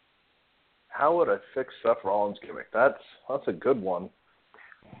 How would I fix Seth Rollins' gimmick? That's a good one.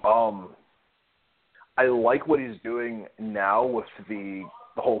 I like what he's doing now with the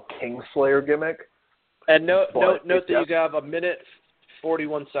whole Kingslayer gimmick. And note that you have 1 minute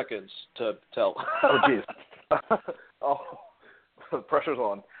 41 seconds to tell. Oh, jeez. The pressure's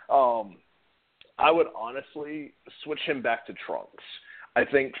on. I would honestly switch him back to Trunks. I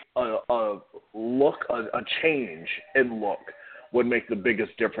think a change in look would make the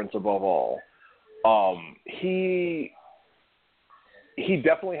biggest difference above all. He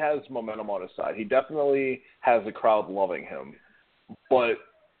definitely has momentum on his side. He definitely has the crowd loving him. But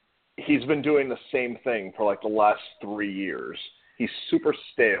he's been doing the same thing for like the last 3 years. He's super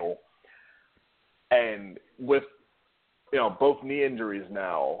stale. And with both knee injuries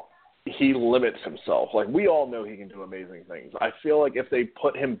now, he limits himself. Like, we all know he can do amazing things. I feel like if they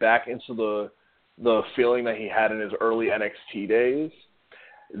put him back into the feeling that he had in his early NXT days,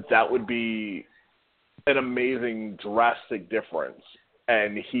 that would be an amazing, drastic difference.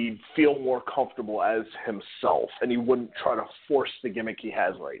 And he'd feel more comfortable as himself, and he wouldn't try to force the gimmick he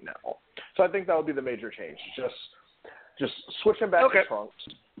has right now. So I think that would be the major change. Just switch him back to Trunks,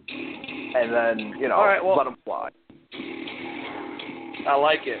 and then, all right, well, let him fly. I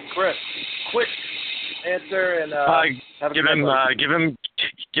like it. Chris, quick answer and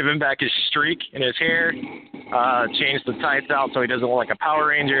give him back his streak and his hair. change the tights out so he doesn't look like a Power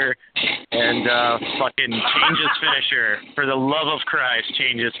Ranger, and fucking change his finisher. For the love of Christ,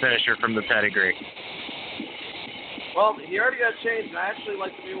 change his finisher from the pedigree. Well, he already got changed, and I actually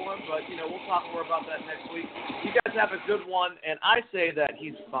like the new one, but, we'll talk more about that next week. You guys have a good one, and I say that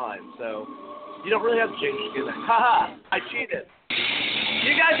he's fine, so you don't really have to change your skin. Ha-ha, I cheated.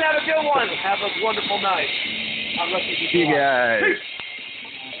 You guys have a good one. Have a wonderful night. Unless you guys. Peace.